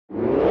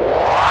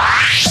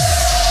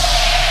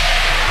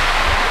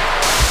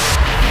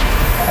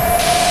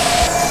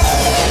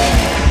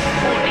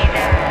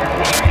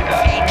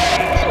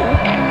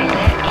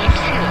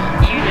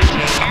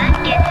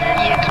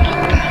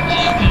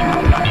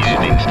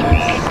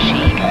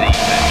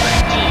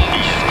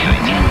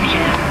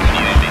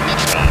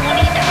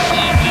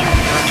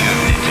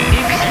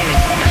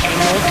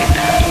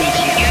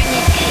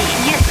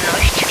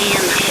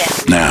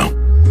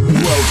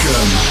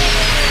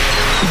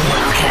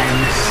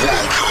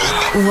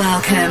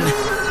Welcome.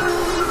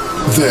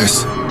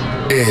 This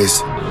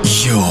is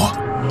your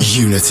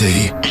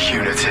Unity.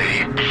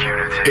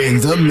 In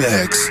the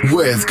mix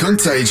with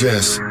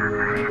Contagious.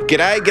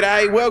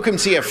 G'day. Welcome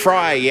to your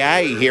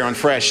Friday here on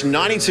Fresh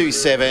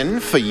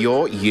 92.7 for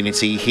your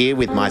Unity, here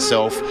with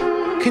myself,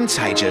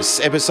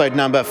 Contagious, episode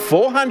number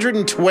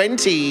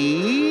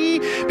 420.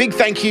 Big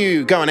thank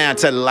you going out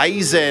to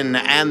Lazen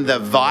and The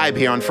Vibe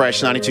here on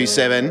Fresh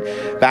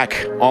 92.7,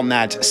 back on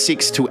that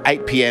 6 to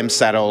 8 p.m.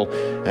 saddle.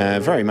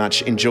 Very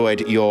much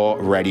enjoyed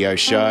your radio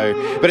show.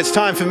 But it's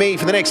time for me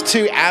for the next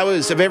 2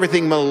 hours of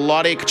everything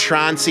melodic,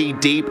 trancey,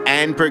 deep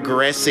and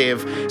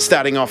progressive,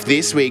 starting off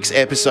this week's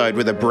episode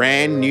with a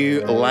brand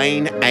new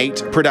Lane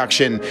 8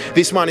 production.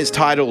 This one is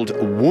titled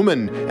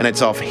Woman, and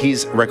it's off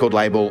his record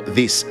label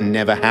This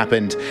Never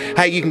Happened.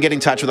 Hey, you can get in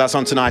touch with us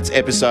on tonight's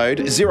episode,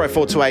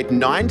 0428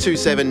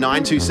 927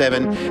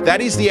 927. That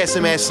is the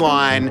SMS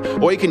line,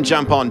 or you can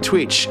jump on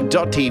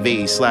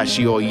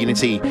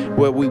twitch.tv/yourunity,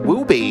 where we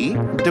will be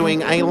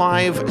doing a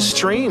live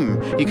stream.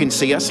 You can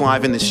see us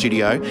live in the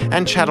studio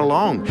and chat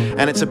along.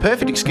 And it's a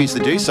perfect excuse to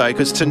do so,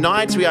 because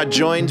tonight we are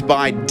joined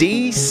by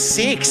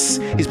D6.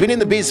 He's been in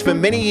the biz for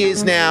many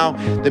years now,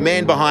 the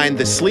man behind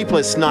the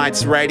Sleepless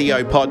Nights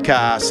radio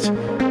podcast.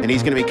 And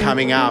he's going to be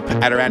coming up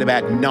at around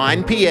about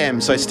 9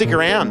 p.m. So stick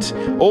around.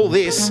 All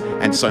this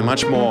and so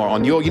much more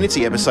on Your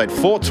Unity episode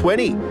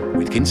 420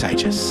 with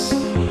Contagious.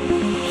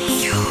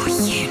 Your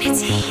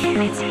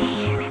Unity.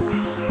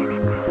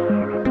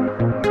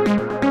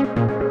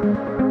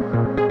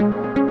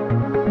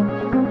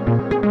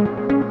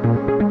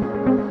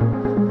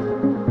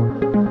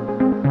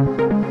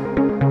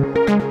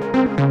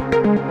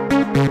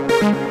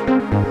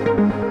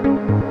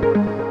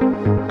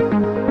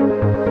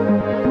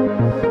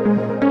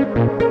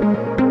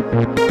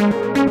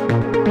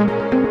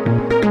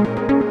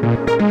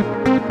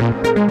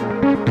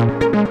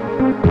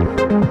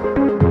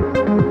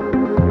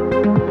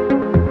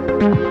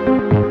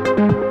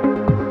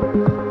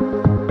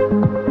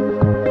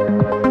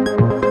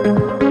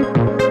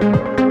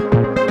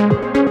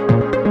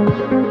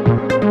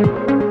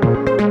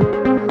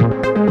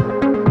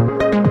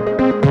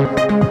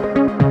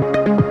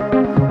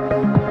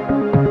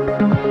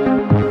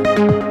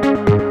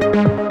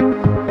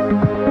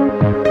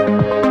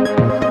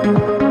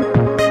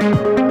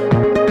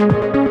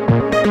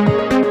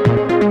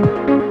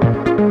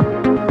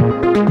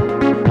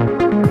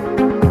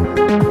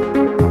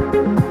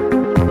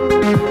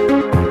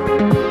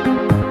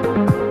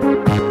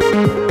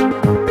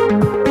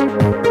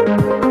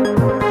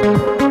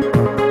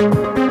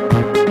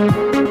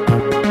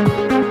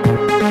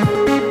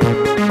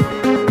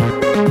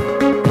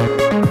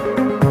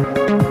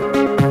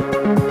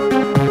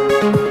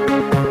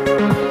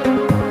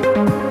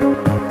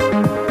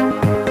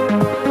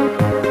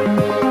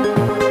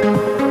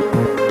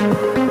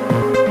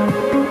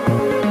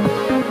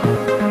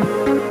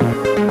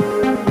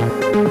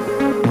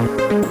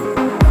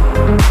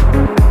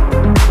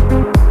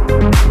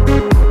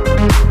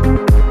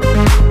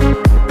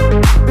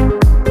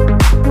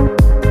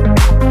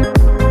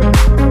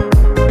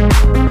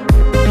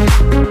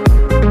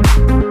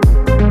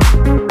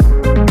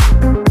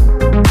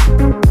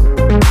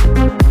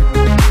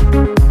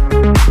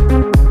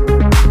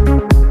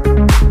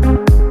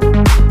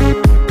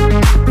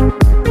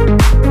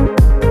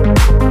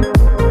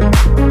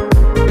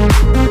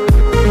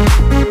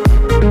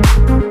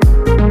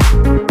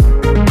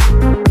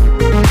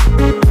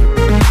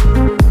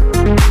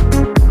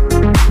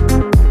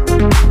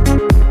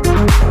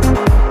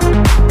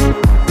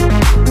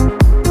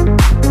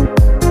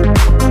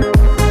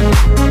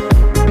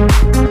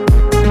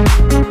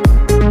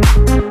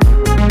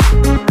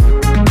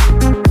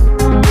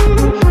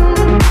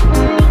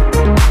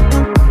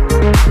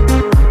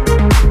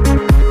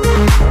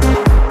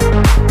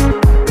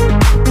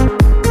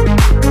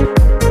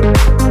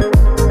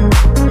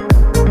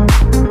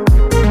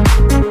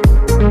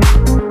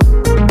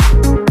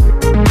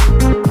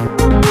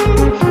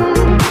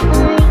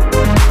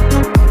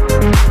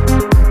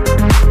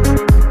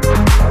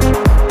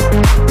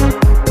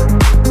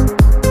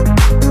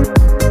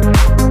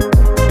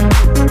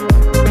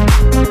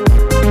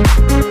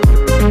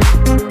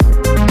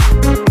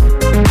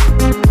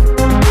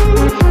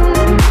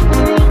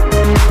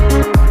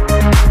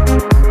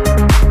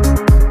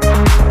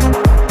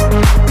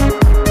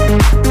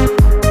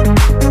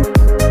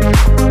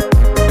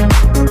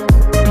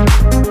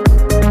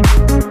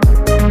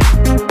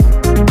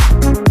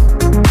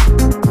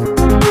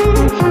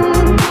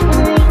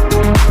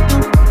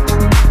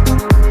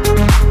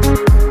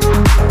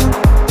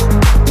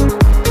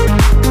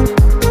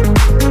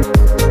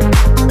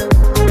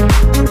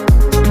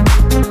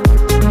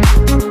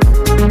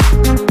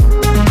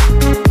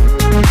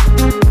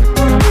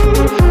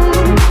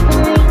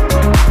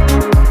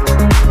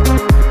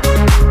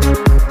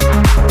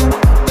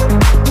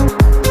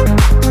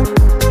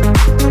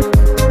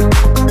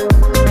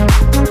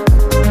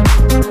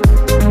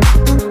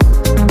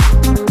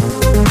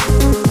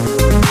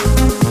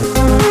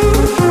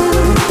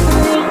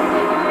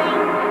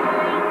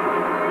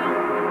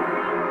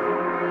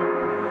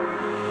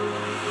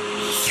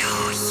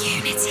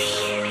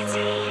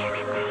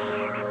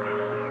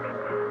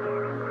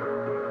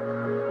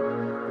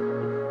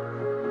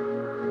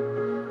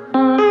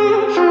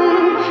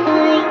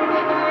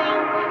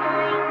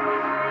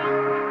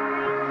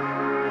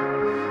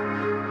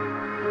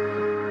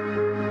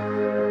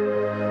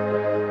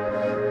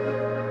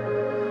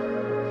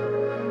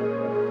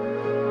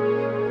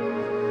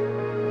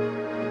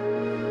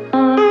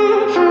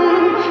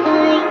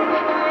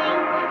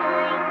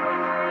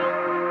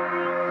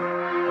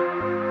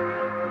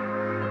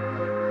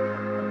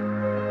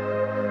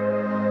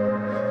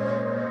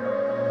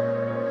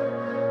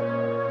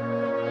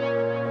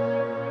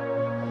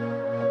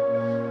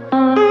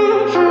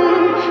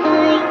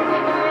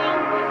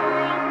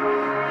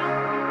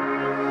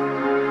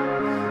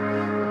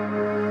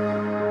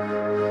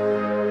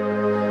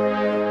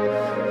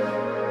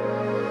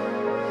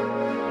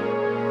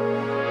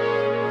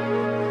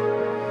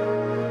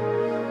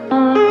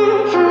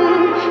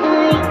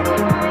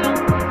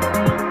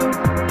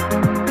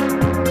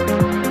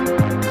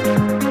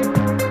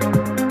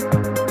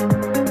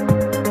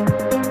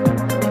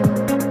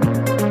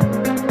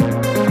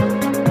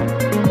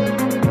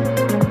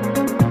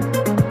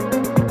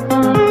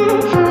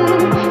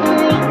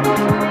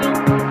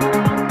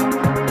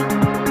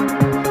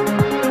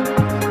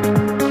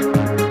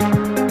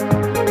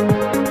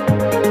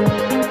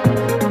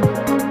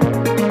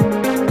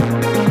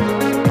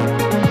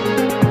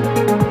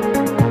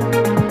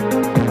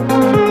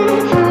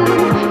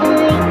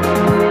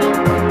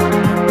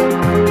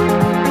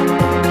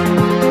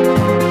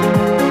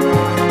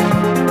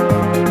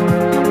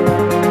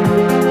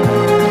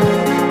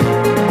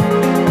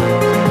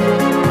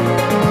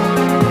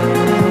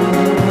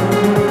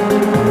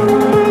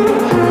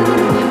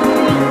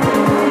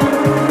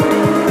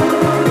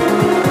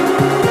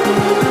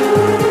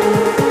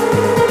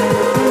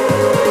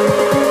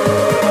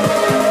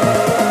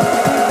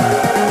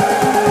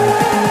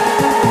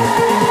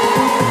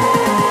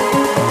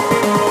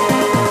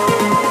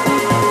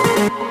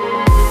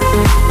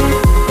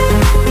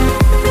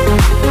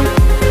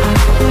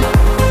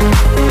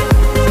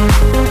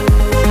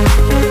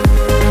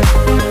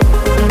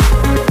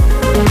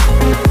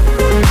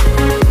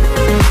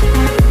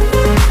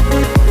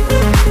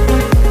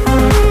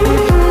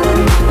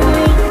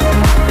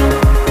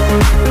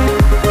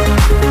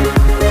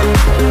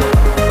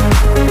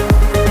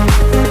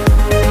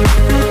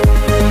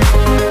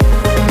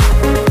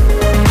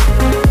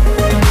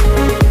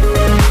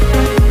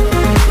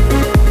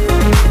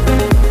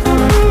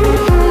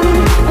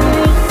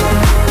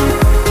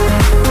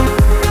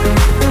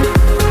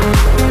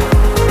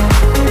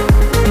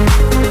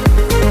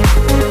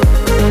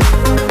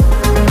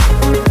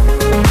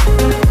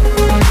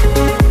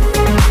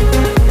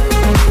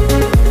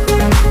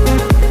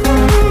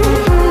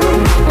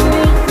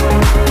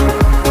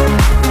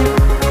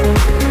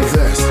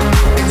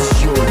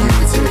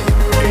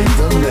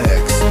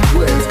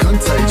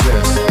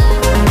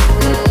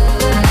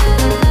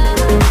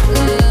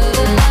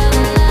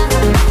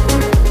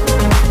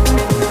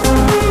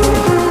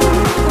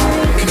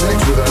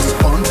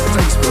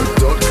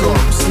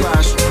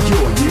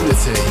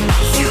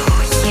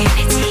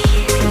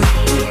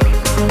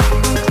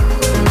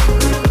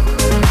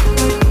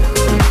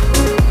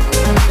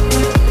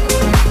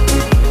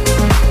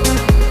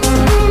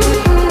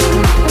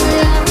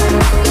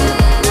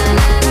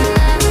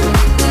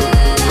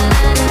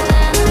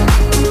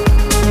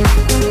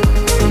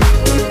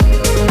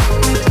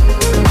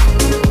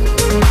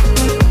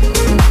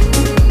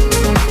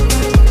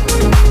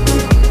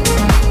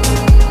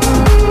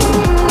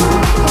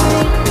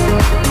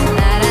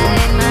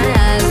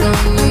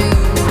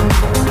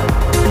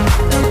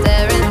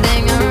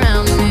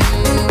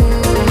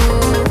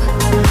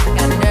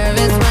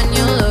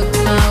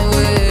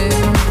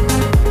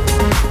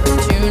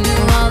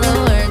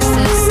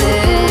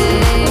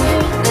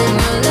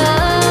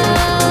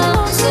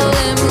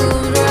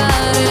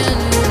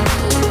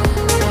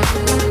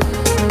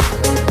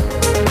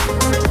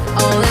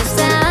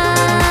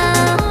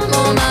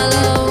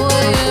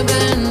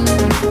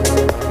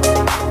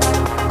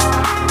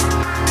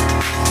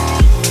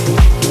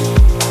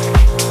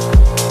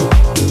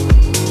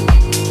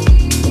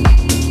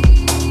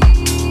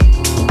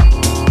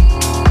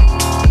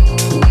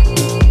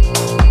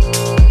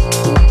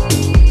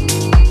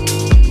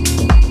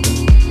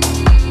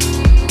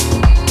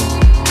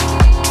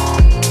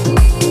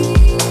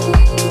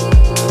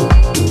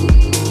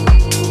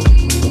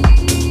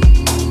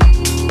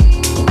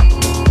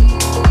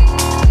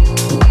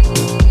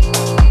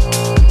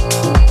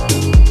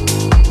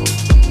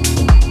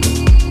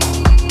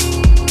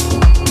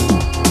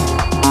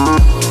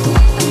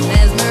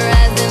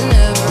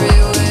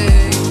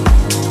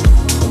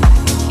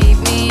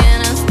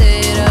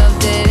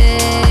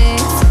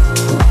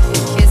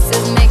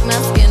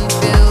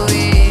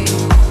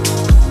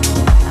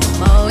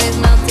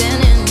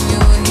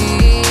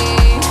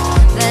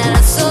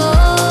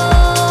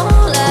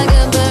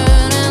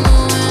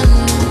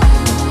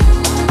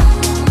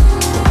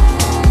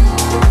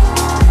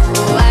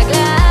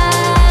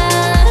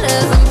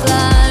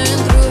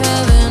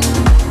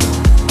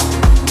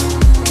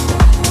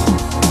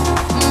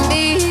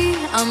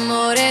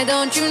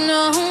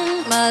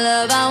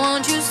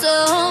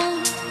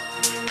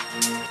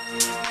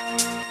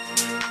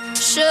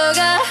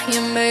 Sugar, you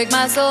make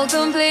my soul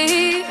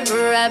complete.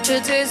 Rapture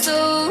tastes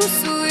so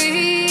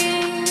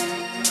sweet.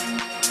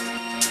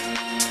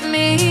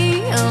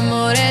 Me,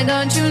 amore,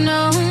 don't you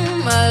know?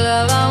 My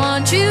love, I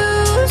want you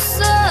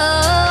so.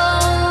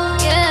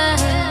 Yeah.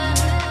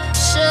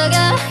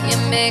 Sugar, you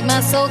make my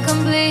soul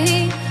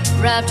complete.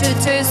 Rapture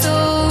tastes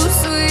so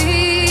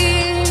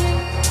sweet.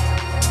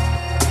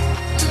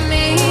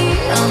 Me,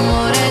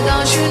 amore,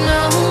 don't you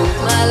know?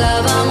 My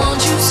love, I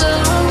want you so.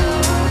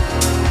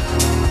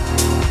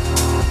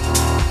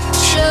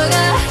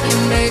 Sugar, you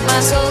make my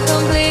soul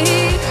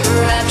complete.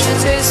 Rapture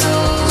tastes so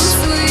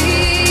sweet.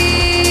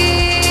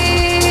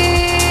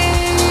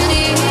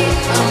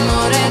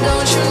 Amore,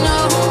 don't you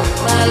know?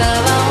 My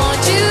love, I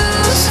want you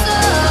so.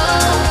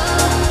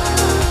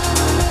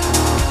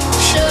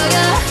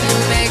 Sugar, you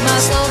make my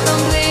soul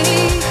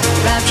complete.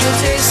 Rapture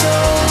tastes so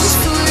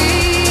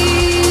sweet.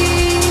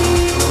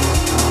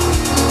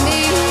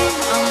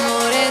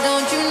 Amore,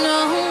 don't you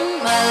know?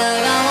 My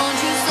love, I want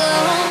you so.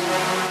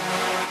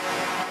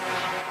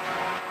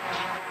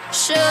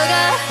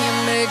 Sugar, you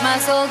make my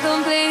soul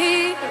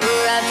complete.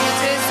 Rapture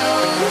tastes so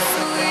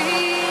sweet.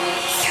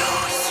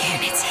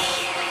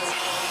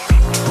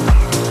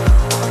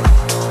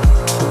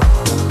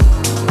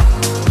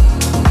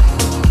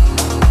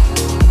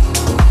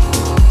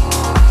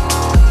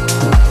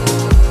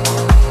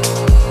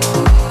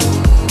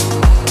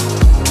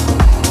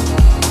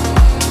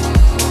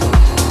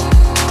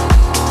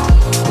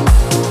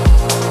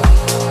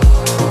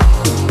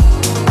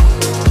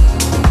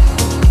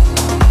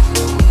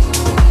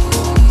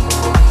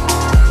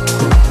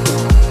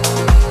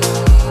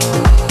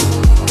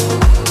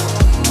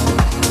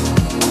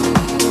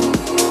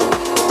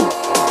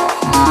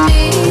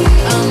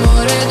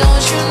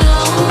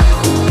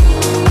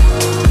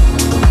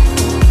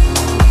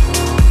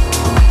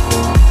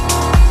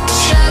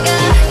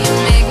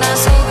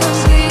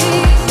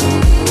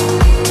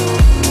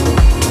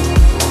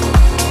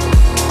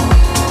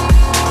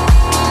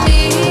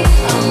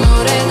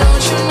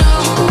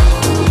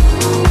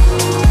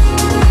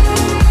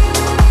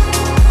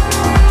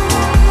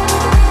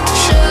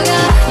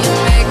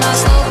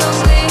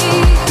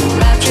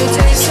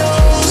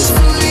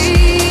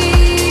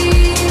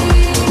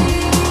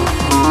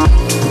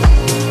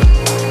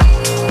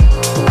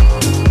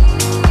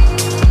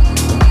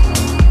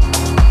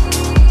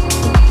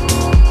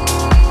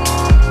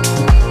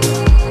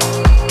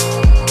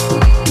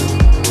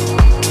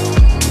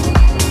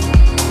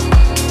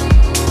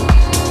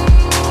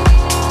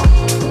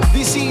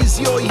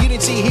 Your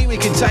unity.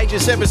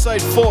 Contagious,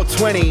 episode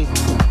 420.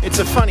 It's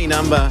a funny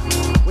number.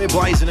 We're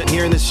blazing it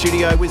here in the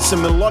studio with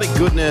some melodic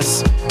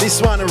goodness.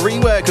 This one, a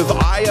rework of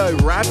IO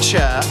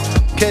Rapture,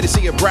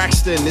 courtesy of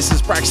Braxton. This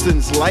is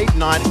Braxton's late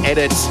night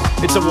edit.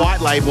 It's a white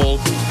label.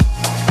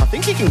 I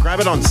think you can grab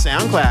it on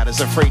SoundCloud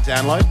as a free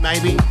download,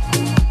 maybe.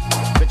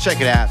 But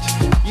check it out.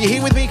 You're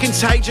here with me,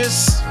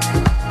 Contagious.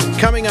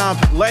 Coming up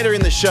later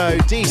in the show,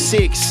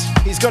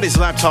 D6. He's got his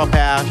laptop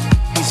out.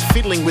 He's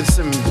fiddling with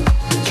some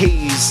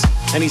keys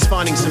and he's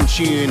finding some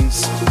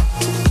tunes.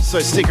 So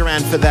stick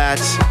around for that.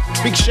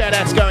 Big shout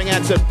outs going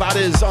out to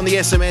Butters on the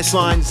SMS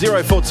line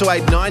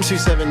 0428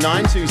 927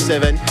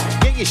 927.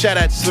 Get your shout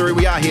outs through.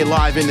 We are here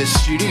live in the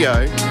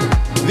studio.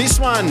 This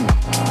one,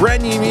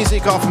 brand new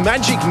music off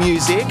Magik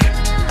Music.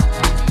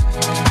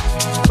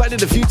 Played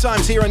it a few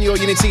times here on Your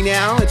Unity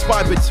Now. It's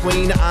by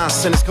Between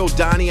Us and it's called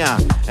Dunia.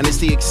 And it's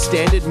the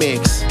extended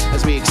mix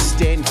as we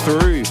extend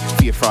through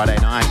for your Friday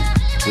night.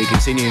 We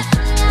continue.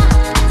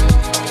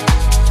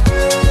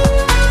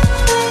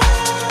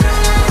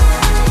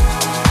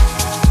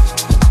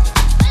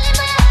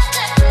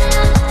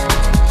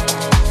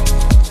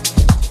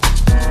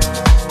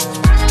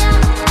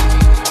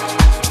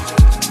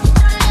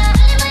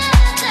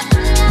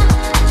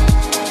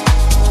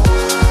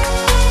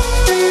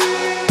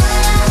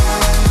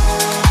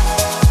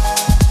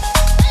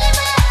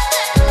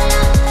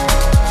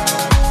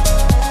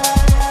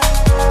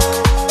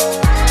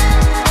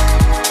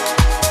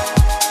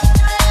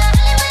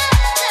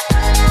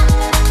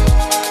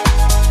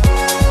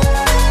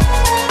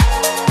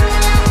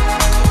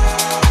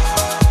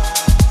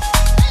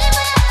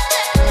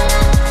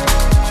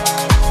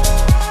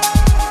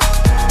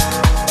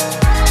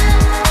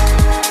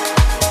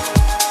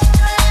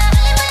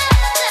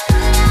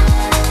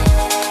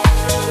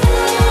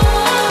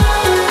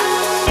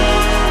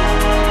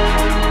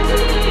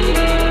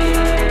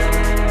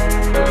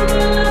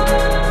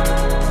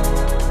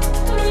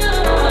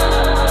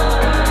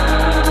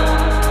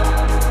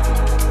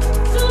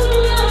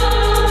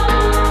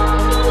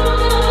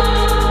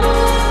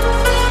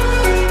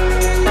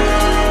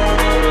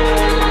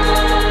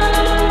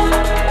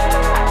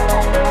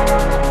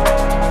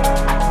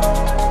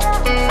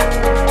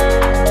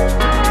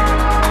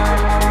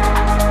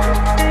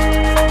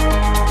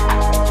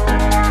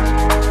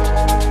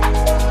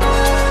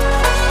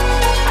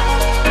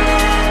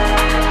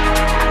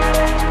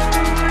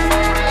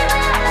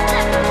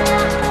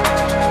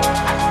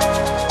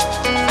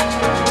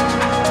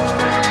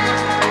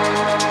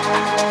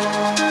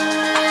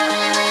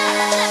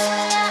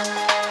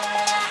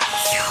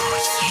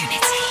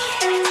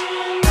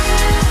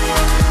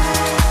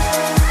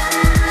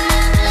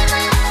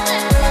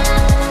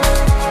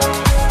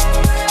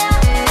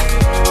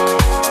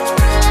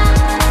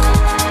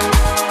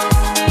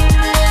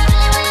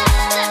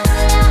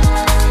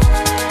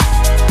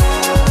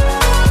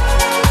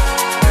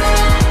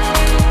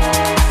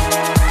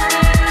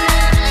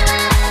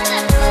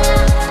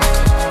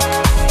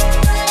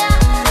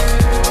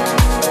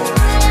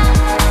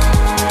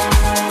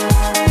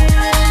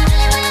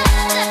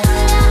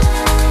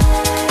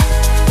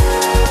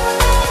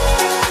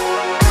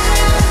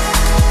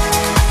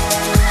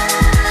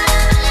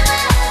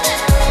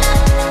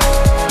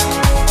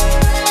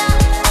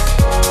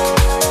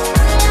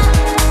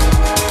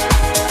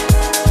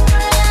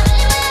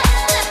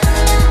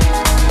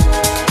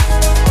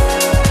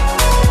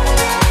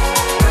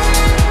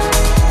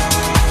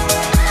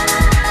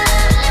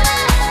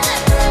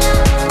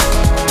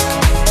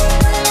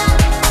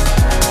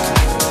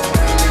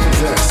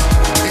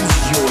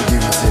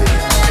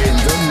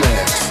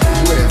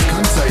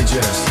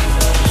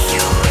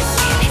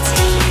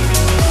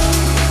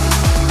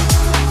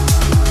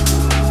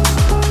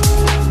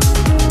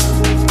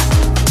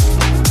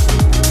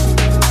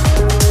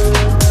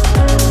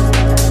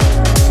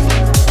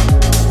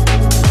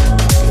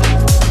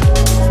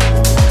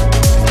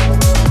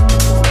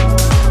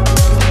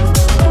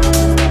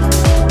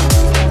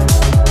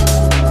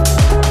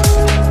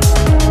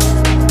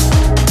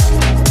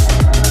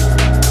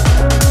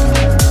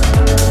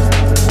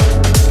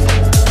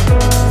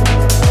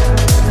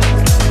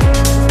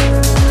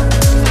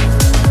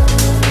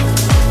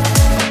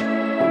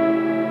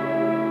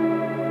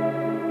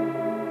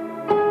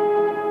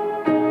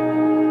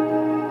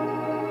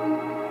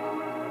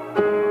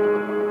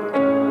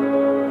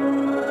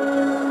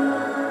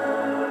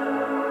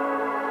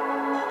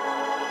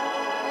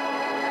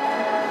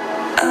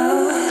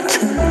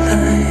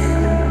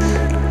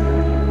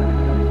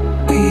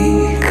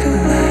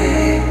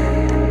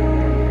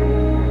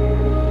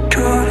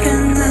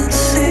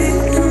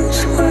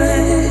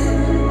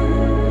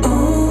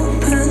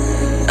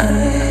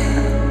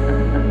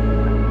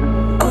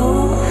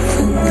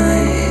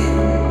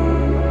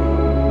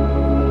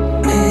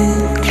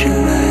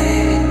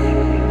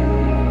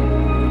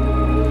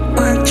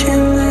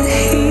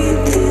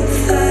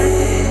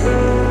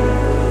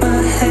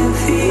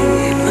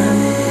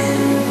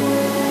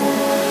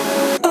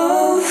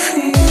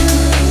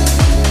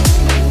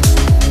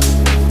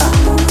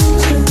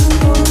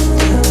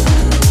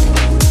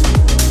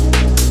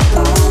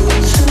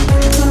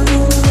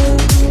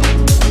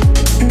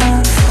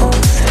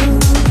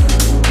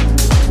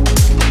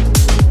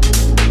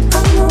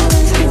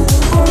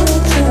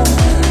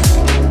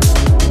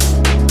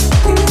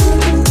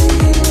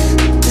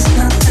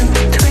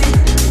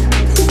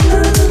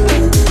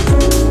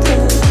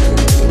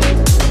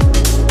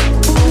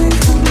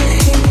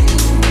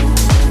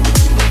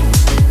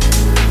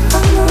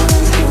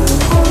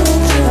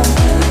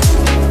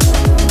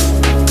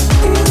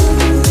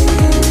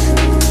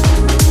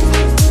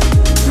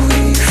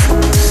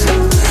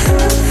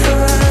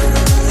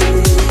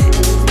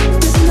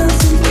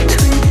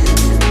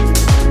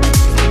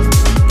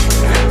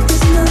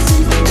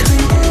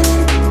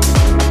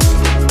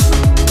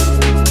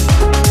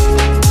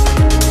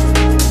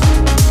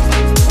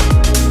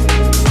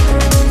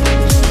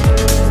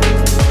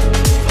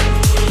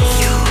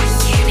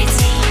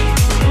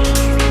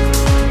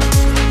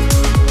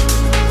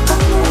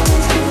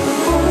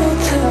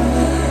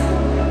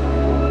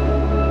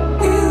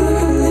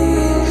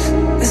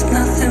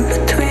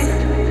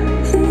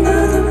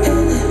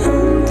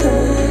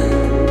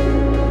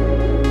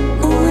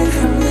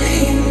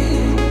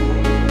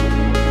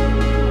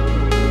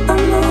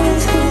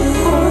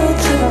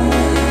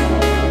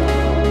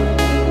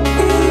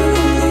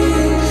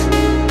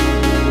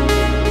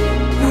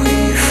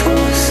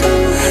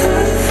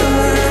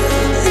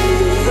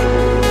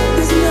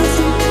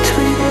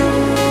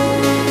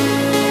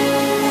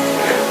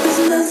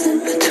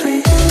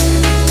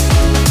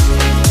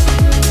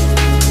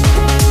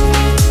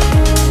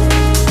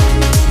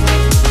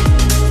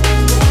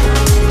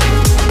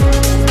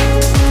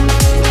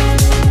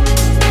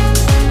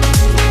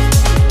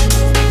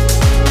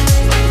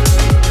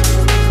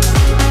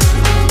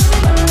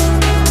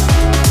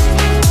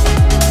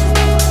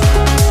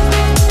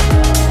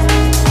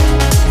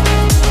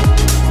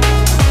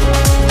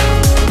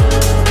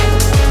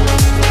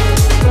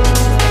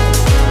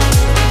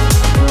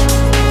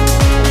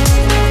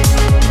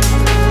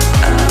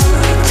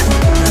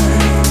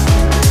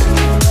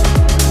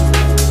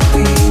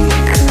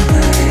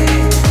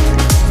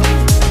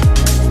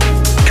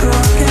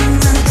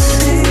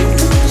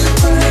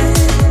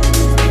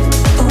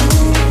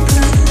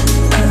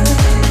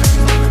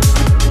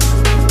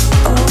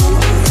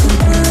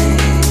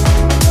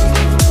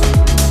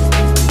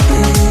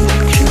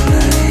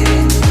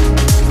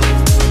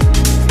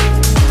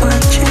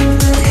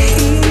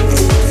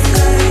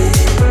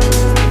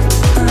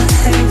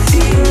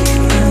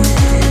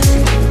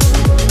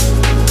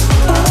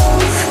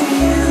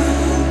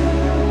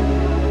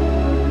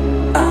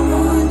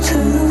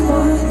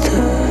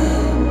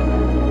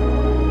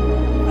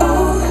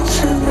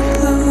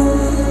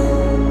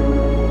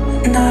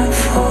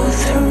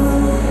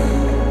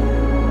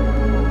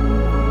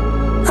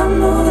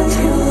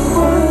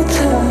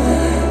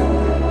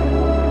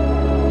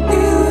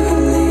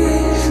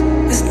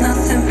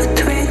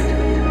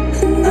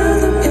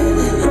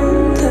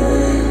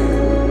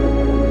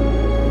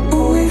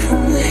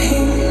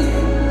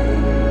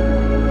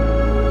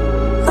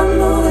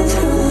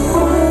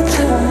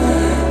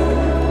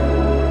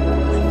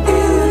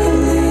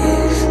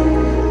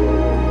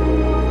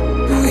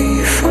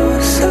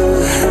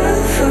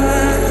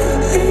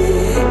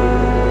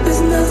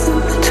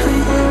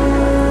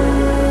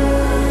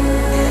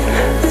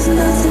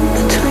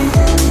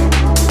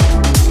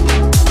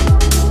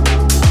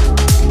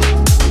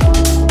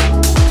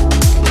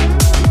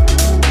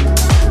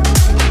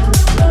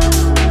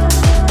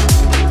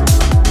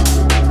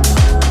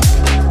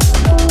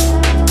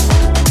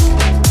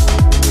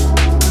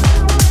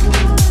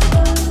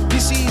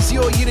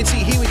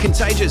 Here with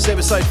Contagious,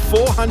 episode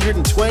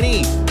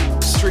 420.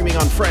 Streaming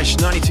on Fresh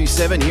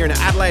 92.7 here in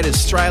Adelaide,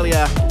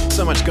 Australia.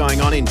 So much going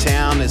on in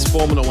town. There's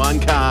Formula One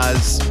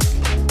cars.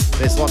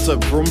 There's lots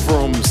of vroom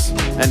vrooms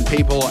and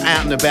people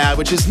out and about,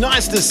 which is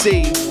nice to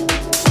see.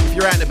 If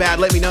you're out and about,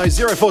 let me know.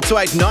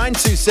 0428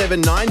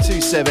 927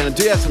 927. I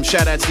do have some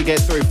shout outs to get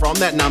through from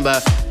that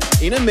number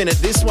in a minute.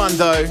 This one,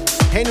 though,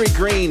 Henry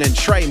Green and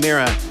Trey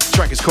Mirror. The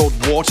track is called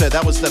Water.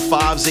 That was the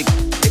Farves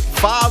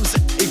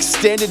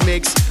extended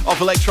mix of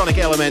electronic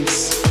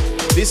elements.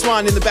 This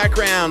one in the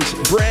background,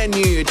 brand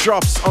new. It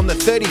drops on the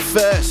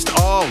 31st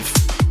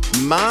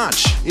of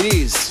March. It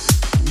is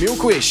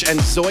Milkwish and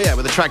ZOYA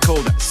with a track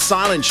called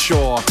Silent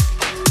Shore.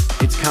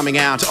 It's coming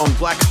out on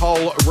Black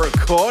Hole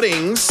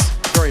Recordings.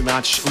 Very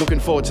much looking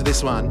forward to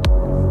this one.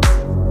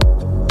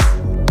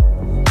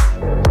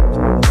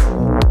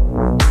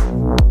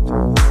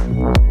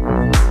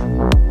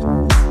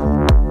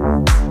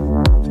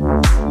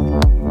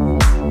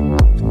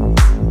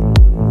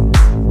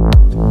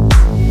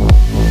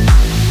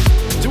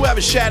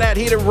 Shout out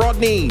here to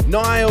Rodney,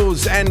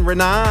 Niles and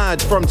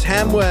Renard from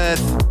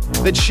Tamworth.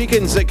 The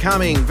chickens are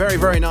coming. Very,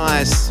 very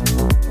nice.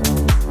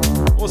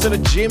 Also to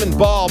Jim and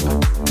Bob,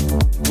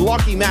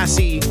 Lockie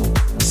Massey,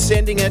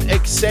 sending it,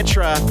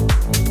 etc.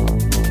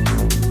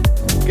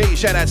 Get your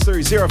shout outs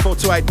through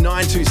 0428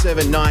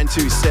 927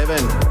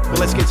 927. But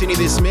let's continue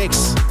this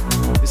mix.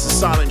 This is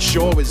Silent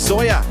Shore with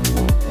ZOYA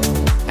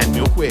and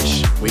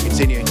Milkwish. We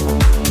continue.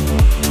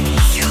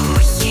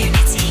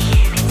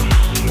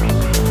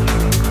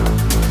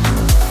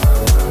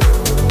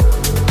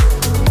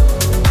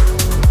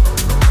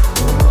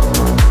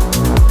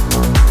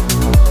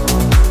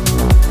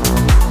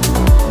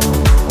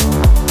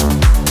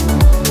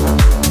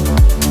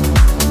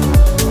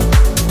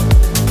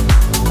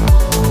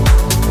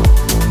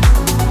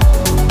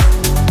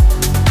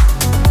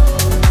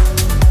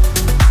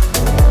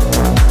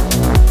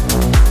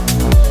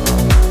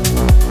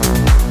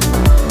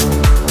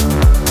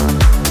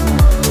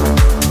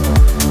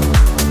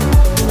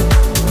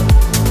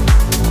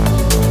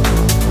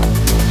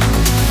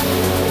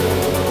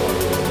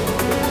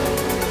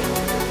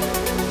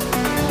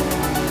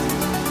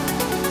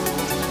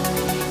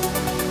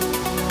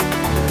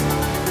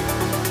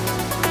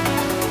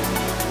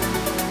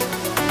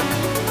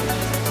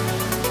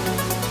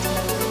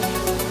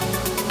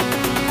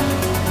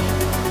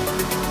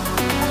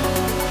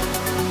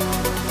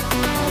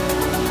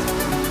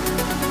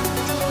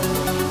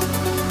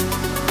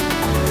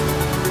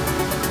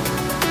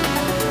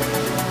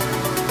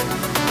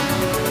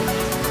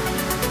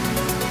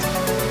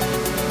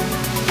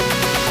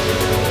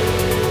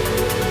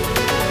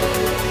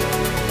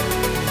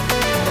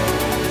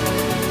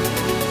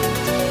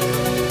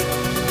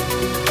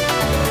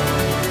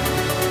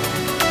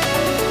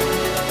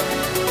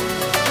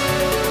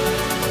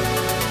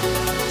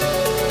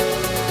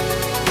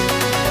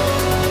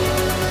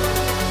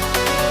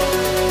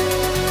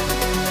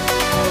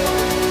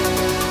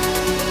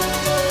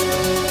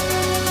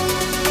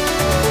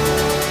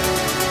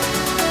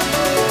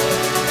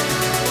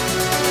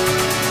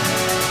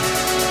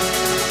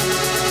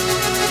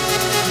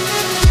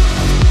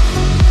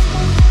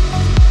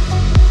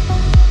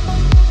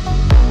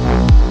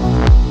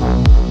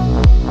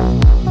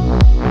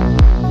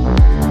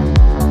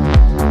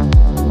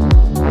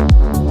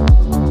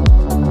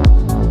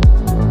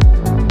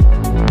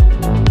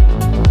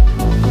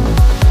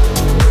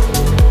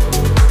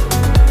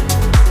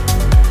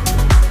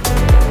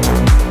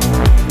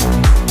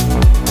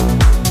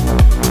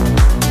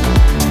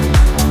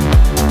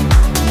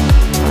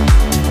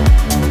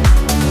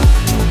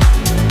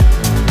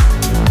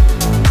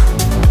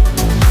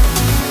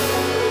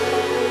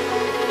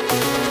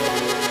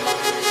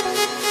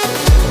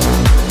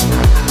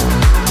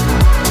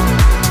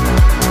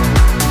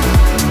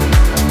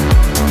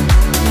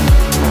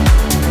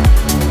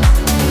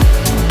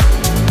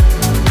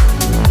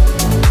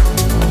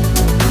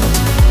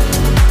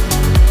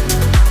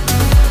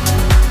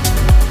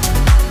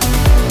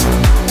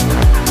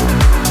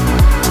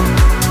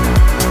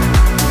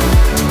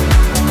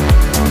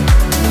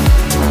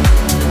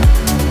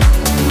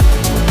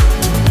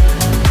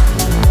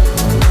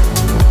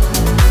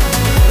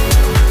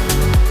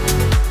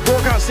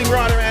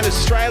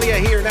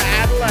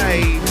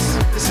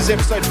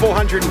 Episode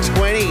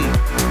 420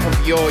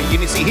 of your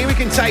Unity. Here with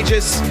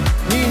Contagious,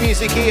 new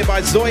music here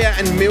by ZOYA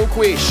and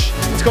Milkwish.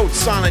 It's called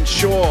Silent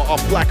Shore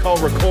off Black Hole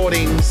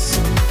Recordings.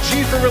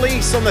 Due for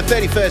release on the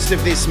 31st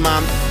of this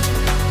month.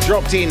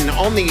 Dropped in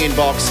on the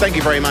inbox. Thank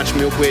you very much,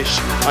 Milkwish.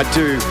 I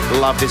do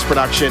love this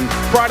production.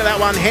 Prior to that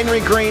one, Henry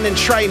Green and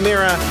Trey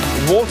Mirror,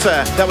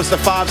 Water. That was the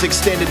Farves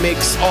extended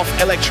mix off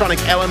Electronic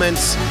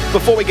Elements.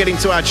 Before we get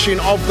into our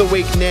tune of the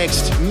week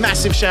next,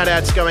 massive shout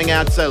outs going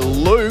out to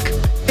Luke.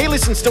 He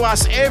listens to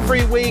us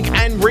every week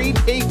and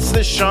repeats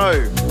the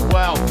show.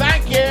 Well,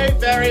 thank you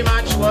very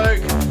much,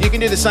 Luke. You can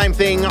do the same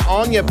thing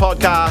on your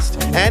podcast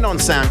and on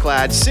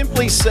SoundCloud.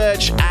 Simply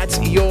search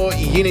at Your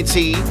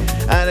Unity.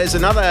 There's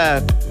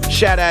another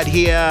Shout out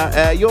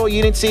here, Your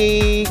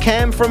Unity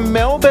Cam from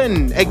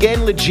Melbourne.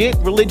 Again, legit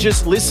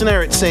religious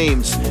listener, it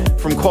seems,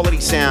 from Quality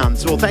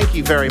Sounds. Well, thank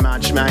you very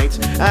much, mate.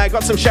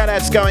 Got some shout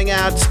outs going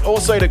out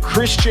also to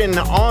Christian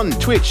on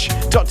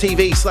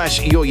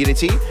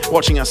twitch.tv/YourUnity,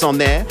 watching us on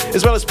there,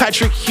 as well as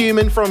Patrick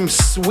Human from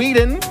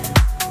Sweden.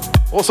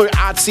 Also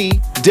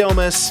ARTY,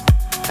 Delmas,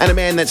 and a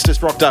man that's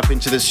just rocked up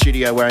into the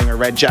studio wearing a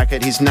red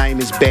jacket. His name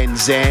is Ben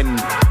Zen.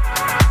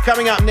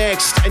 Coming up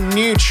next, a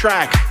new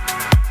track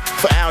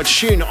for our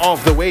tune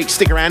of the week.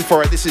 Stick around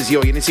for it. This is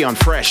Your Unity on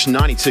Fresh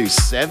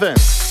 92.7.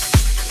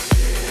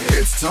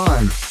 It's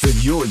time for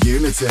Your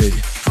Unity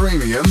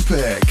Premium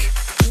Pick.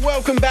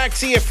 Welcome back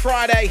to your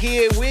Friday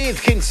here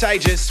with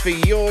Contagious for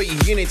Your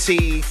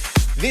Unity.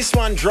 This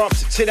one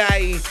dropped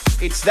today.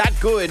 It's that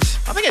good.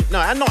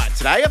 Not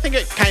today. I think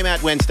it came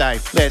out Wednesday.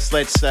 Yes,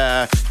 let's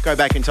go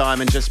back in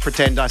time and just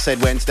pretend I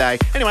said Wednesday.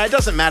 Anyway, it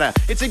doesn't matter.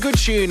 It's a good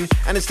tune,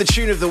 and it's the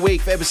tune of the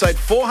week for episode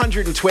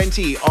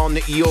 420 on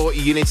Your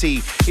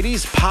Unity. It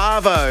is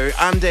Parvo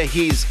under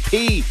his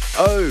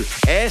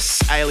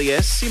P.O.S.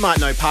 alias. You might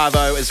know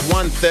Parvo as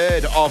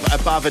 1/3 of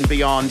Above and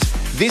Beyond.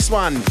 This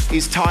one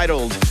is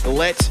titled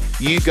Let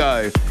You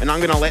Go, and I'm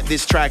going to let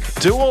this track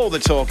do all the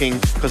talking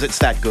because it's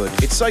that good.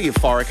 It's so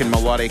euphoric and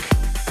melodic,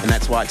 and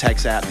that's why it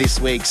takes out this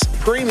week's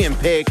premium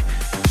pick.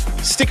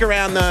 Stick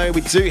around though,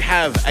 we do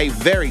have a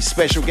very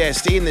special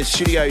guest in the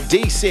studio,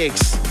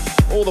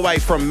 D6, all the way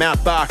from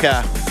Mount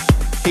Barker.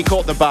 He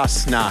caught the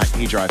bus. Nah,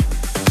 he drove.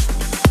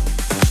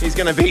 He's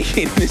going to be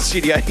in the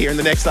studio here in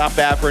the next half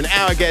hour for an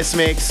hour guest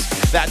mix.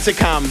 That to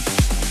come.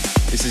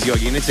 This is Your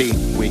Unity.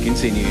 We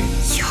continue.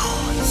 Your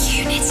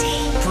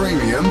Unity.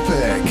 Premium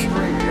Pick.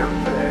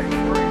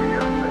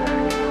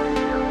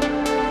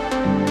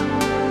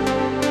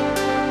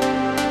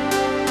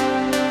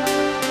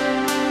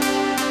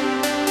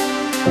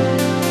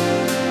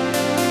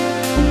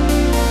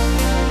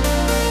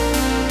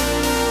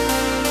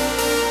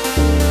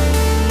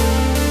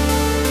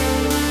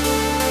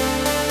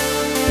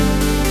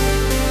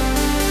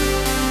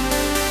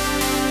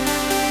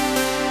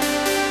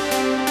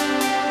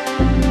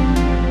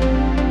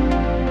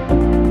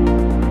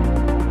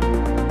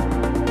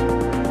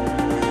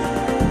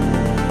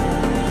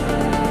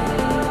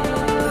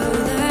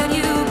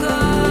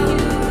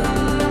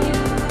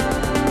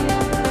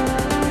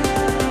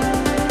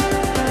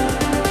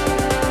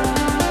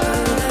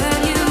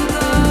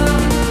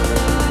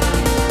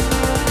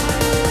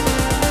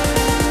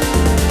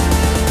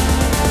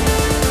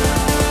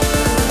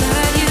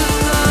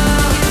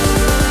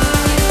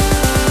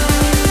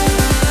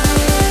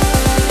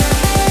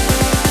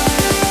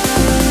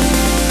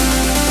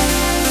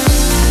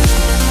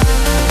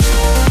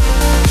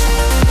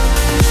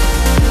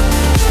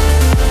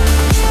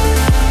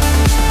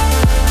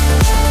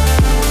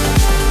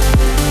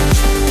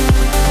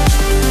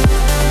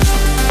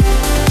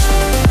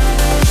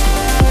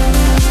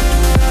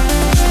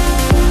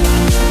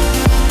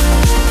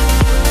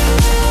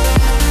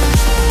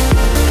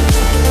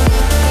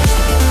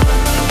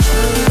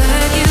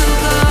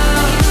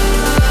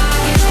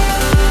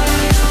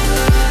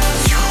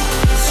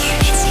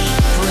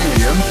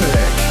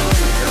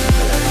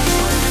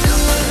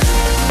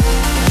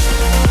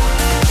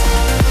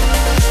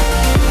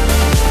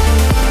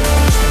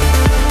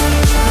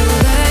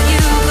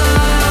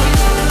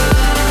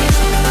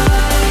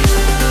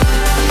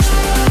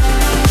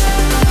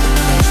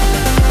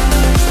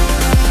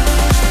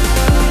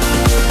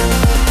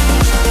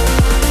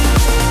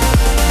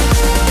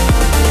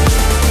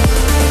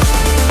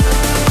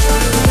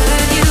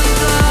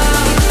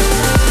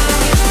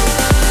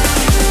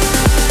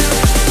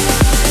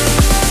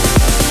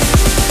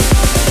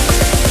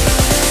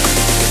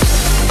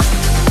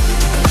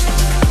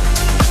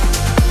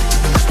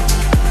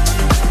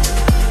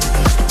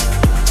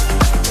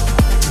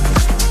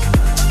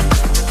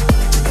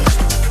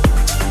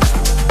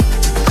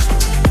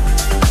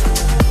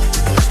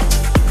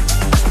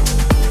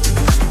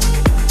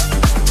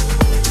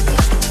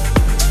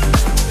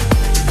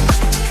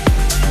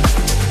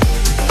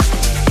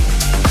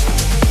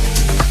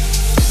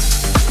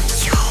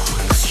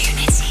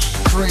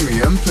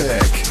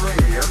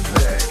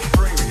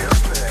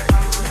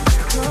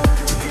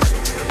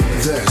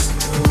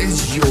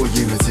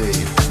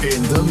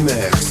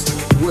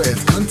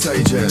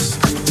 Contagious.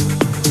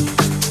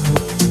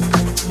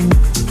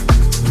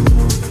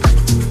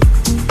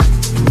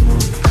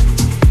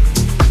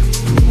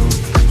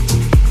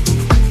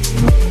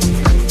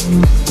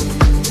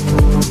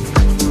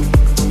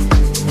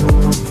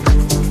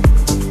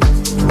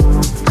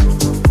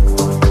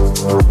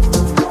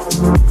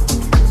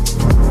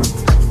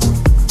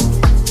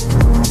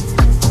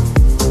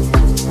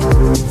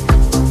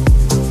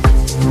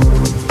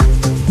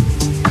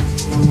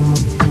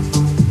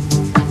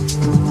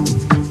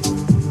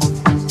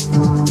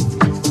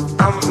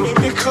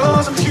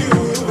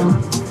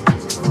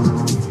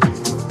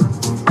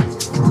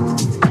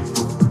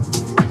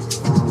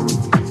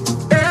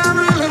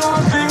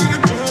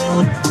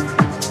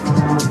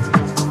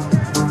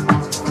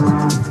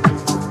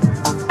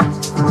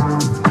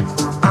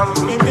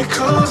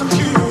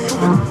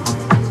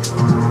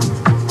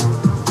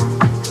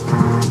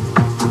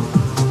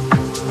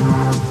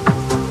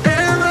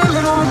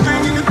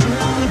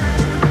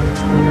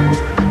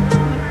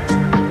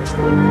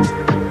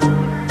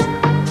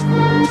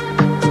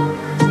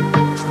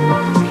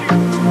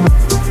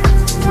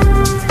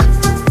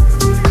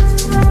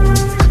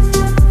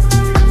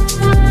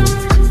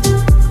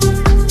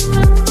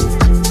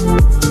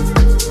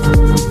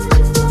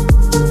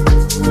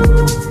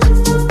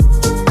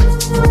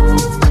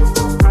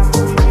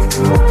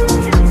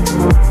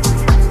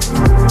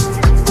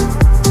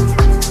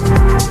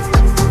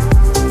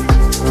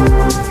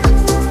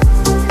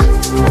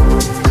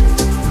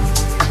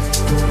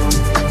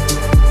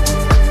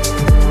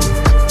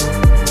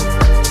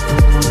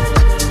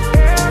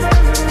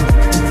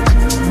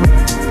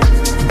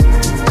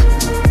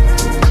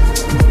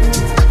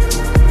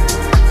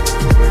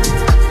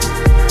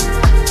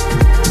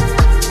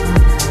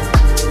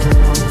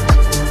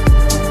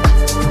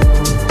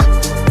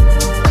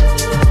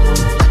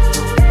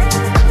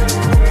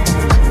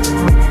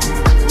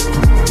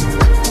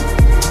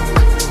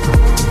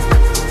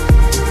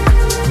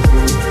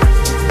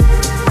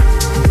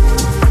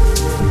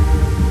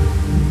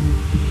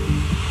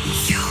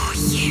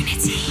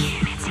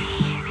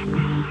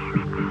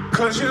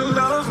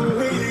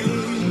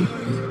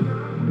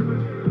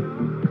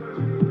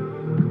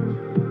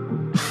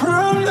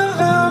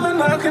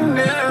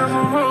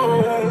 never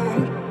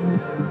roam.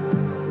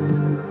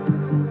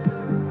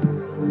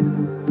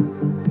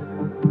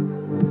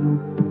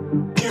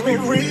 Give me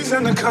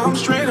reason to come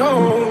straight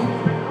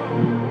home.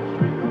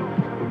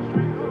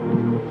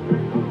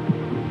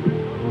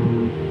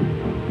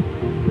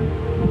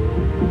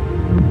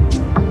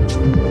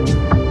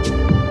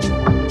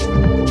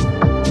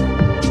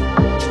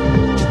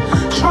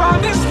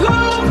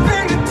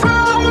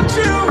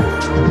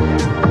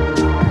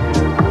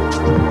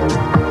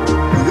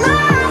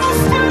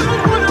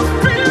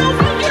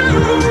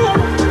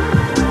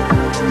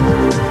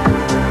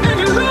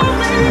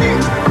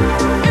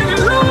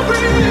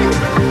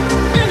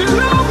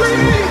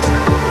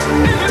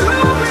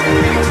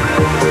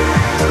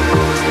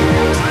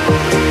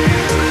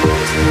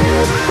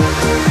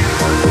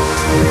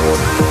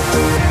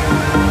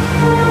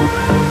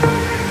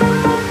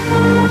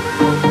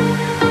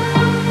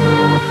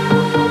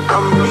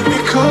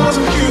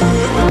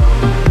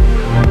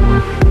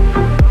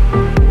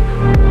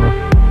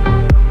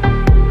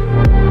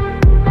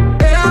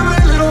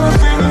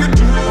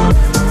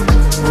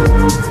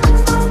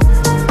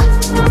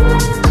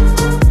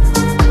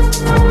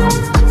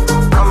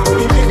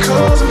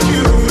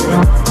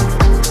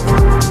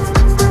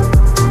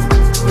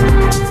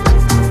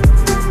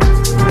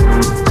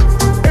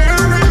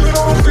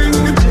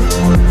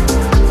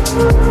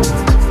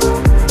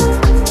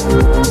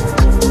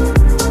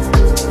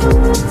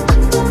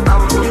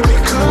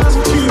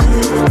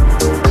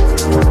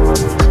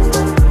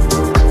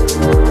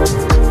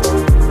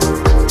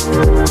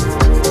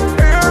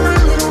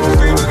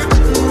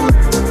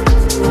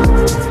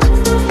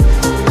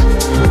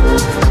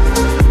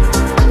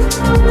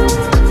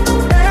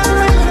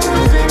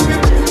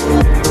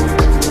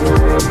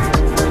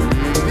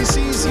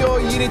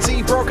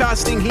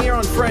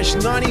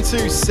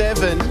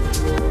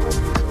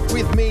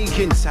 With me,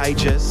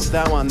 Contagious,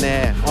 that one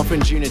there, off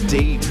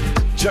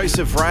Anjunadeep.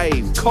 Joseph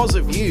Ray, Cause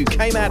of You,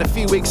 came out a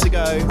few weeks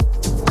ago.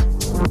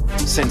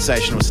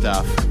 Sensational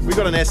stuff. We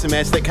got an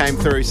SMS that came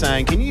through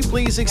saying, can you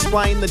please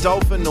explain the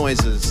dolphin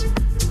noises?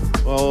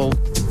 Well,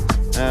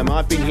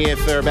 I've been here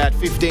for about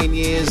 15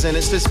 years and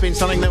it's just been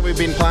something that we've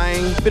been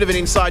playing. Bit of an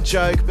inside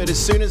joke, but as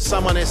soon as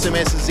someone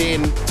SMSs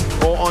in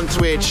or on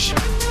Twitch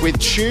with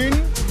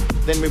tune,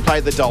 then we play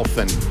the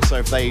dolphin. So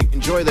if they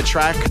enjoy the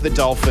track, the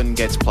dolphin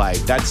gets played.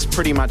 That's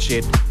pretty much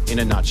it in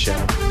a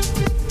nutshell.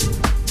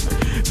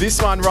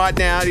 This one right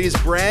now is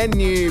brand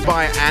new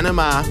by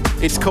Anyma.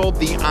 It's called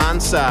The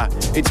Answer.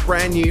 It's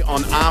brand new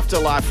on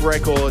Afterlife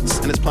Records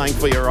and it's playing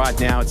for you right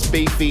now. It's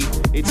beefy,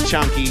 it's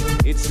chunky,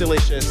 it's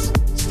delicious.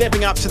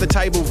 Stepping up to the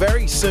table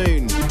very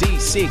soon,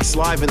 D6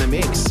 live in the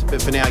mix.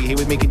 But for now, you're here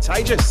with me,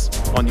 Contagious,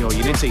 on your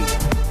Unity.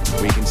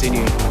 We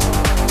continue.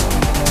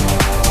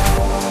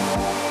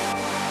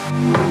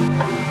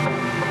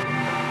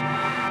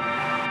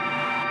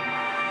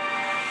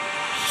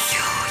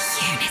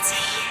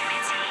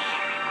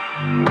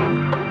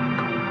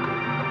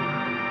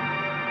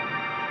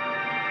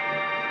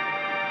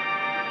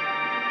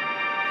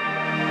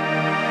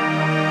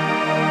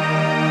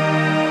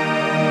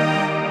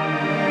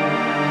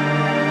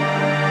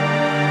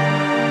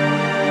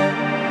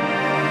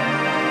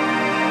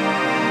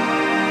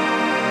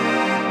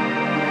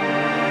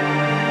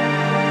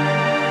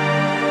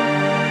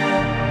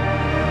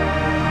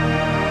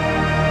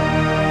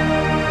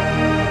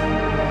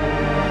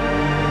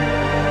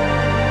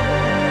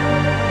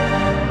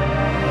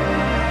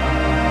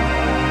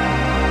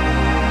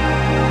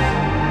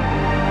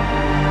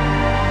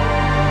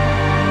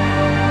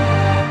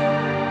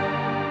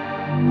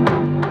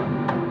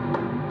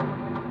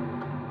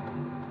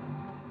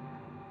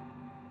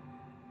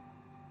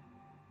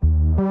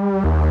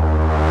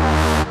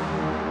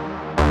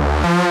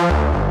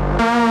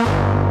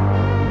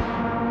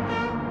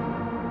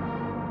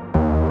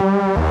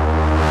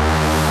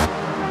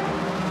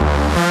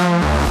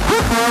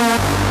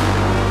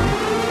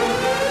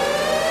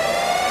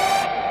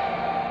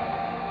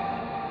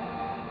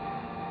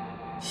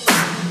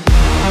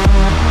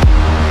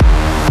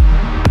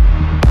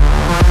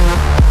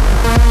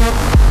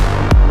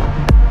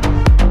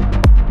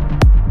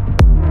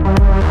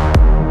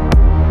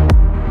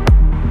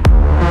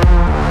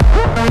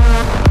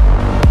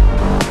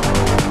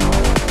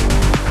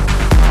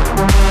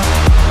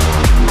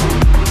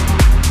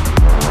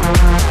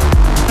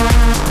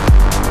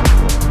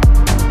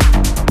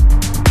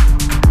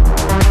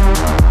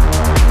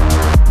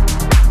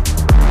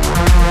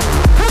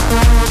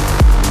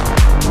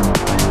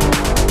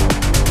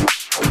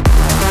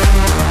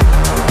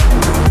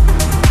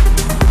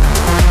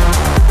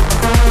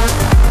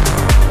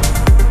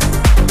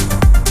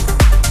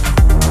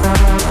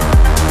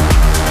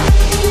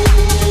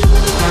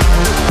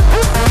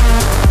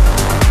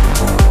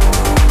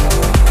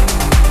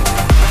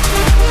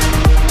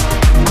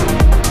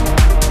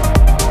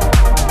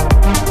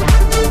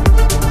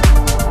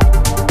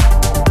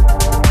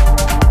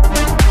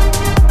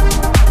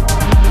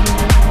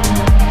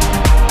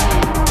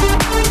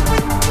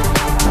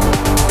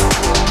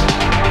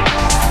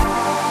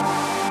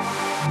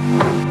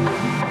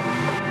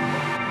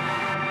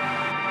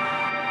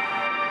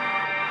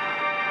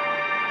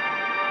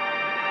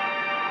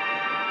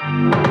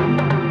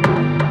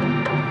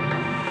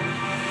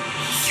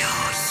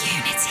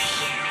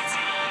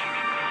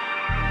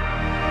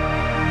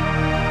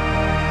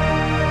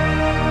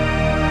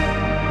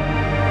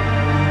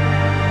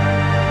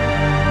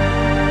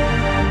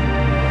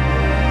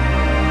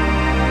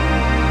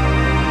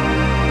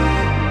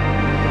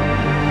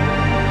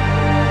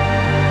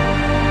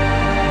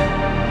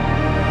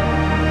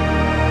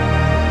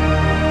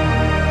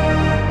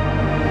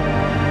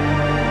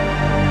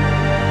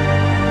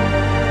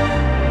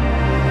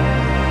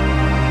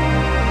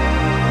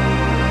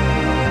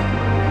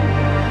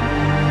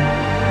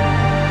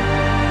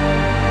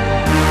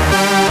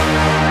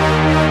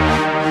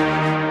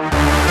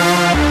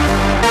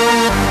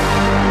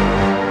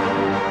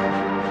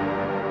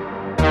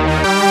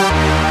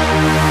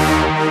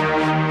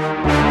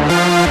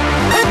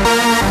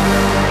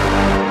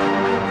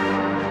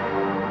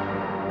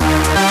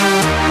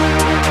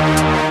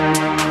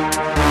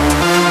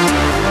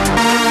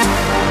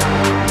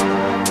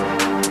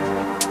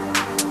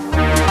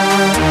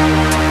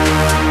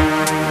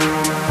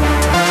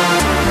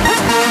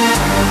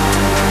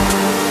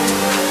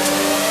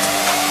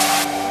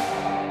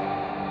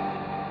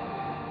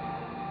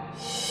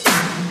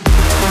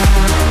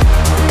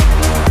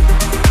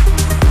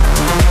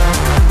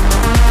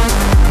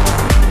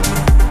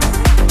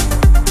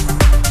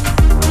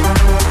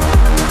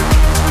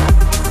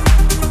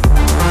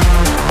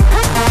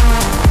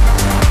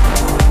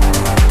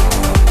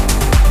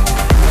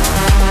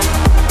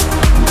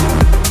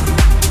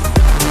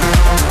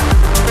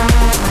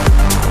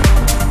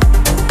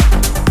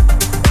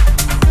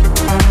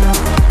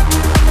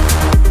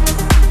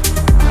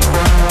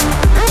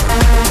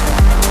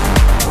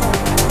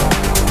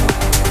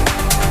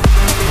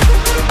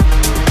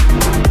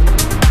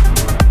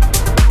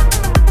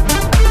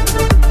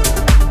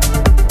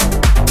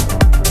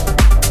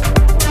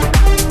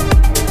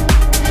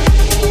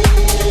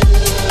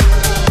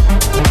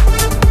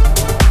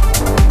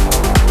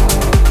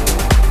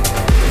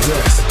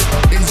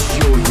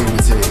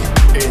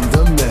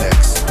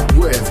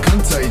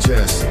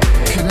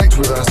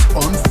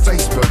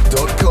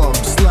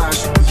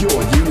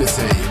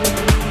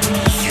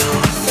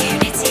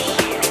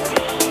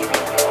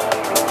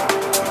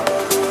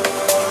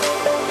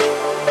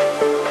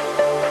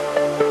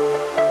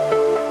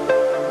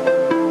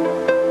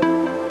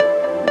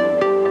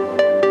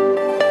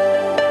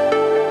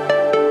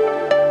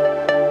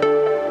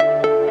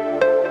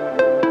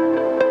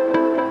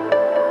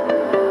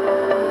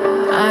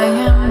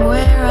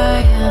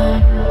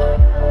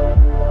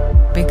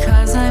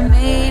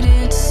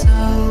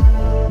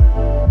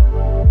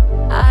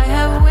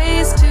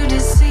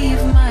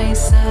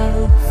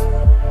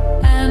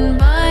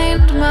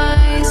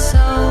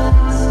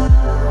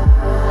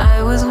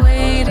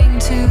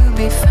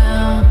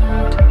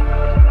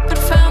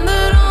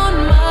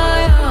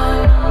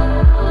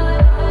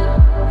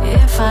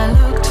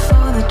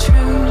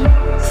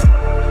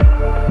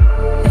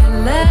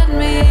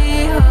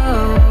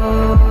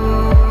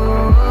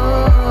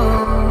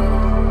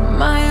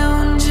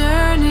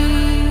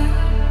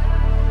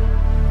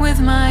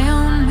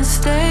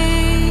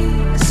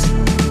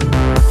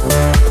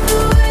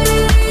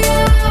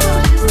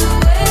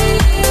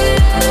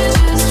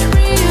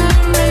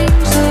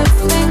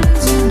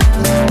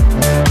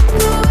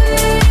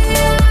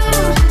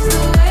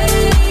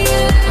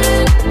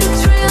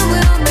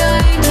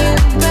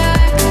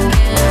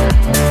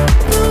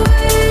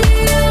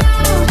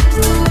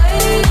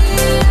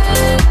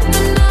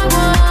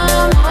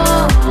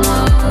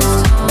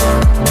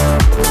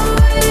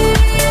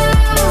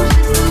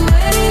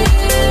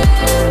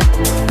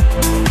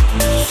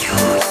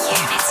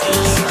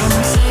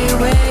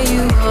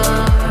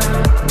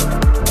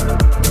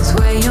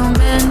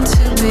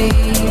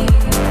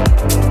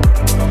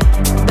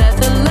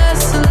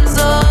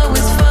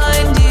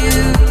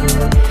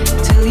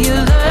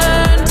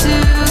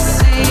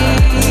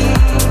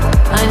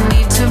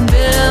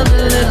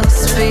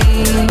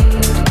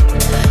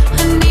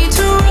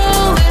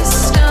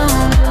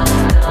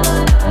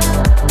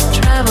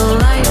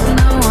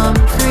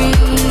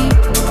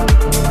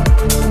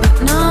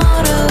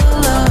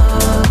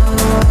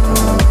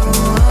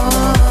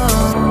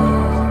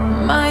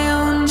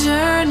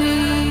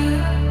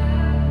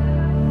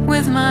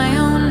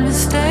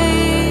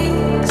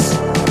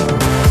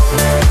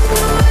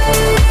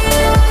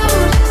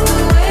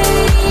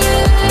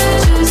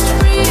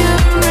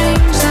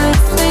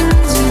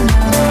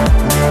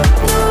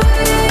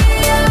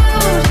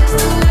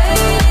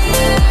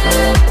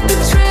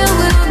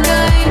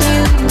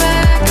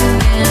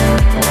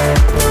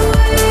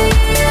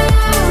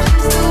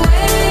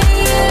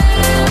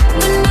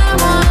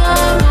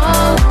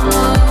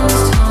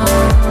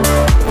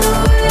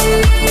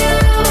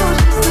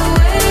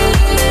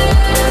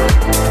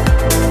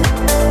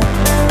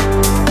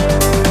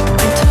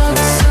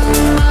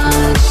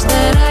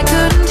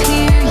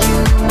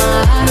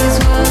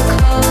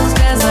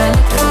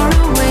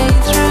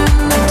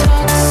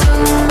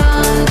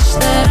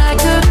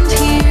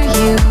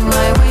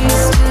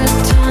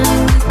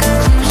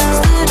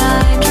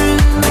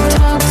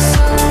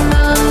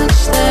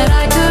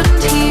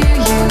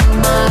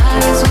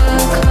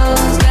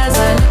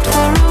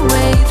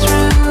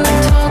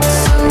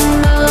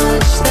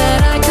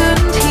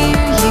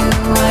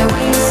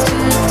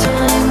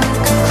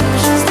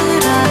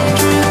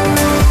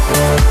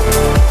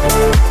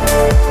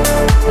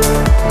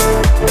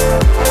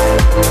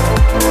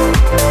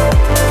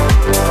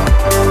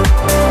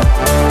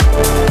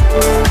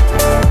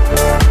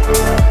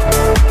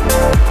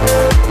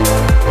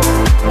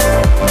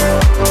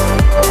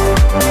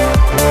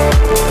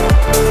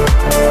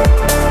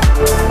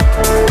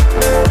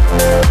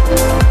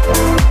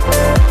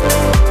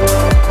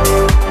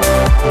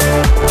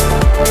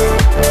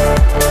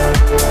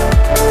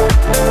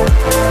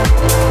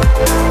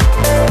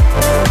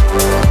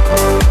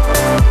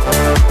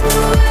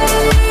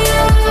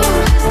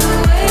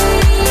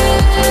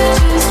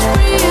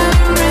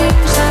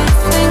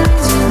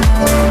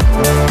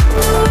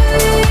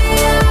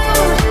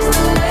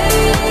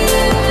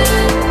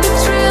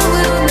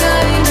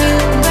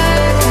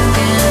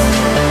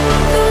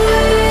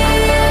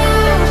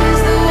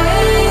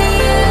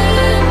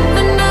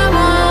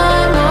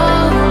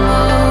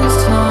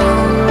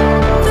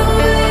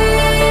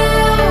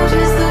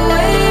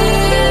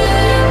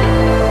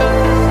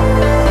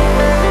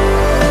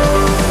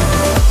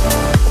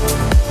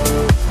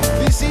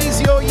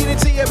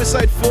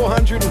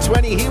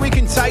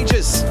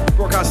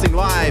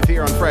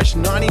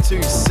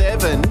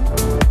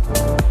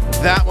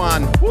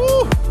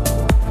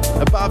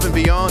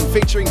 and Beyond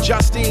featuring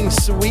Justine,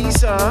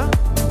 Suissa.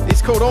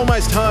 It's called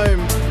Almost Home.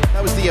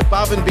 That was the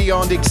Above and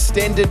Beyond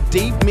extended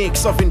deep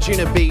mix off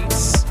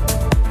Anjunabeats.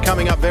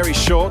 Coming up very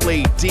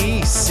shortly,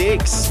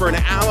 D6 for an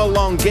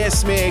hour-long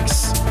guest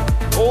mix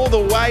all the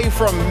way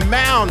from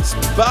Mount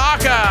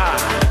Barker.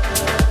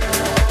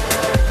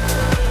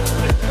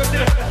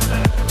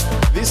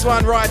 This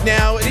one right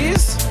now, it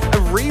is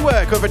a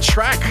rework of a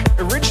track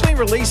originally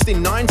released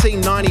in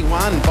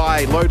 1991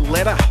 by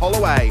Loletta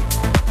Holloway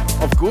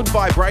of Good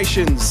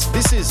Vibrations.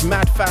 This is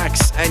Matt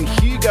Fax and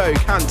Hugo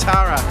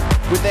Cantarra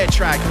with their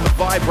track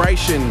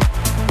Vibration.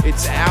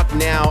 It's out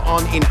now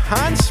on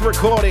Enhanced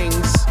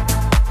Recordings.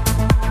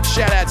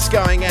 Shout-outs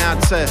going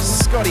out to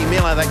Scotty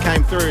Miller that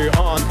came through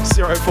on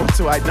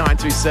 0428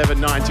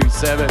 927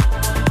 927.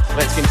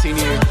 Let's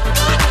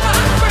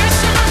continue.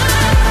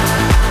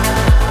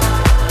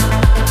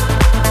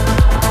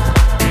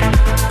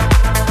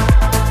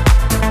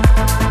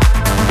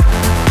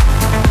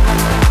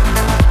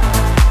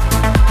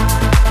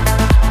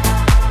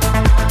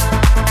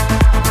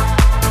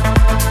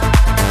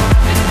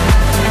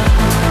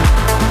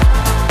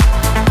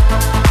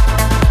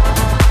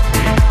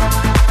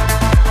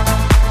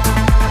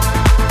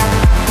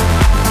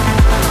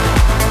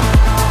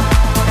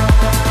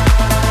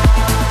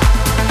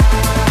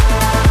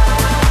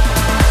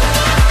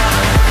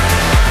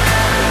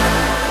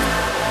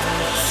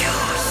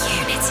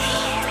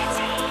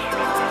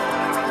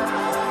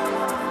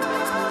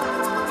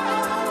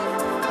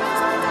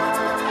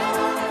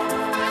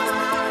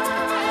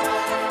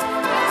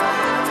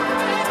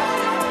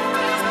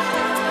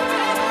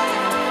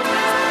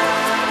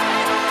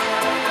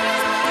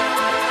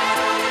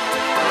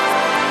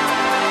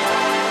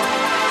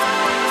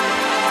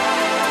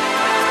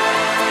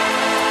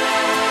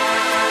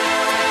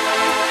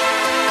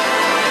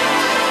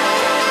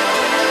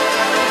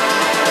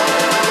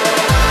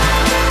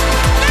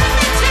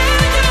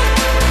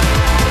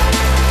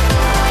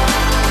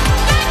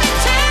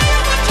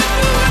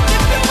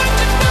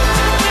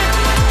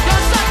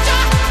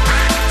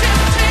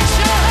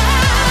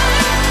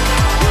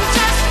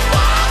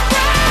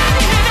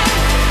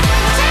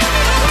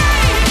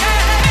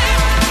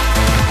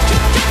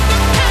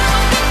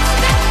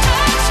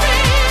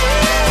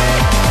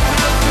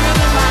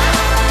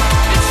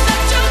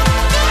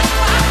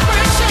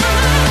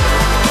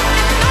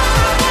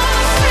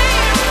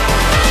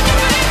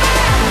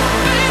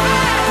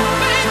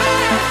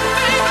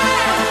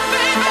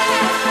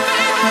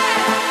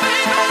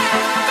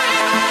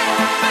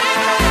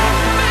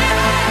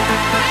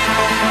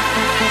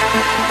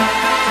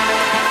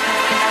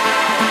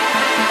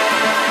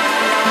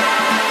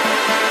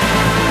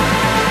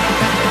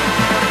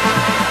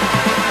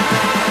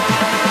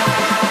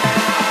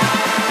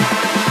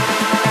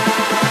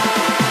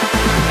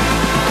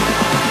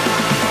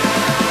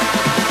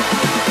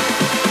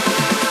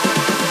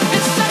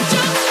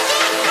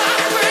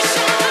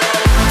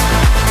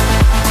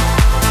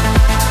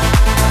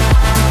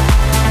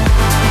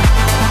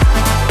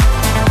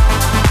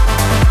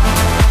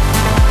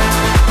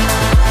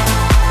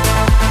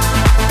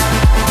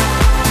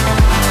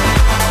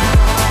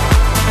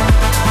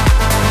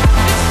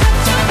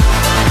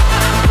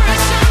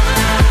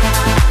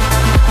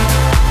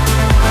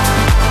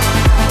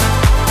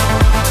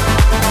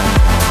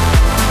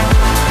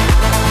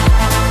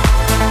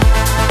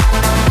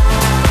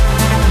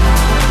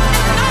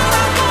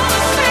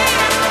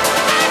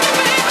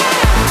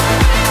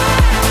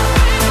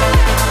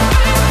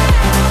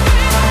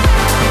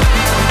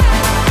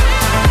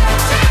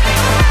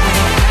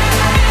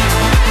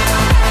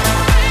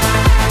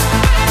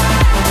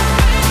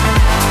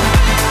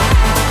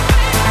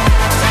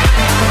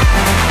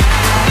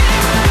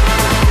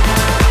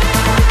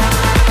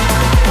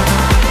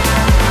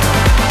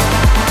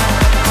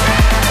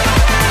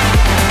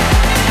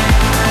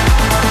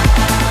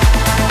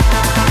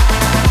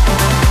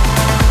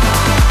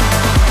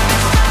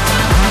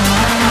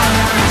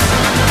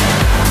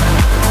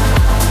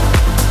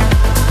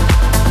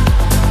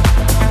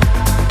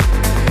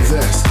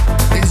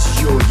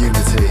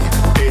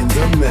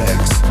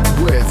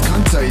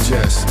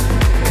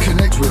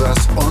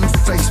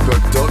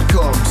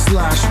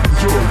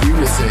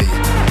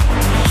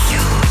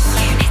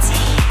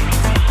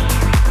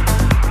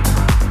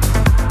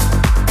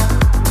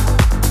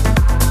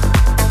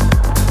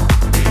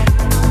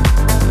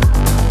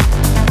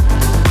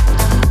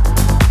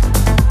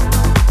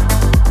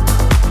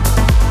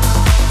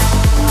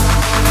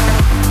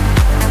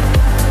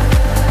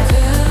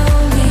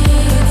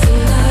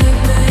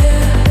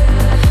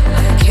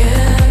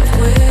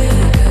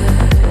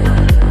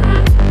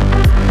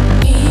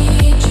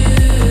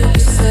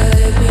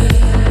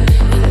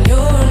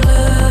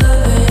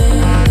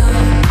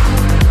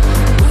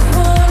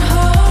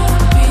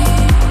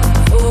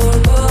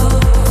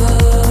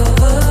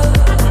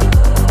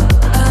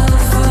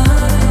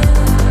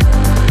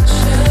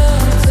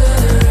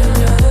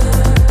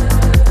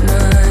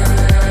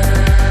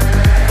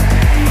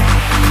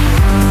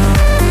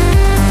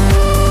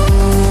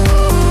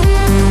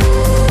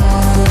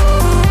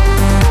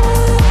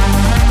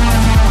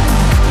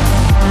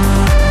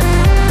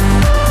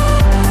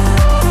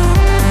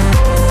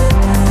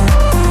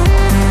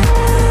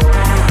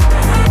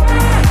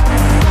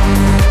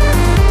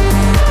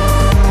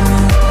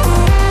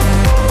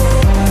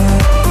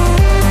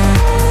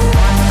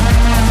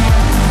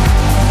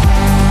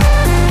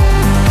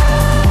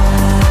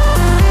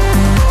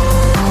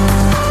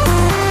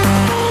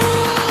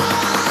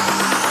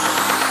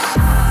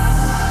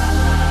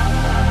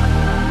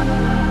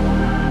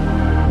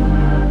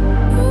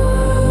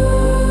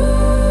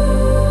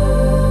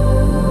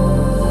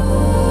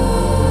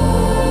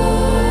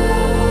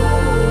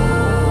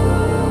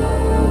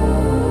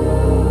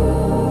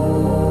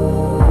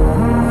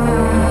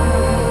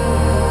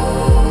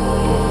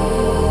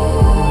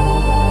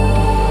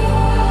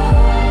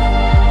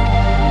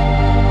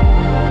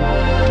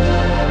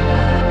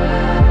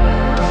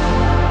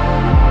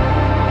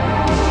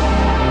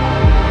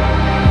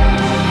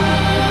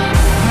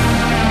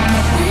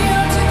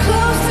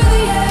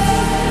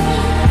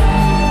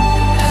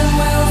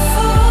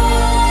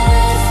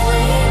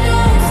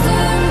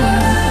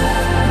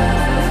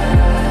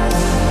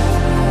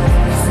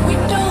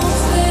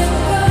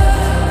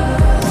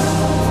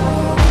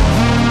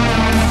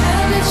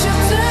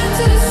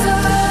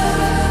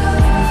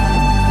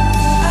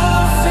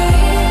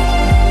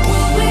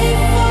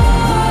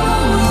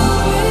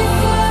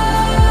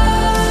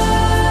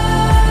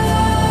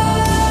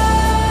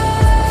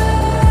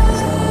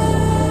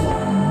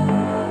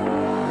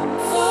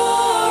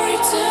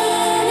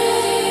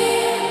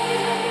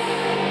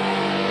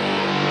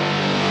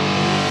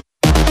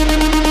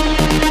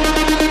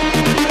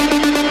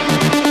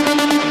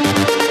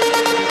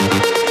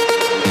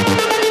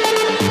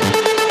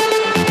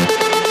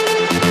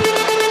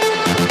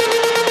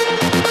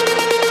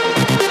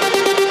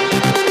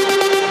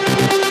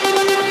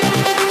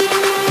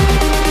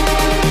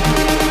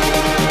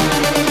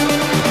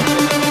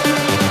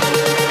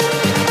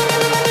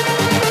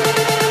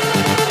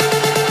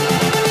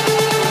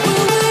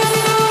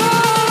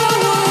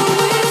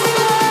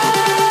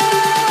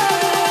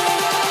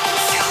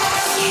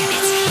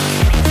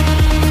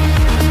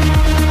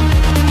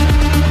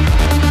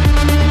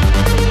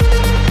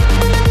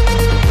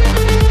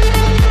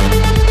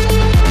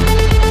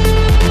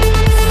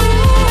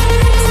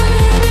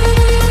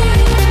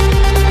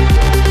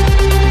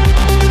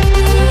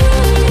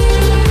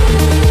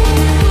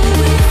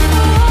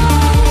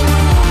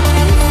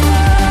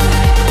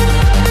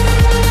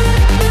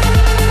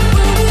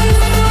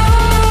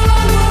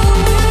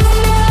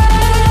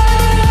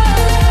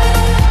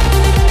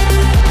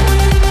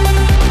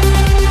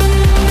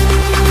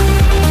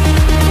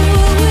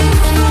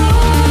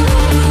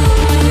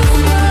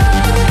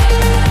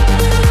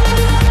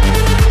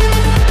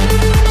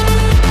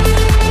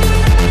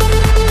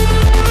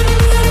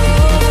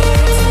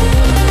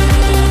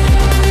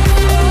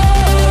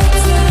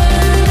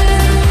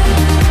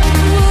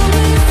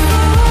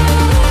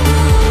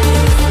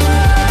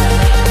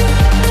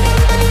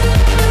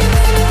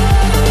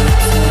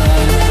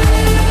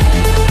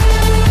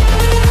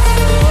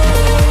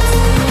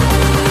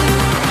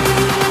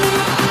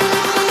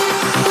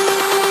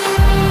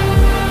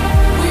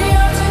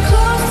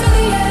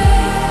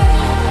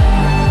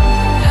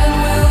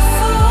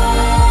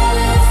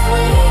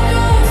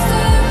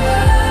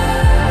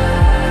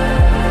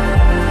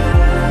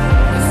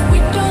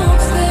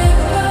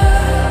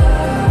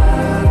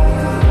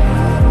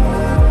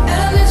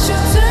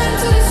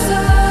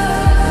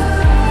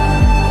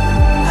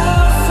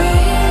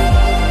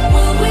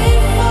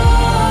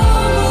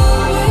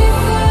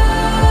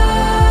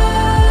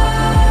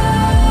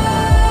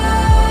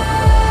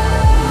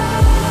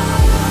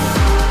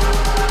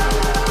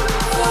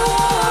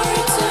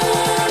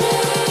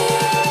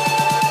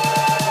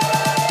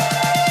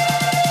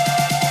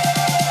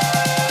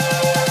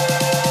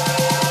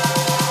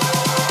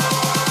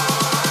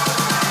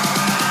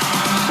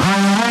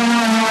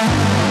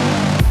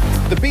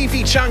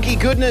 chunky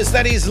goodness.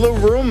 That is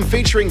LURUM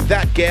featuring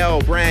That Girl,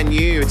 brand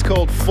new. It's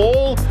called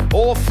Fall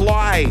or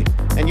Fly.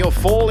 And you're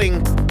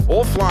falling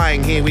or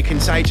flying here with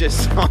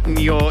Contagious on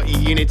your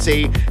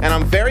Unity. And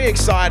I'm very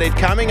excited.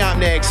 Coming up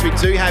next, we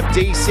do have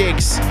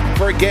D6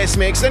 for a guest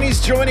mix. And he's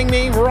joining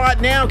me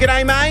right now.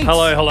 G'day, mate.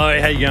 Hello.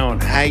 How you going?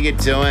 How you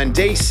doing?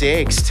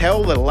 D6,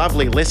 tell the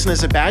lovely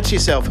listeners about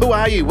yourself. Who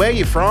are you? Where are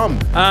you from?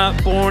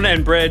 Born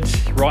and bred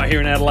right here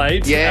in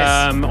Adelaide. Yes.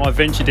 I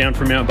ventured down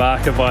from Mount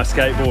Barker via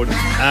skateboard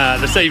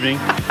this evening.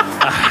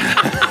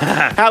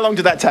 How long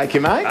did that take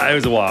you, mate? It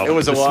was a while. It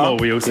was a while. Small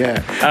wheels.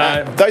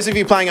 Yeah. Those of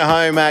you playing at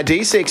home,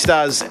 D6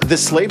 does the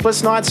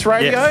Sleepless Nights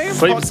radio. Yes.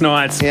 Sleepless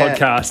Nights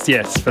podcast,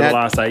 yes, for the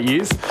last 8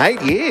 years.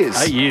 8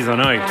 years? 8 years, I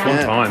know.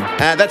 Long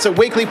time. That's a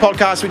weekly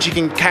podcast which you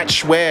can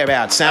catch where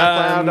about?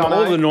 SoundCloud?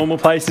 All the normal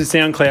places,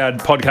 SoundCloud,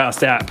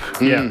 podcast app.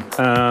 Yeah.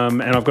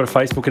 And I've got a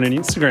Facebook and an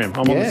Instagram.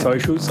 I'm on the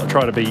socials. I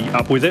try to be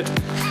up with it.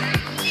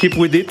 Hip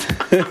with it.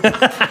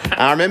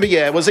 I remember,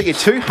 was it your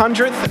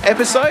 200th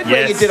episode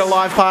where you did a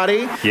live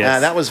party? Yes.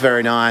 That was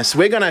very nice.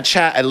 We're going to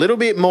chat a little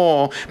bit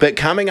more, but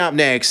coming up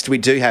next, we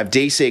do have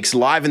D6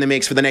 live in the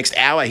mix for the next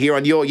hour here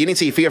on your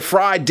Unity for your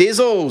fried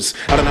dizzles.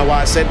 I don't know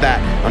why I said that.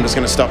 I'm just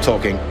going to stop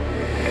talking.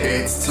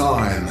 It's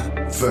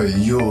time for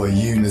your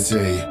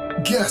Unity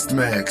guest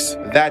mix.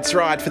 That's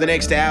right. For the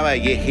next hour,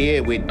 you're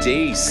here with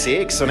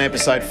D6 on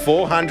episode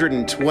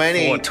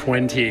 420.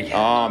 420.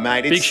 Oh,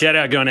 mate. Big shout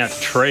out going out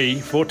to Trey.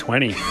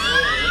 420.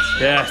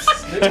 Yes.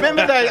 Do you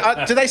remember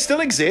do they still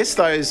exist,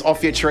 those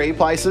off your tree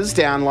places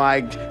down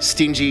like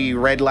stingy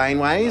red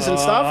laneways and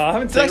stuff? I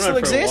haven't Do seen they still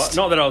one for a exist?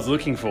 while. Not that I was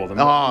looking for them.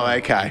 Oh,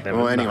 okay. Never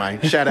Well, mind.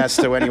 anyway, shout outs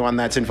to anyone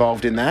that's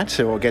involved in that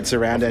or gets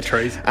around it.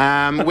 trees.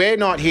 We're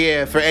not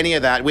here for any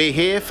of that. We're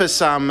here for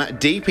some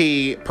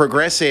deepy,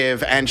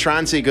 progressive and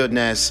trancey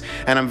goodness,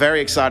 and I'm very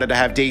excited to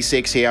have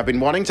D6 here. I've been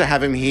wanting to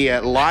have him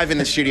here live in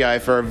the studio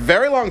for a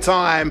very long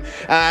time.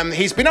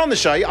 He's been on the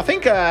show, I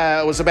think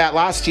it was about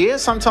last year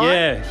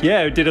sometime.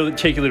 Yeah, we did a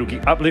cheeky little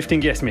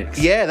uplifting guest mix.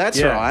 Yeah,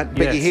 that's right.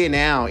 But yes. you're here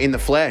now in the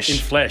flesh. In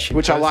flesh, in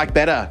which I person. like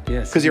better.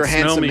 Yes. Because you're a You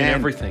smell handsome me and man.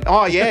 everything.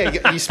 Oh,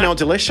 yeah. You smell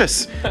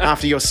delicious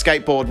after your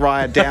skateboard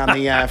ride down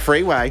the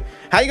freeway.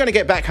 How are you going to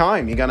get back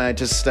home? You're going to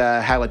just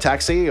hail a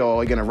taxi or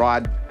are you going to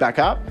ride back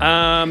up?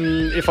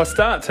 If I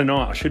start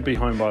tonight, I should be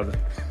home by the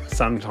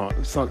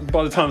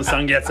by the time the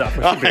sun gets up.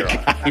 I should be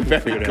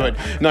right. Very good.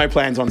 No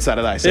plans on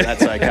Saturday, so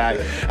that's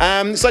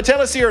okay. So tell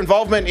us your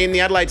involvement in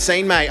the Adelaide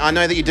scene, mate. I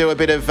know that you do a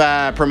bit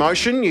of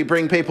promotion. You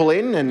bring people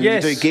in and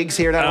Yes. you do gigs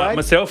here in Adelaide.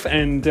 Myself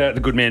and the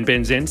good man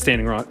Ben Zen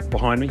standing right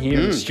behind me here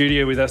in the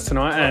studio with us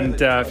tonight, and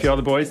a few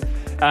other boys.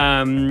 Do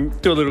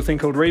a little thing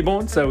called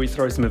Reborn, so we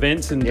throw some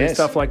events and do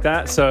stuff like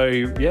that. So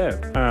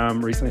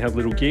recently had a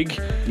little gig.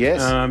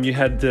 Yes. You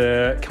had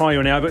Kyo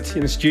and Albert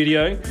in the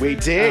studio. We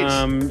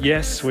did.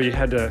 Yes, we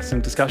had some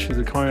discussions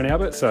with Kyo and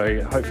Albert,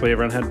 so hopefully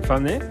everyone had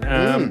fun there.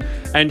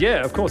 And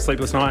of course,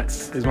 Sleepless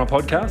Nights is my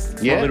podcast.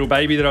 It's my little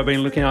baby that I've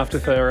been looking after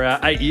for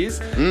 8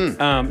 years.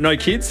 No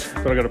kids,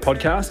 but I got a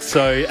podcast.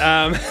 So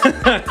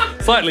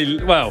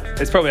slightly, well,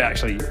 it's probably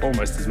actually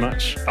almost as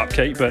much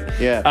upkeep, but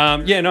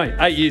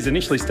 8 years.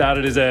 Initially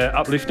started as a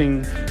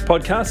uplifting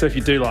podcast. So if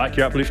you do like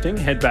your uplifting,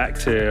 head back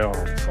to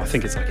I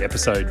think it's like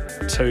episode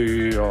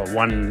 2 or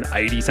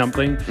 180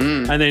 something,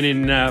 and then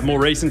in more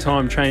recent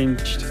time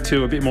changed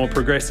to a bit more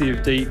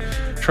progressive, deep,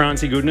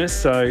 trancey goodness.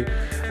 So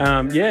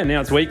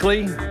now it's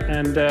weekly,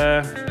 and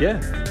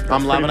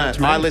I'm loving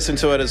it. I listen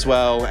to it as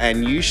well,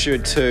 and you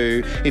should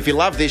too. If you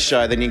love this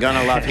show, then you're going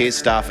to love his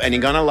stuff, and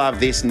you're going to love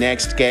this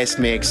next guest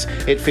mix.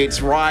 It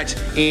fits right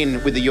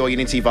in with the Your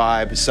Unity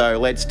vibe, so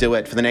let's do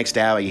it for the next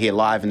hour. You're here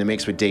live in the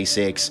mix with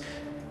D6.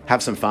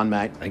 Have some fun,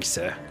 mate. Thank you,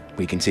 sir.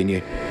 We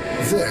continue.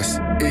 This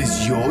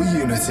is your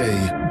Unity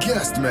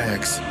guest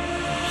mix.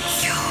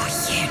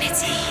 Your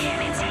Unity.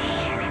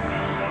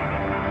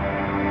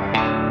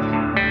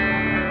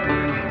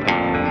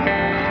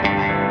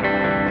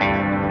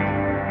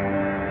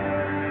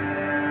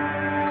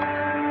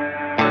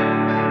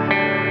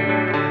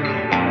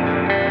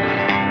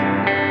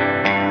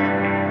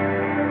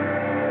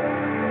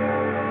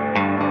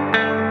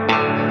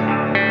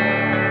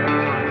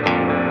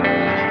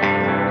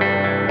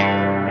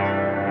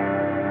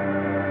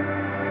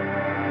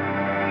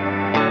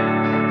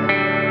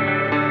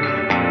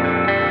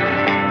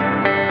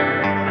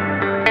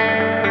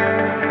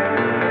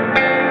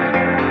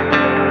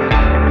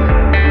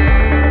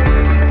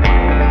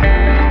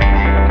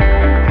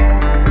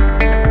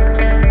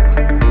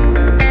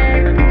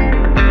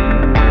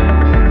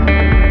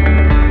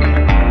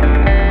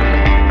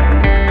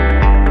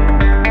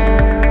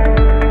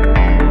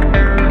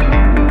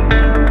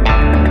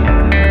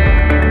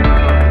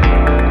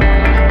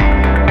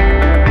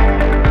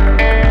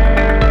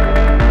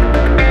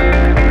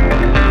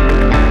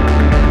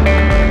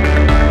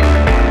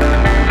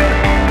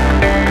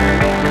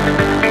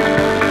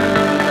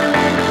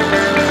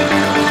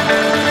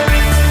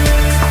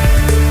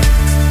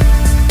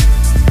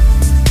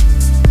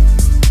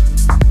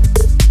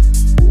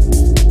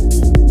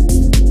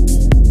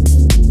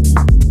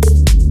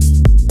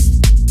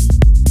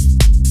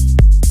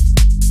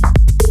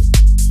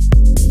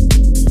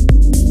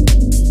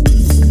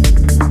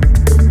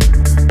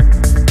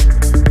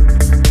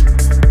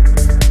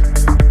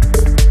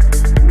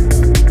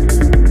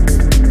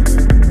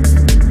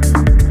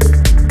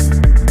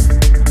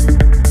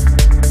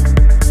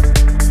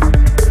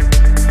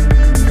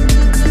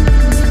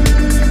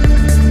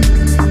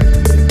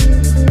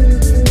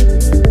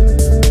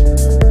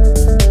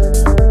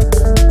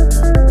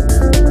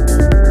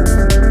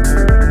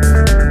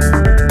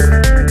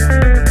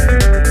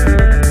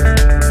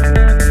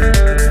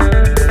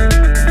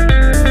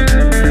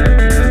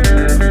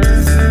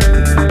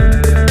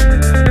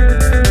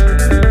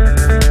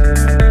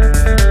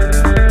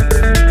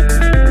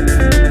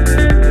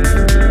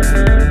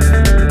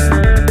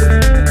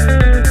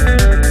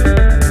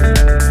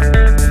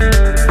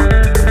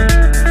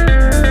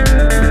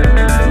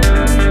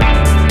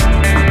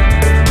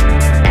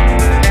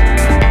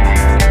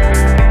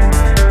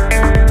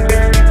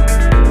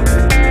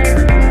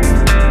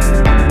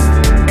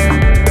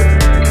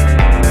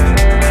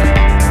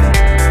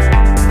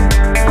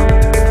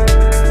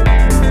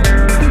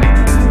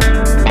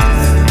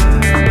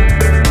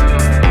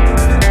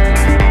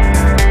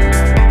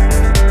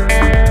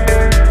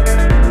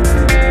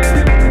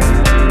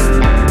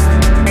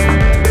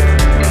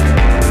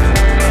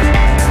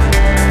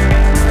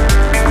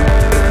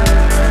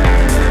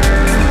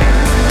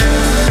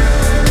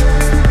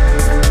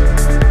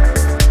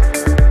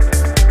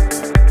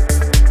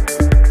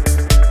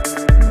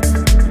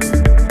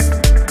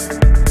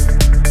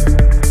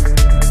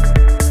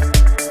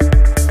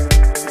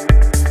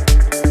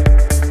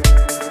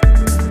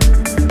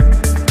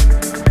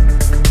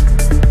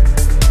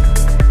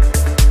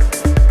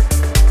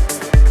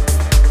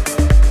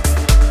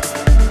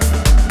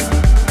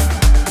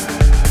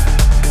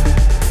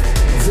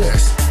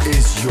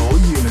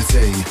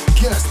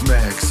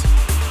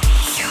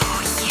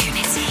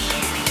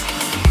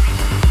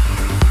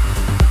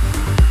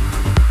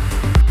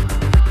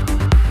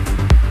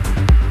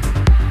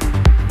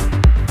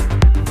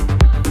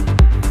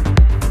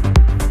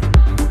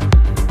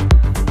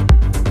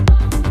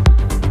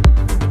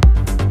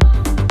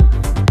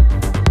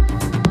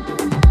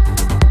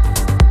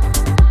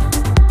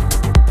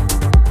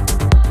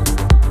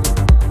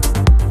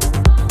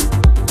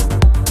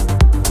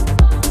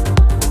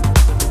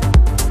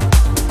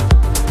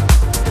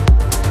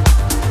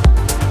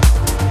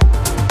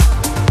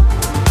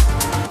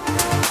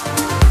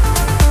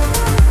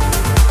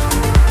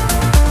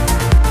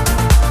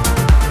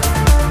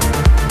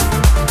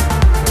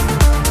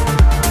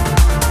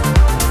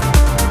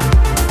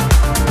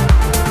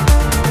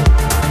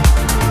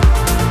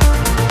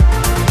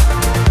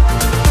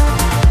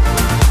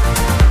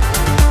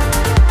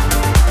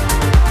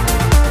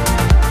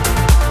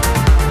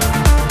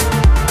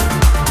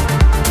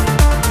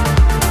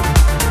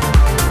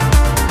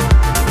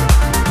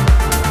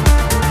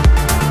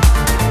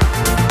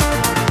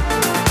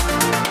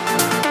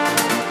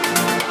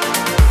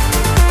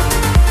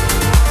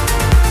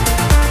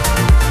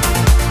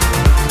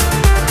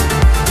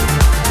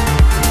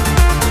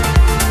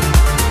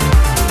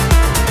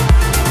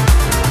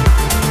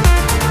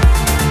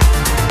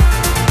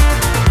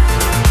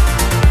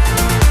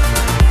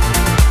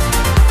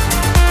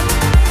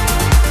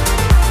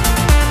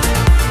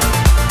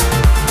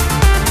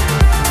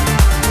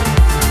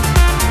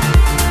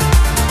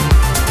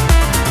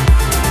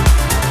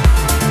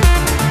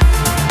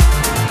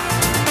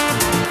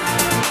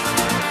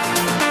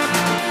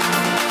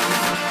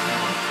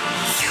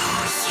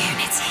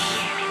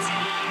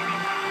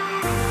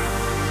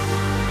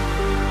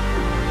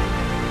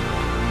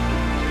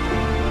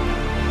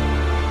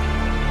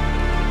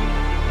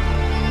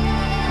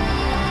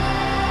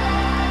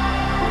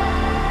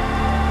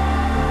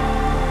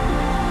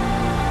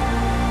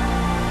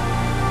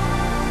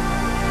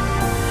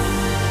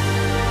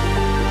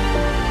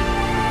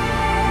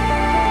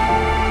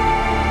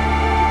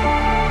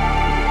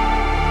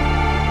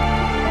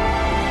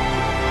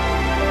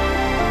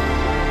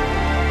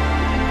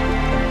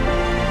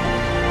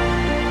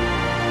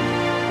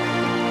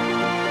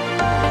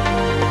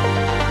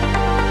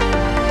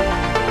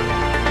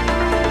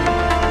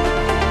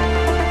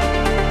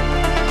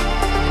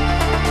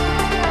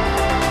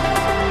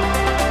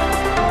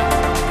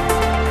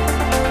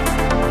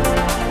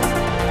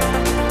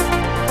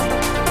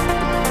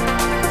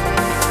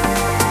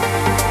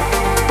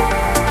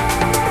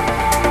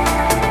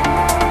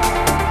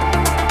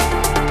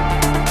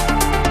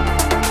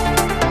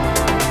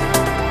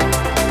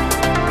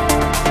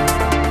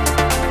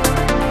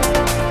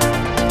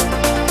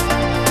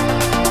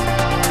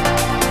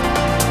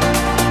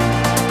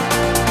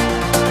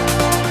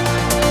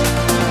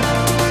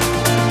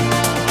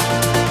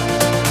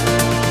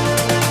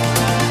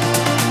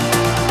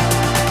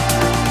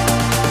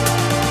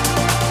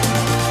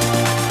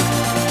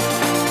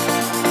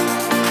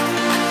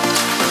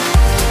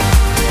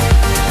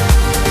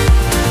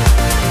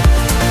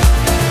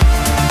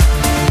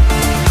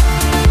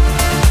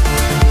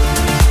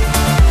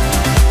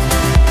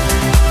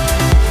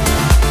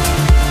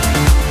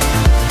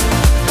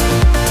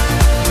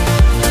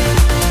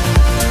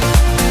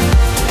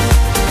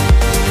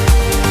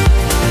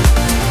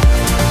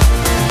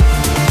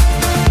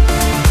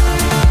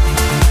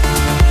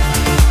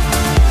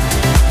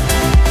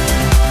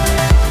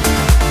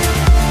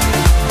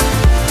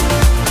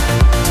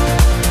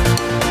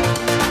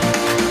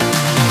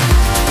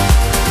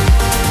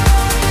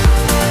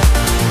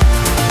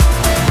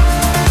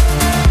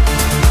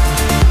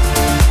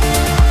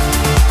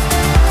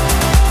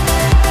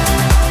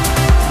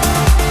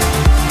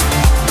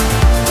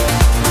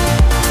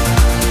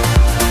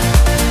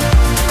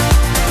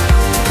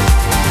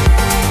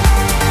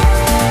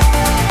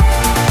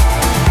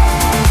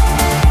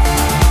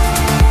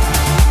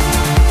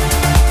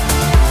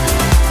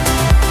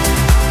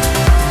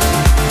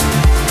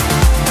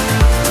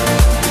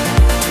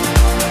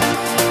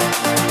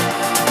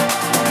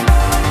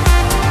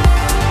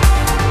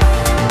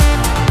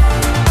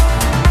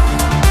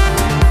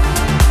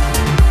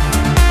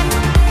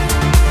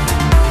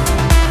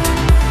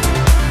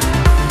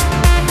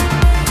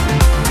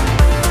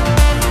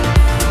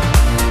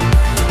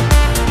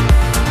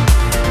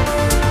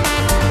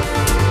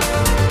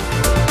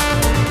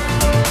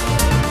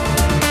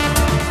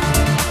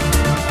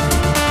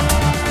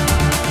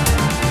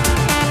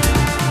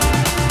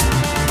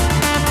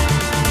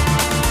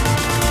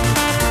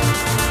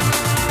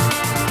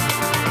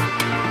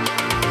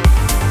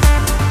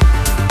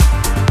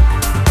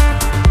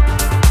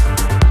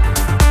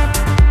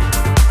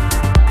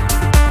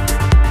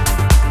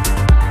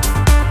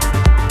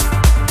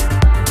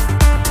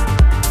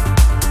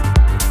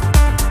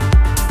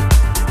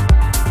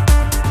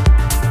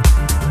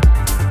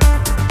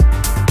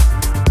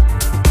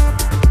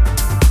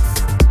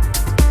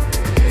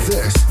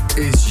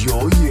 is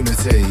your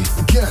Unity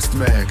guest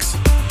mix.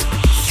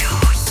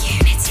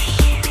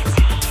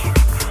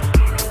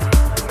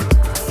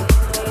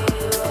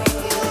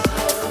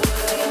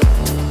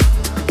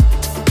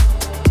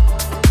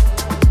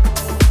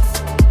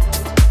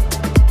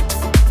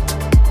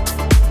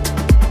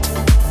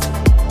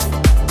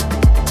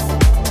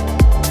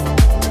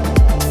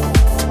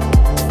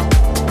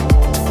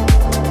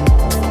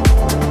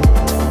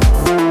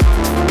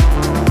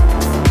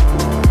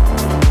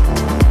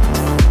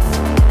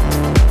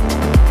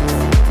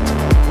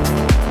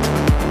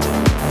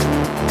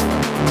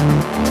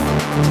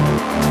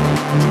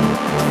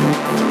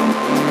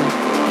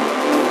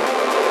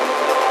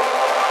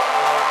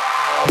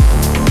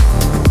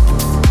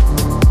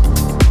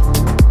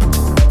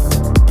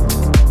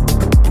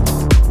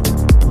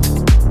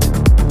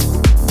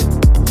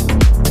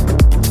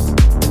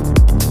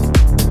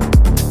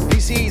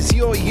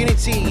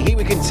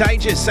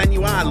 Contagious, and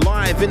you are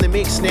live in the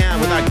mix now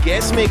with our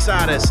guest mix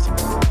artist.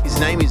 His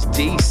name is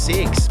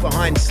D6,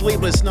 behind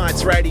Sleepless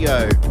Nights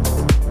Radio.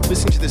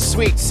 Listen to the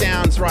sweet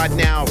sounds right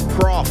now,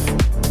 PROFF,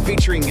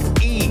 featuring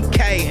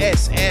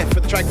EKSF for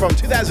the track from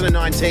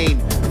 2019,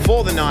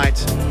 For the Night.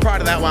 Prior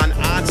to that one,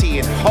 ARTY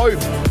and Hope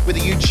with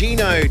a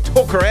Eugenio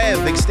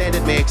Tokerev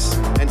extended mix.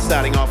 And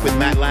starting off with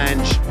Matt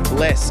Lange,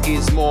 Less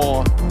is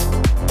More.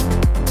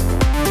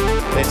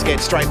 Let's get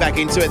straight back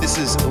into it. This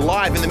is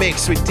Live in the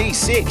Mix with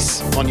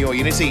D6 on Your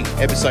Unity,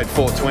 episode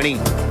 420.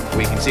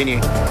 We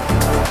continue.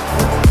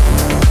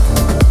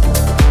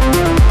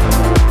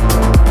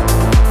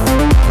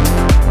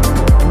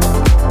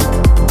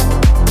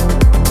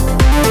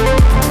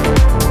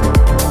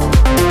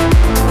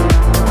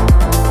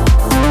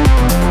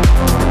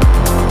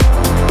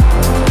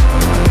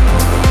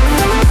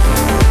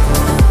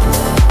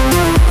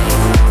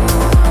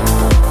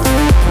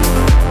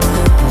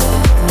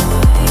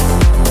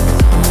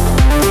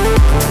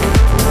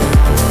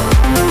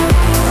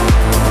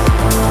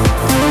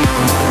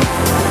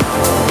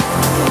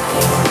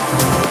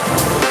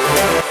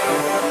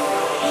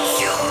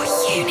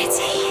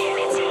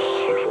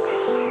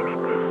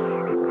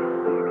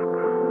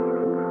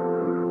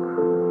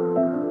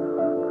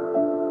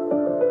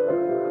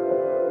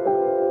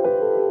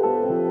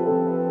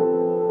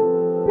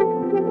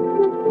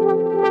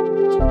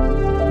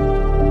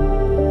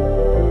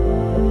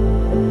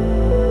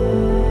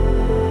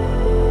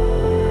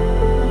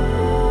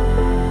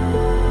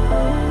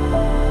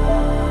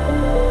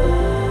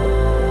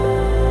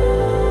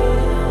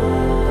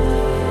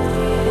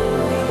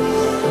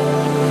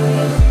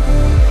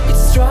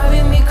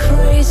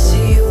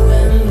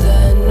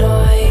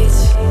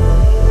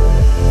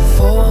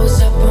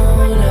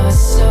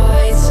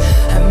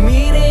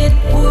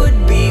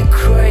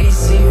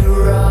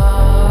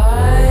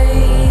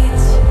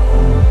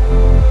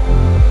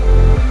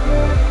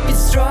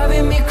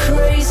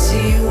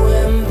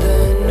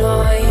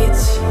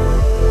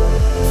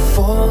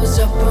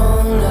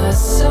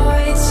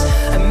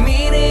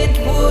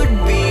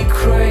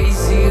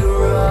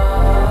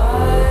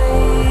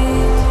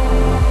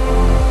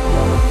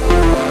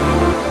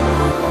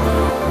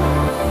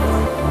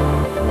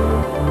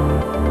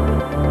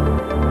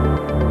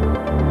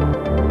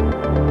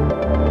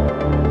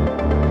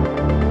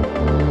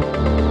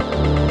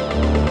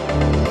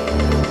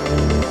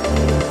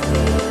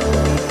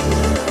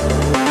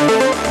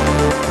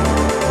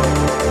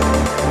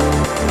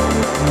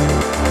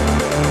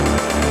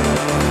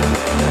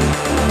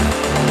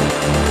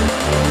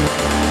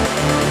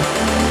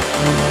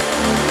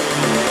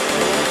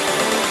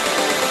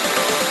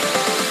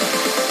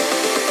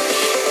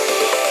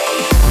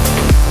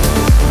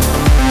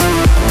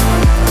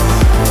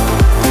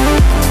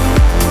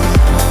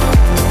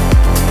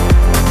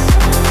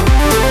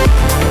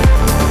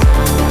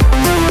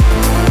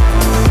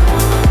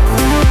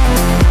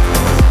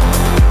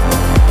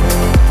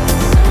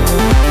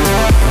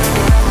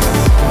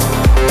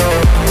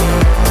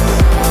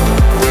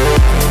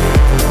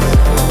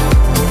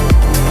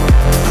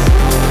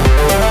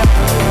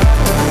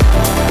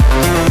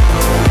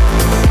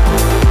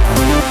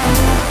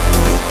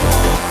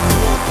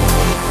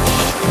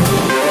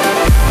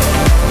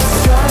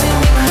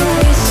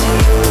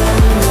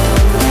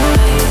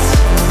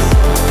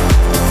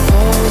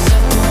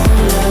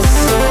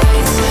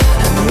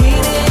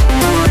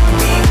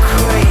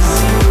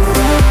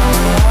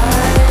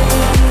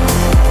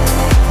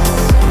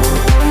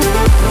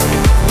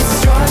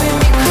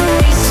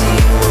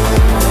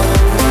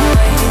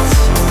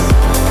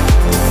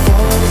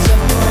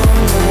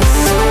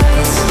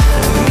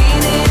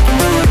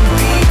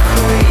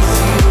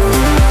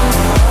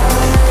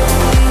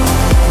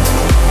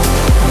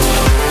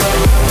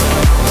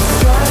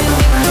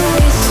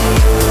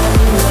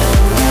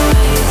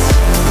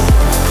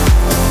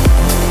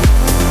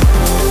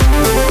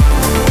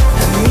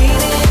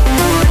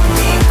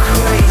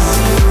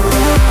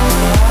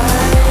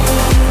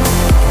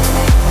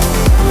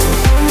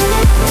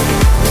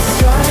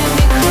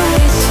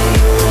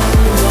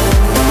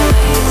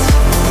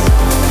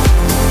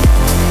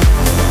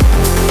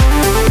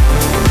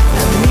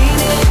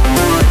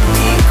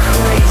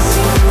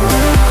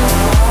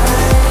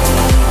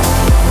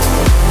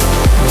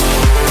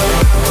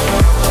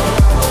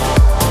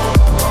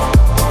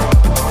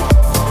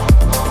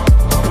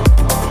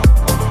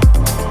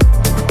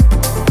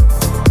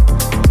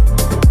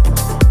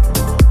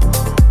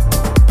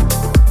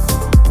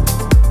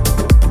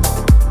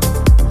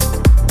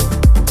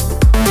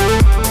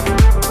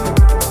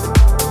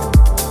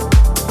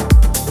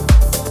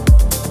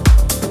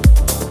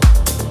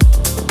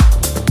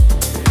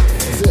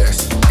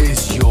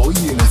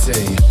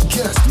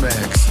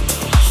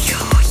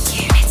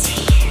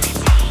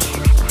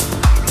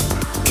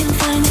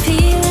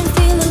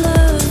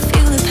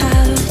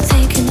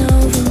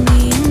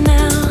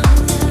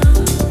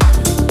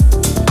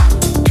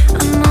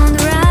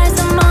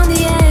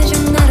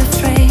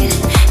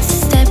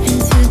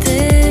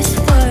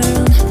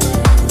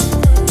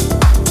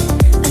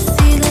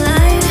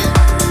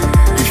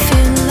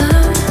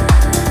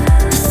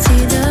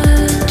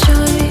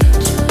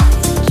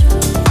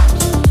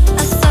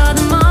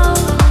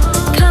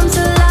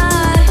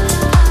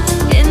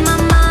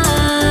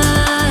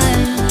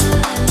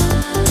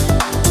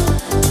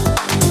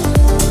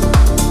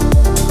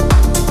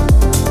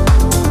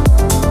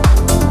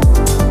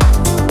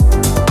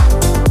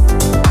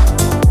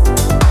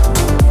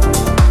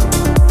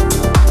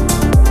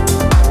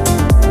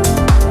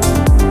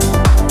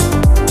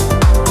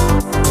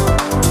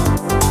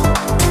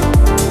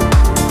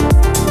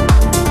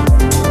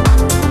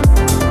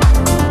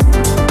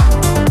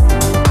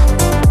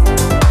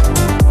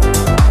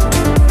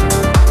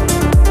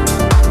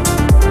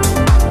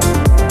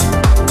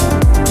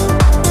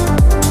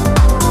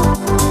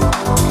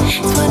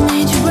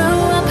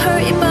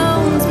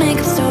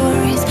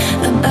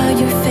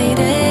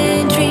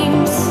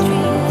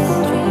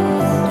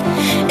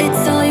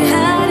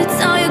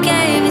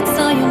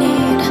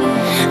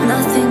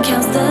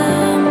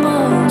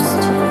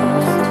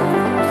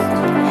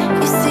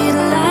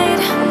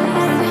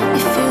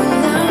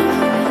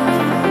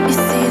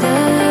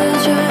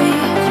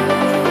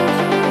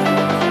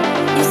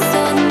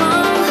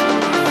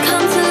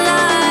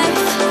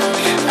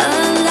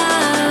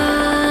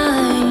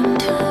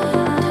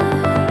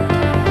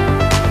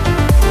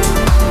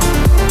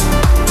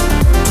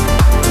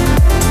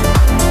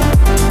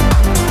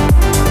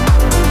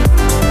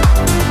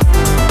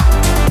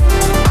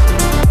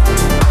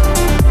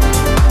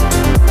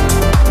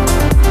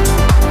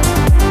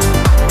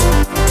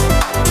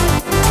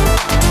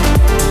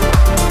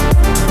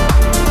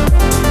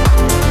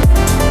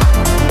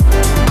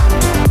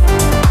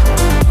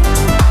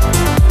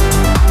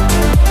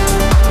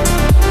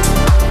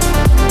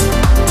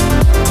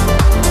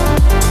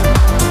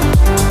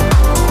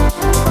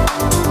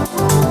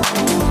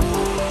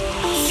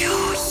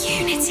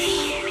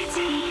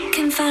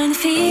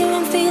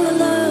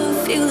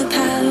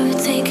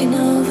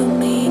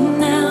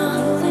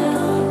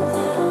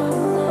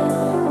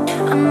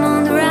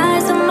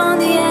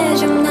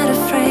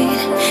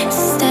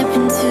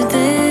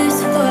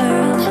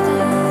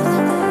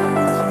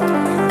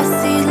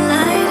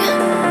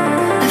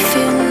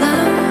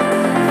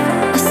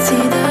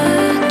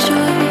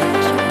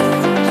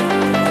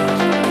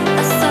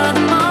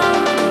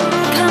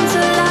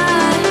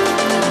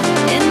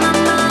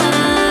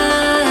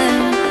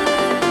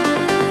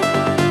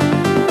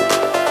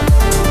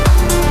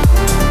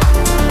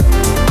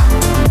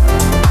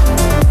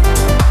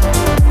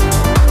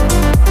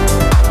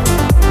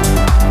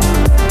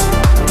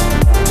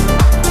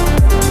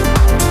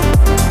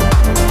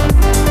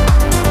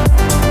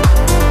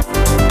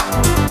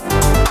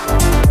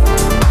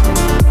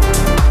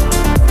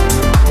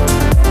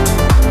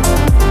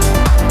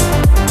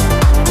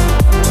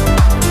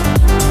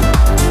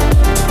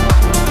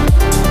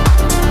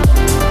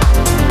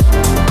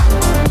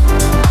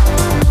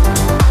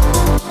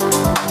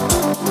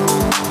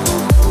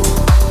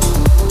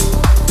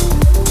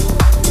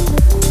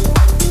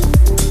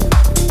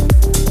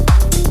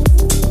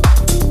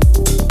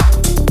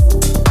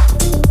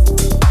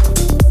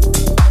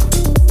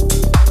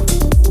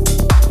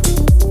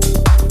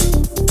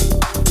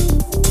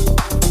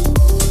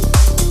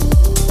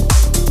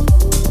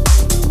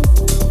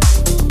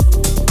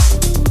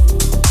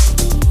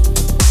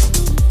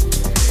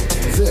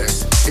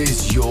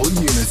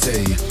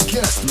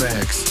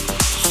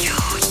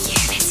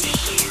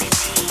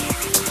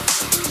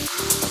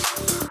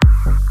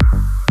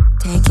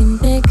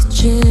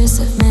 pages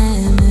of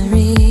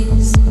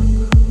memories.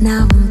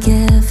 Now I'm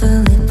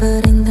carefully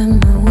putting them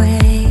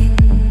away.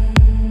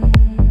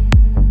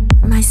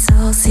 My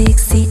soul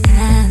seeks the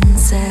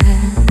answer.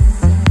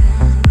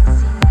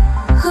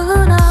 Who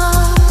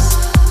knows?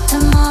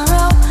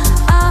 Tomorrow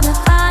I may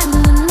find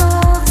the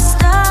North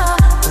Star,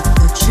 but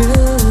the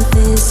truth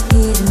is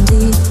hidden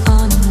deep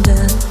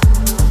under.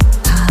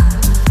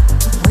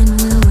 When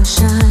will we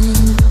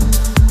shine?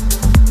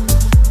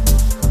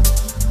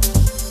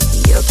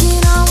 You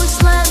can always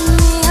let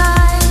me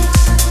hide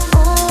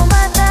all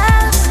my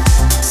past,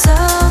 so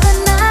the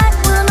night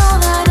will know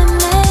that it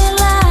may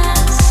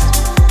last.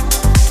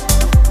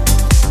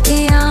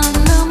 Beyond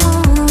the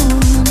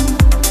moon,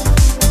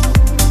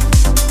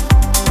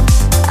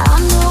 I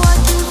know I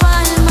can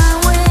find my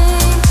way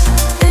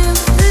if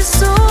the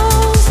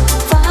souls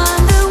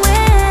find their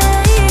way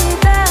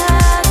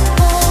back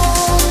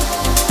home.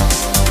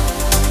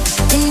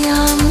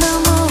 Beyond the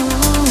moon,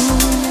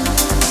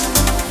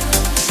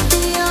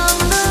 beyond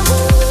the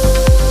moon.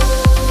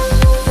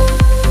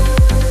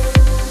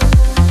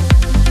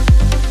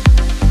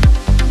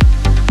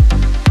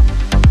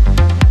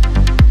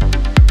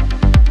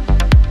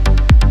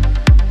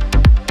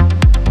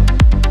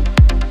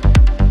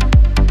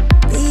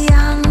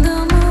 Beyond the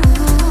moon.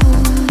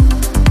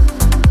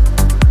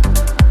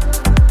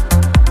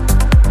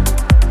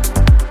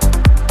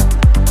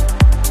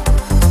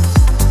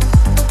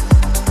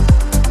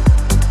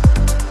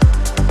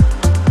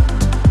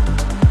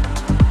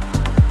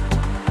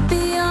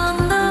 Beyond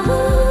the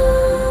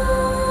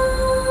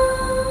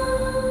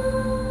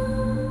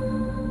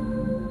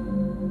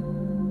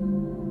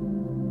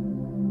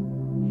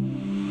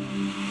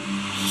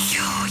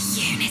Your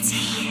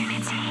unity.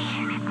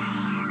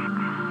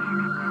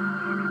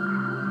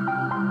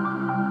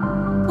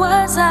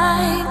 Was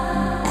I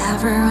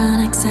ever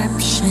an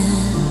exception?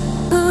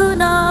 Who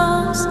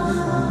knows?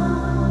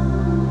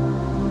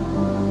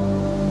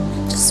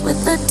 Just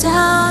with the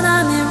doubt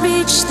I may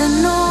reach the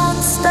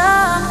North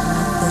Star.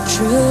 The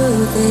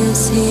truth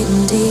is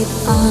hidden deep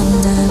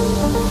under.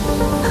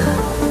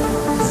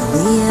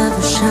 Will we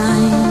ever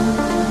shine?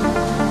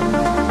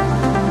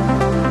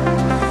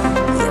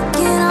 You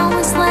can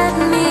always let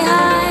me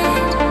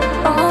hide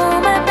all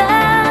my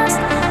past,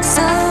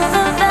 so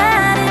the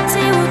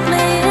vanity will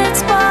play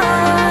its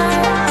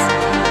part.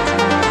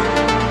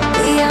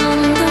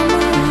 Beyond the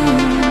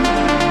moon,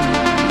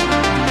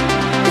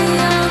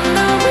 beyond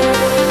the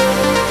moon,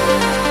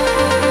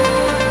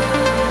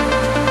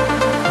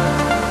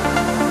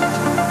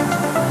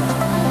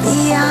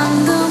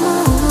 beyond the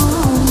moon.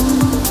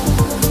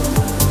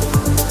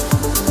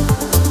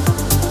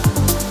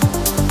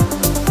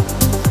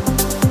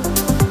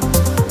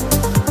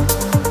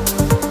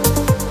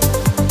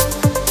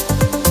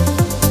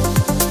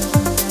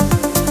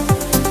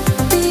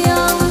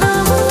 Beyond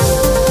the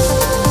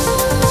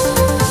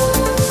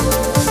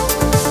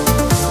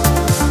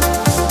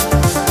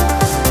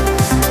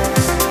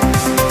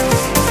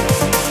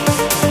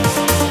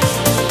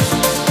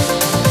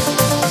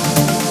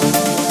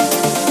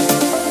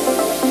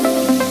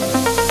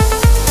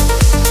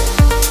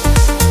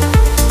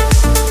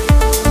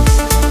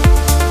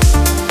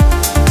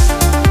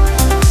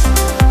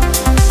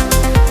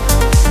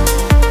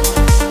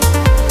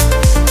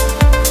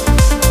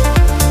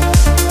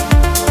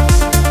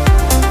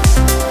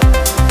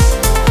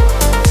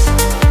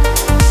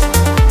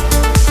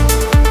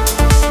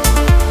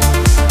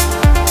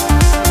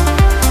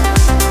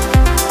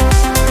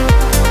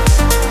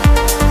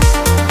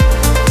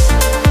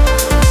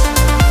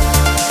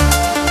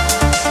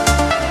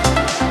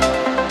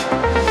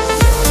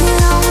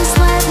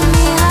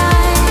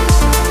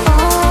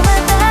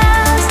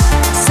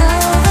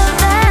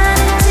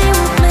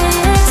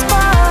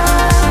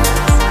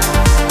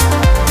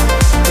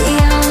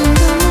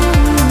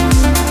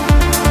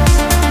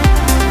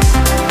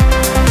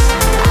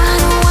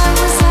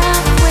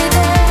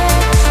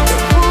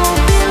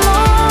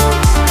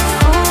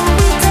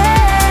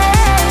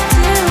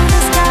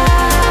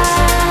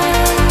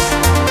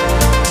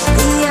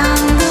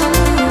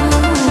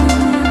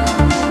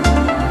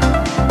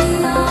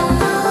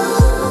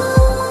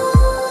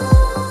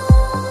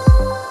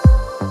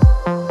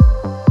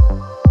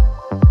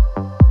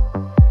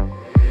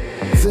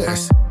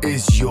This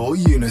is Your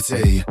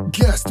Unity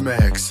Guest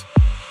Mix.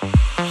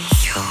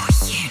 Your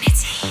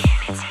unity.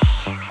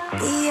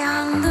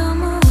 beyond the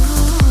moon.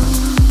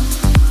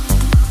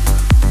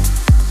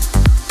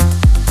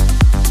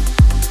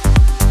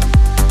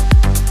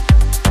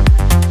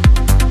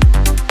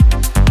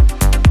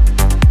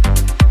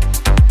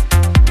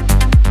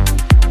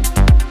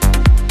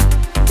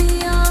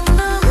 Beyond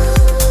the moon.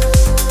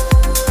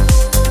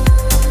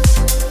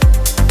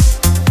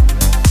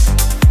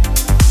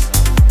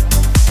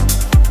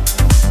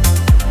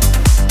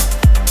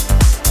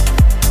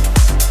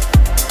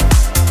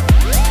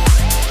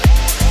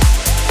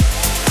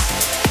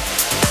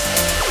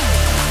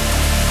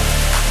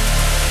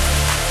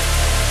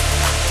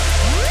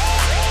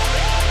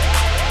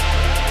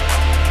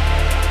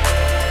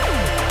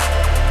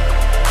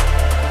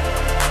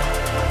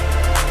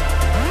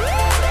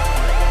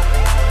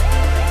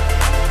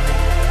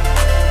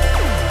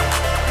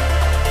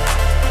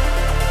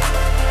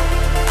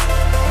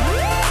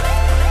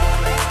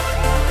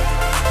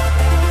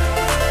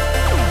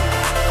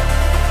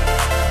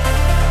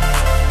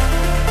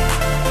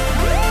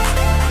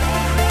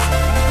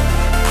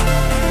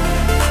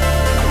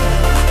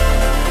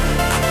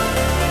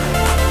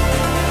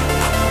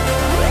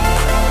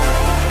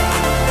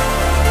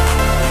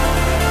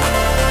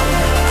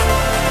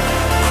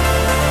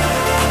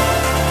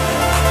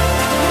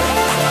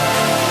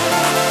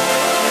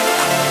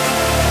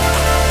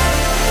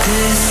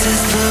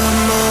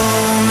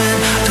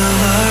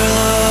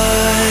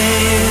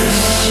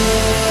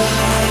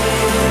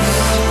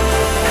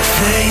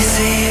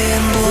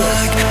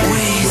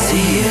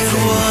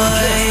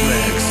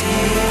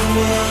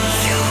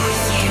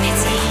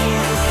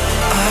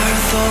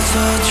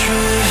 fall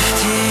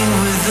drifting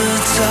with the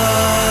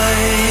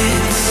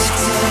tides.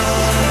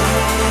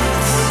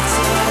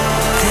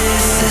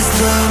 This is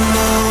the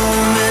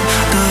moment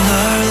of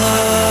our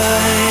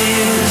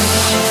lives.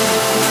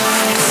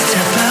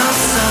 Step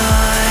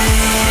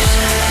outside.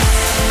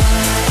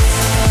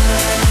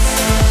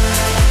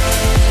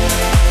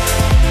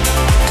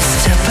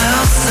 Step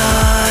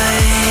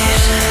outside.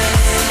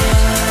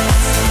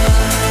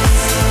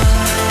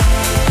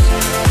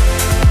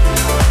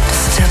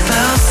 Step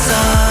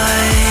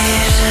outside.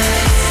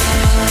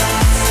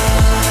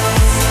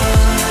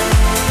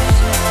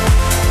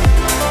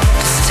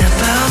 Step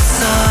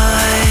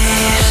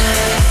outside.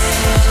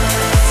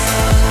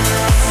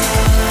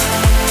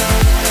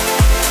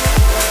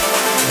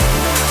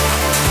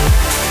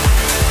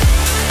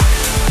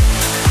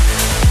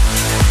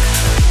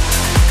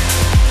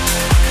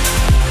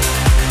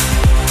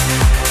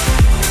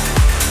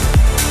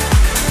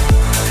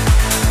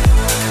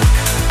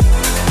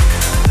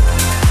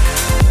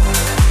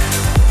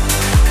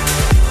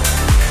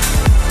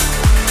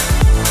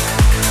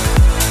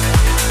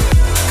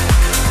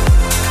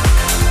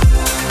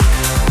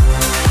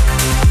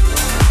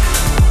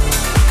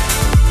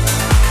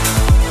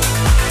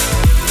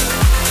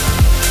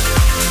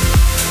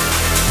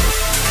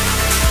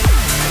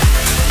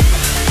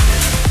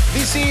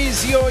 This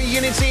is your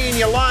Unity, and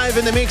you're live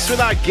in the mix with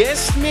our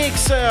guest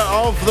mixer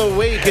of the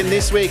week. And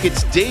this week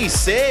it's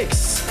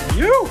D6.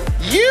 You.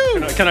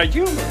 Can I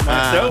you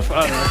myself?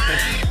 I don't know.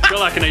 I feel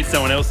like I need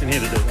someone else in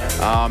here to do that.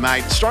 Oh,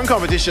 mate, strong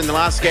competition. The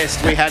last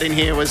guest we had in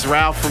here was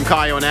Ralph from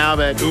Kayo and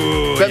Albert.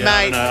 Ooh, But, yeah,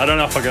 mate, I don't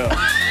know if I got.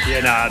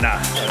 Yeah,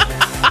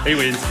 nah. He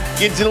wins.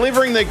 you're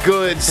delivering the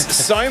goods.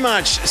 So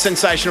much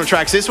sensational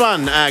tracks. This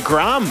one,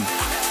 Grum.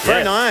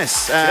 Very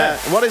Yes.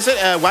 nice. What is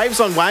it? Waves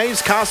on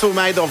Waves, Castle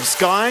Made of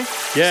Sky.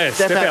 Yeah,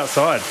 step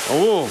outside.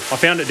 Oh, I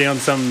found it down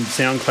some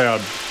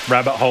SoundCloud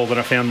rabbit hole that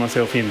I found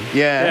myself in.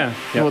 yeah.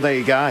 Yeah. Well, there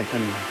you go.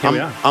 And here we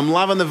are. I'm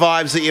loving the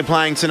vibes that you're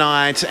playing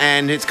tonight,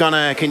 and it's going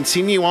to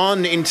continue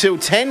on until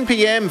 10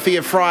 p.m. for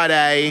your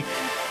Friday.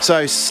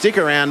 So stick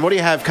around. What do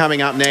you have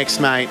coming up next,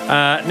 mate?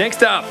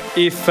 Next up,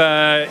 if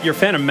you're a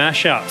fan of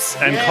mashups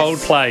and Yes.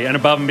 Coldplay and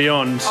Above and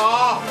Beyond,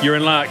 you're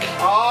in luck.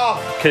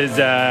 Because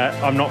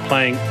I'm not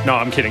playing. No,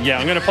 I'm kidding. Yeah,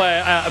 I'm going to play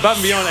Above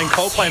and Beyond and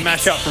Coldplay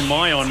mashup from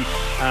Mayon.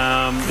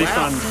 This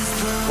one,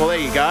 Well, there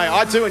you go.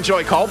 I do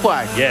enjoy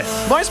Coldplay. yes.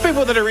 Most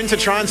people that are into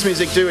trance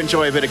music do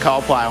enjoy a bit of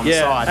Coldplay on the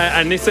Yeah, side.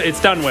 and it's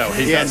done well.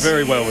 He's Yes. done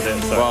very well with it.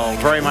 So. Well,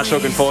 very much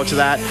looking forward to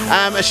that.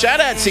 A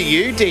shout out to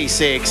you,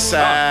 D6.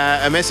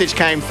 A message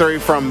came through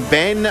from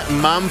Ben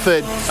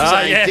Mumford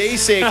saying, yes.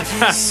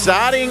 D6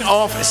 starting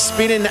off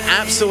spinning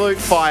absolute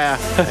fire,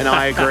 and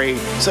I agree.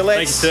 So let's.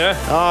 Thank you, sir.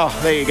 Oh,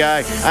 there you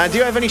go. Do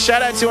you have any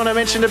shout outs you want to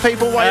mention to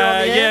people while you're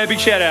on the air? Yeah, big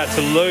shout out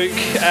to Luke,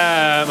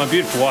 my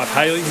beautiful wife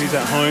Hayley, who's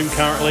at home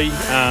currently.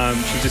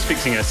 She's just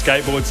fixing her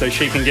skateboard so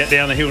she can get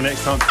down the hill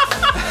next time.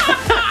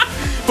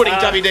 Putting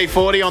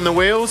WD-40 on the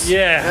wheels.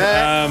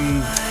 Yeah.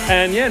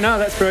 And yeah, no,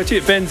 that's pretty much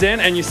it. Ben Zen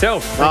and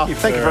yourself. Thank you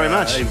very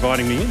much.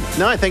 Inviting me in.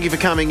 No, thank you for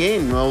coming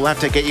in. We'll have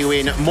to get you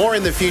in more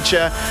in the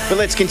future. But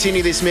let's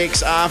continue this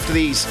mix after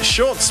these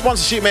short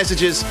sponsorship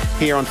messages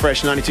here on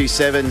Fresh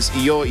 92.7's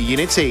Your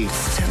Unity.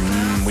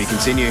 We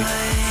continue.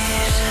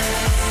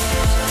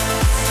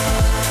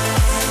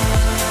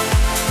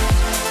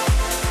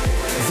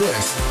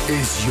 This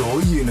is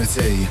Your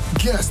Unity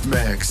Guest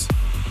Mix.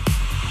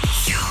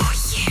 Your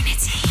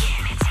Unity.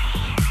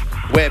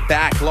 We're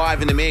back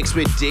live in the mix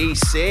with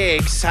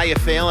D6. How you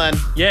feeling?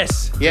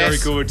 Yes,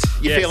 Yes. very good.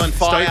 You Yes, feeling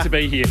fire? Stoked to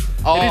be here.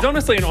 Oh. It is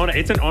honestly an honour.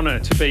 It's an honour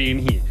to be in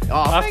here. Oh,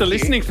 After thank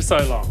listening you. for so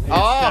long.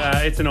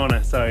 It's an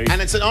honour. So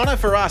And it's an honour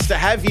for us to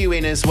have you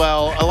in as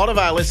well. A lot of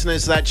our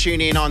listeners that tune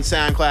in on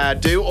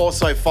SoundCloud do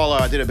also follow.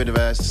 I did a bit of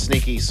a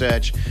sneaky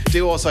search.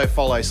 Do also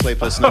follow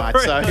Sleepless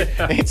Nights. really?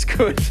 So it's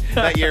good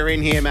that you're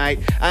in here, mate.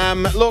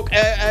 Look,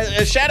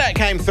 a shout out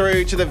came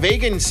through to the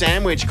Vegan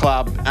Sandwich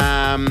Club,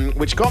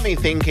 which got me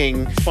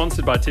thinking.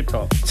 sponsored by Tip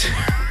Top.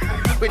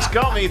 Which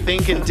got me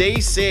thinking.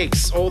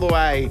 D6 all the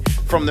way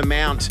from the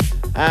Mount.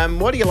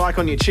 What do you like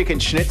on your chicken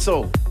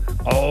schnitzel?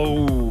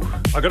 Oh,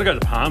 I got to go to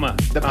Parma.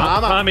 The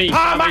Parma.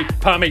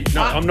 Parmy.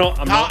 No, I'm not.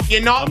 I'm not. You're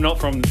not? I'm not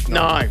from.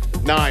 No,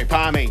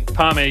 Parmy.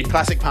 Parmy.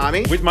 Classic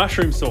Parmy. With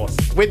mushroom sauce.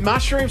 With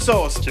mushroom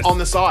sauce Just on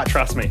the side.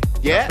 Trust me.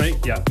 Yeah? Trust me.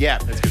 Yeah. Yeah.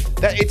 That's good.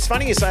 It's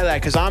funny you say that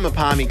because I'm a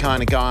palmy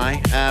kind of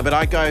guy, but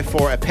I go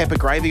for a pepper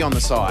gravy on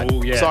the side.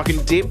 Oh, yeah. So I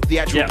can dip the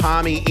actual Yeah.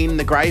 palmy in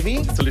the gravy.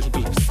 It's a little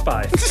bit of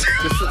spice.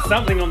 Just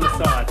something on the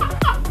side.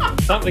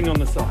 Something on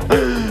the side.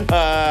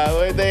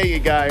 Well, there you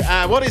go.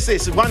 What is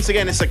this? Once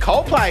again, it's a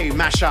Coldplay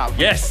mashup.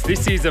 Yes,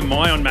 this is a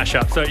Mayon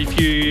mashup. So if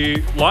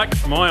you like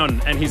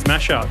Mayon and his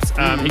mashups,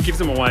 he gives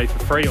them away for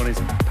free on his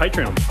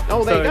Patreon.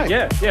 Oh, there you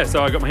go. Yeah.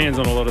 So I got my hands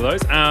on a lot of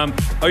those.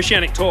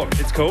 Oceanic Talk,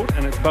 it's called,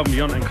 and it's Above and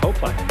Beyond and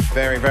Coldplay.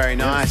 Very, very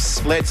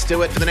nice. Let's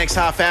do it for the next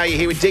half hour. You're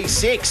here with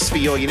D6 for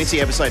your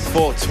Unity episode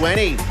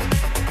 420.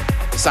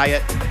 Say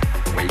it.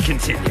 We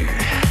continue.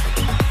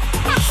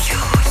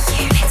 Your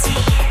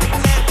Unity.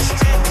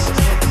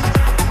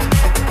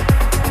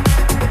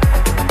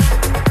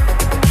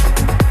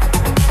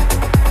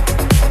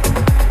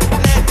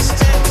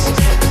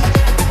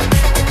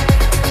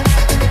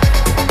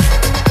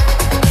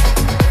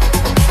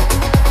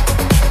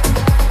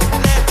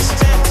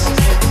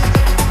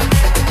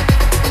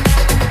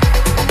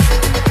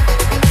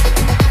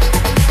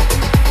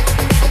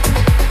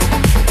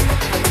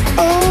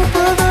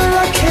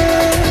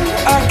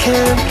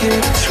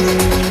 true.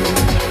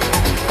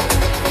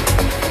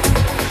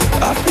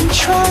 I've been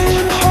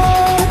trying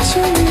hard to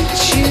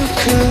reach you,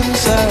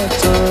 'cause I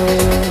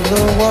don't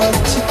know what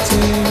to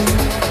do.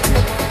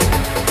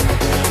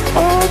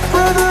 Oh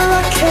brother,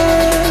 I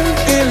can't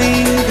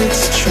believe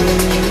it's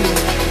true.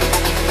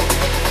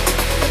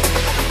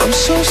 I'm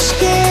so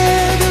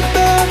scared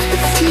about the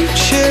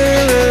future,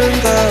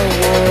 and I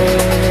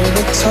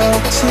wanna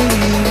talk to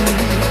you.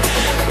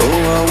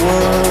 Oh, I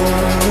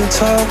wanna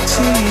talk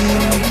to you.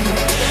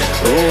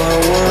 Oh, I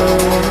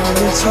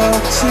wanna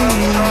talk to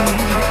you.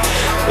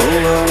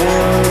 Oh, I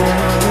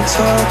wanna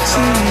talk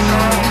to you.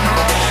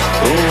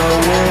 Oh, I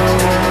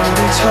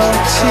wanna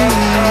talk to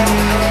you.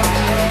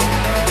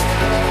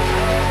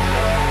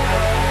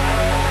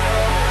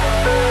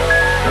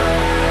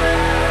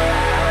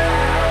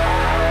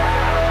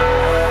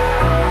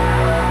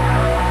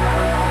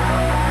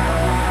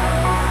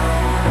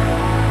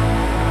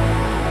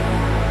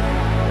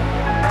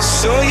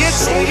 So you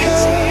take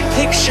a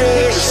picture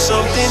of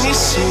something you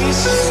see,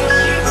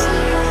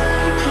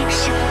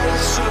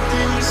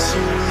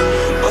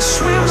 or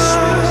swim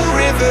a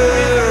river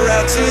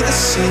out to the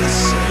sea.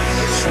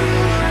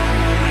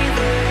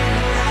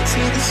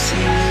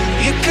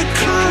 You could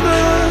climb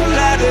a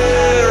ladder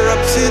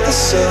up to the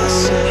sun,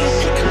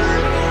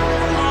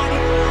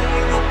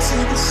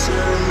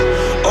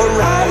 or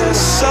write a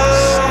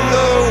song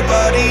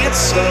nobody had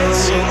sung,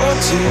 or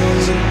do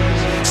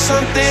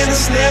something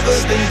that's never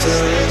been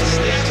done.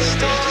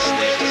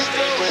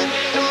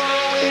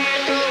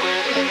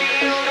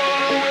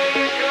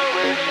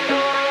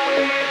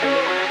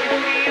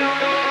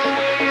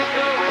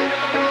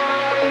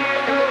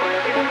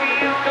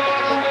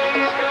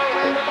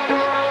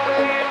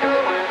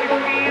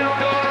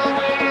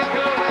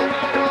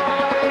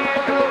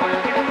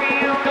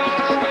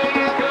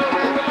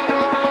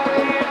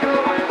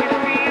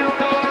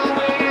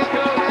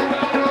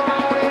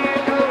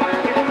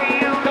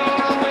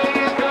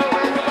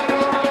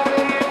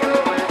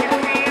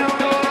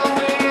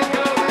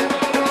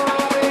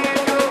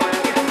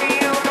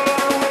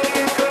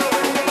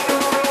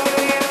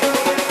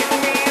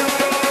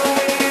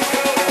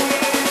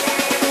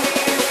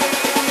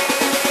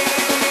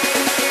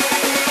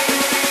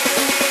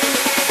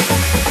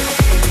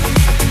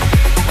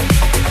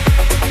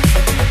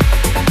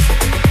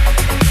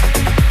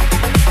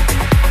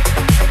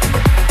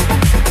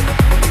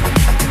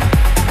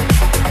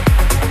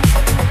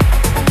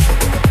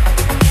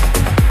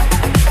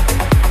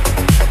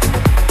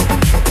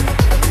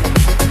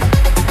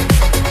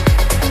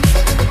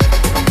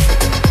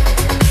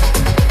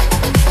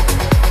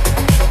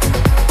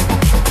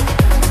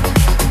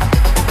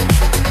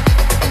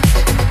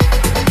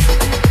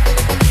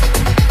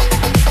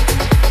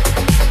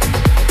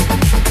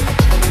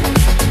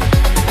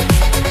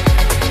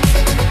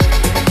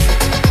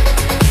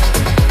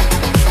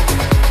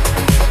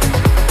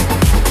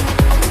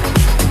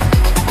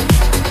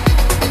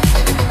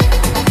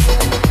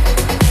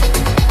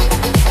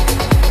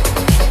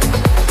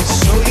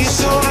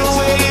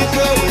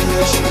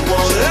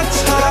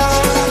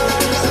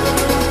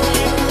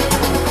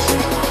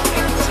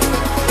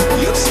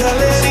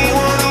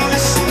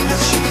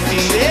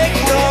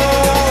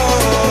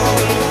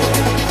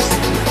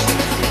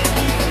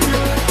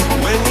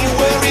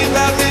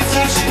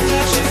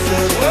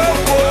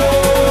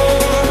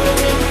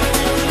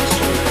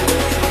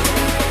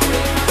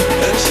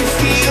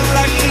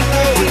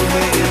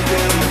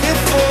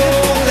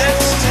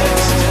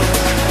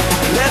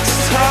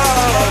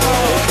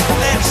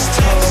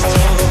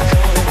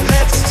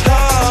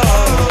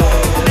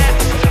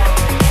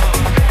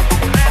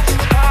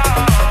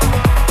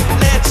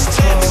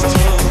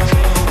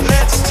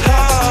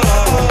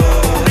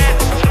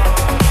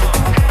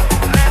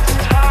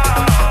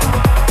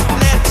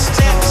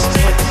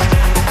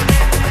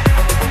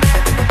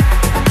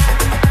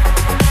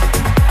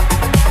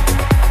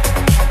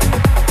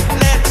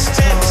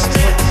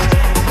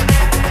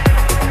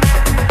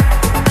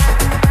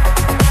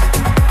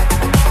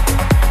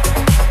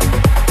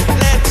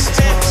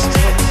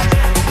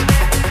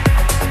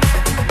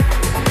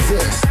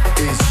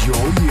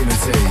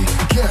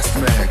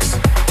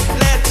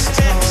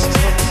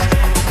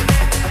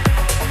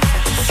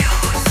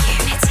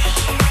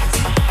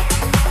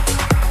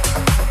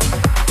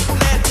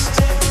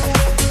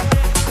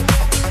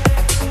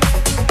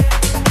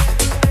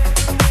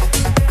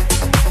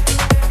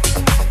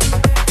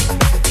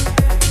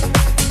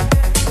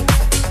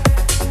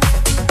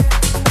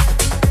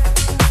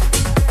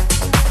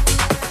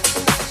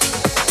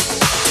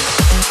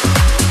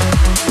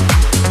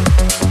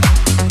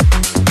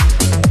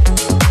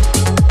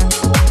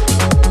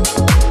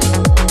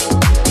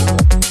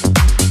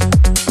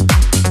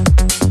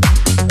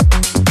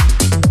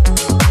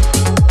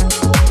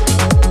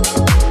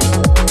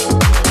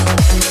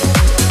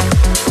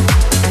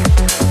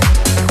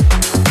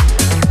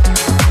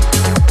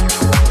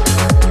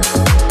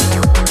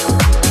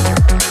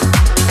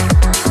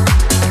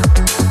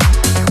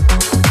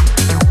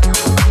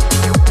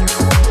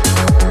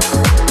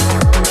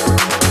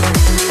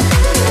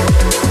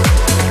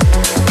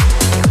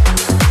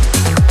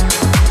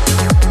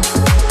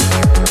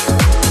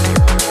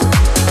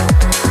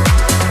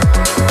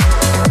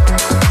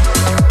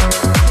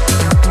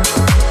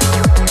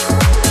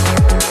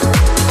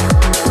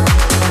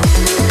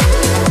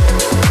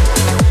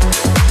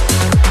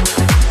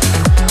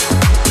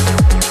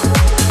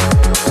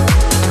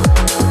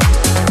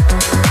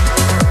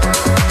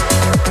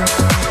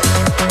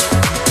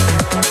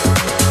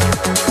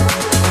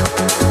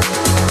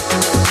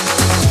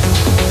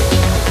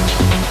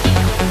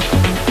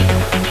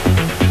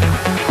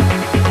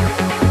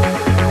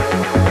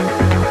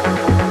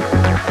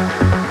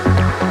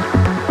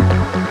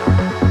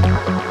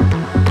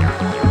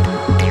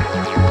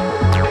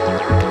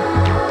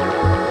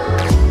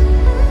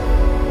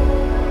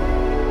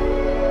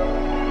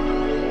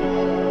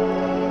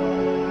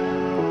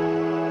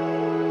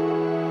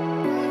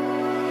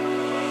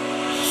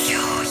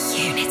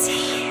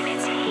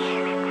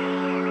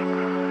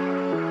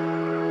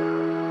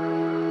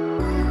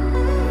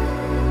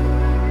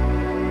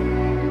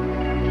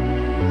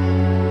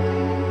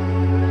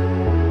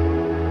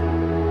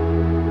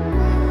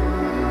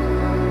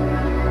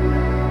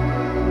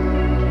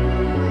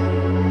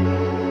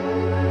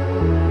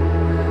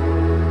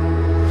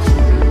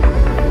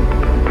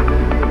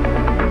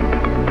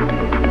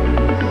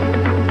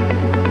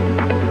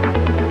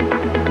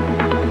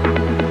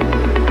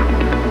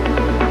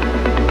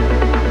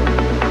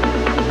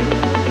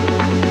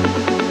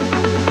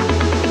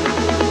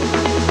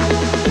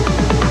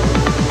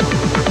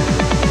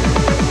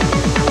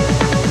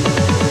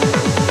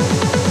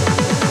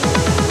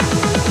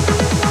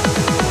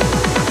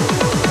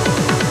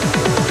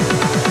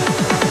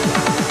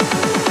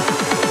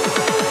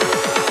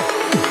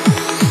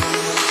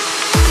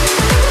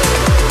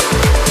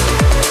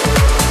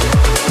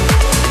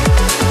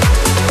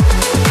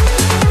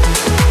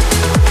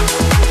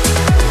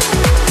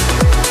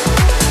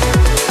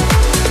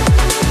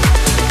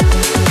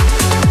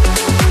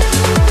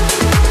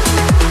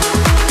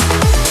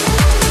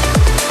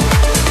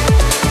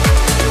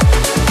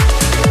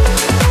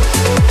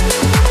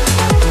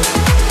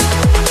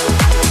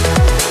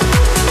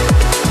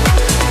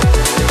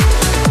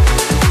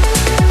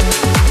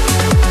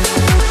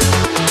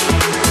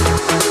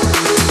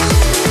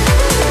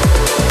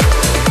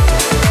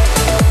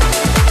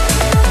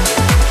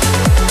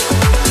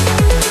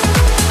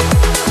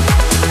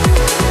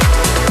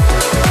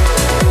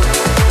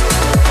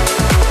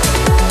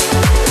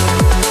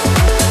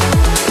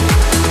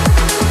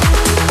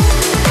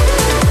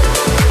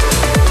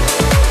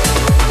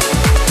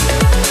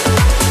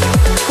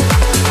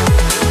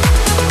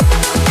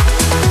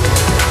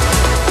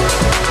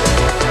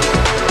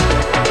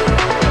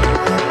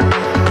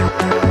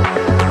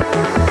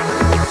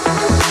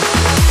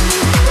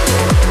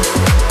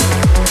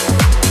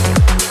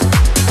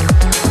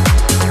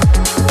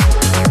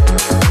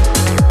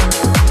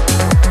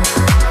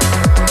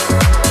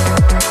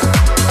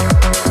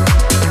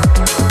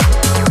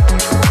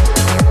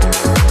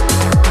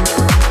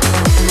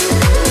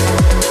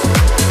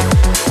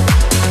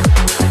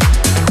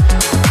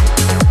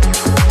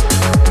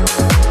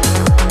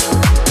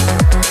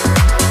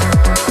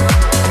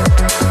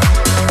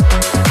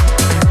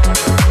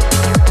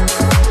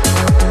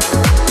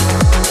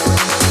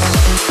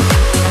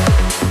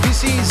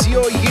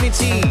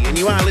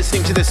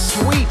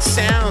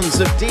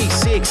 of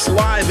D6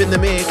 live in the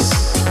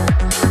mix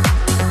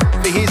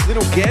for his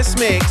little guest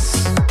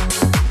mix.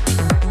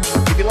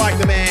 If you like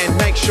the man,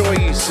 make sure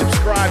you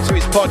subscribe to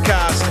his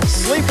podcast,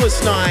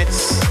 Sleepless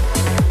Nights,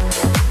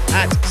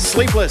 at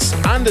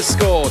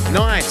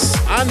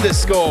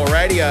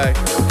sleepless_nights_radio.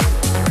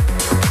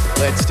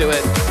 Let's do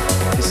it.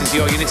 This is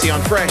your Unity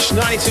on Fresh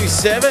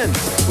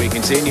 92.7. We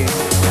continue.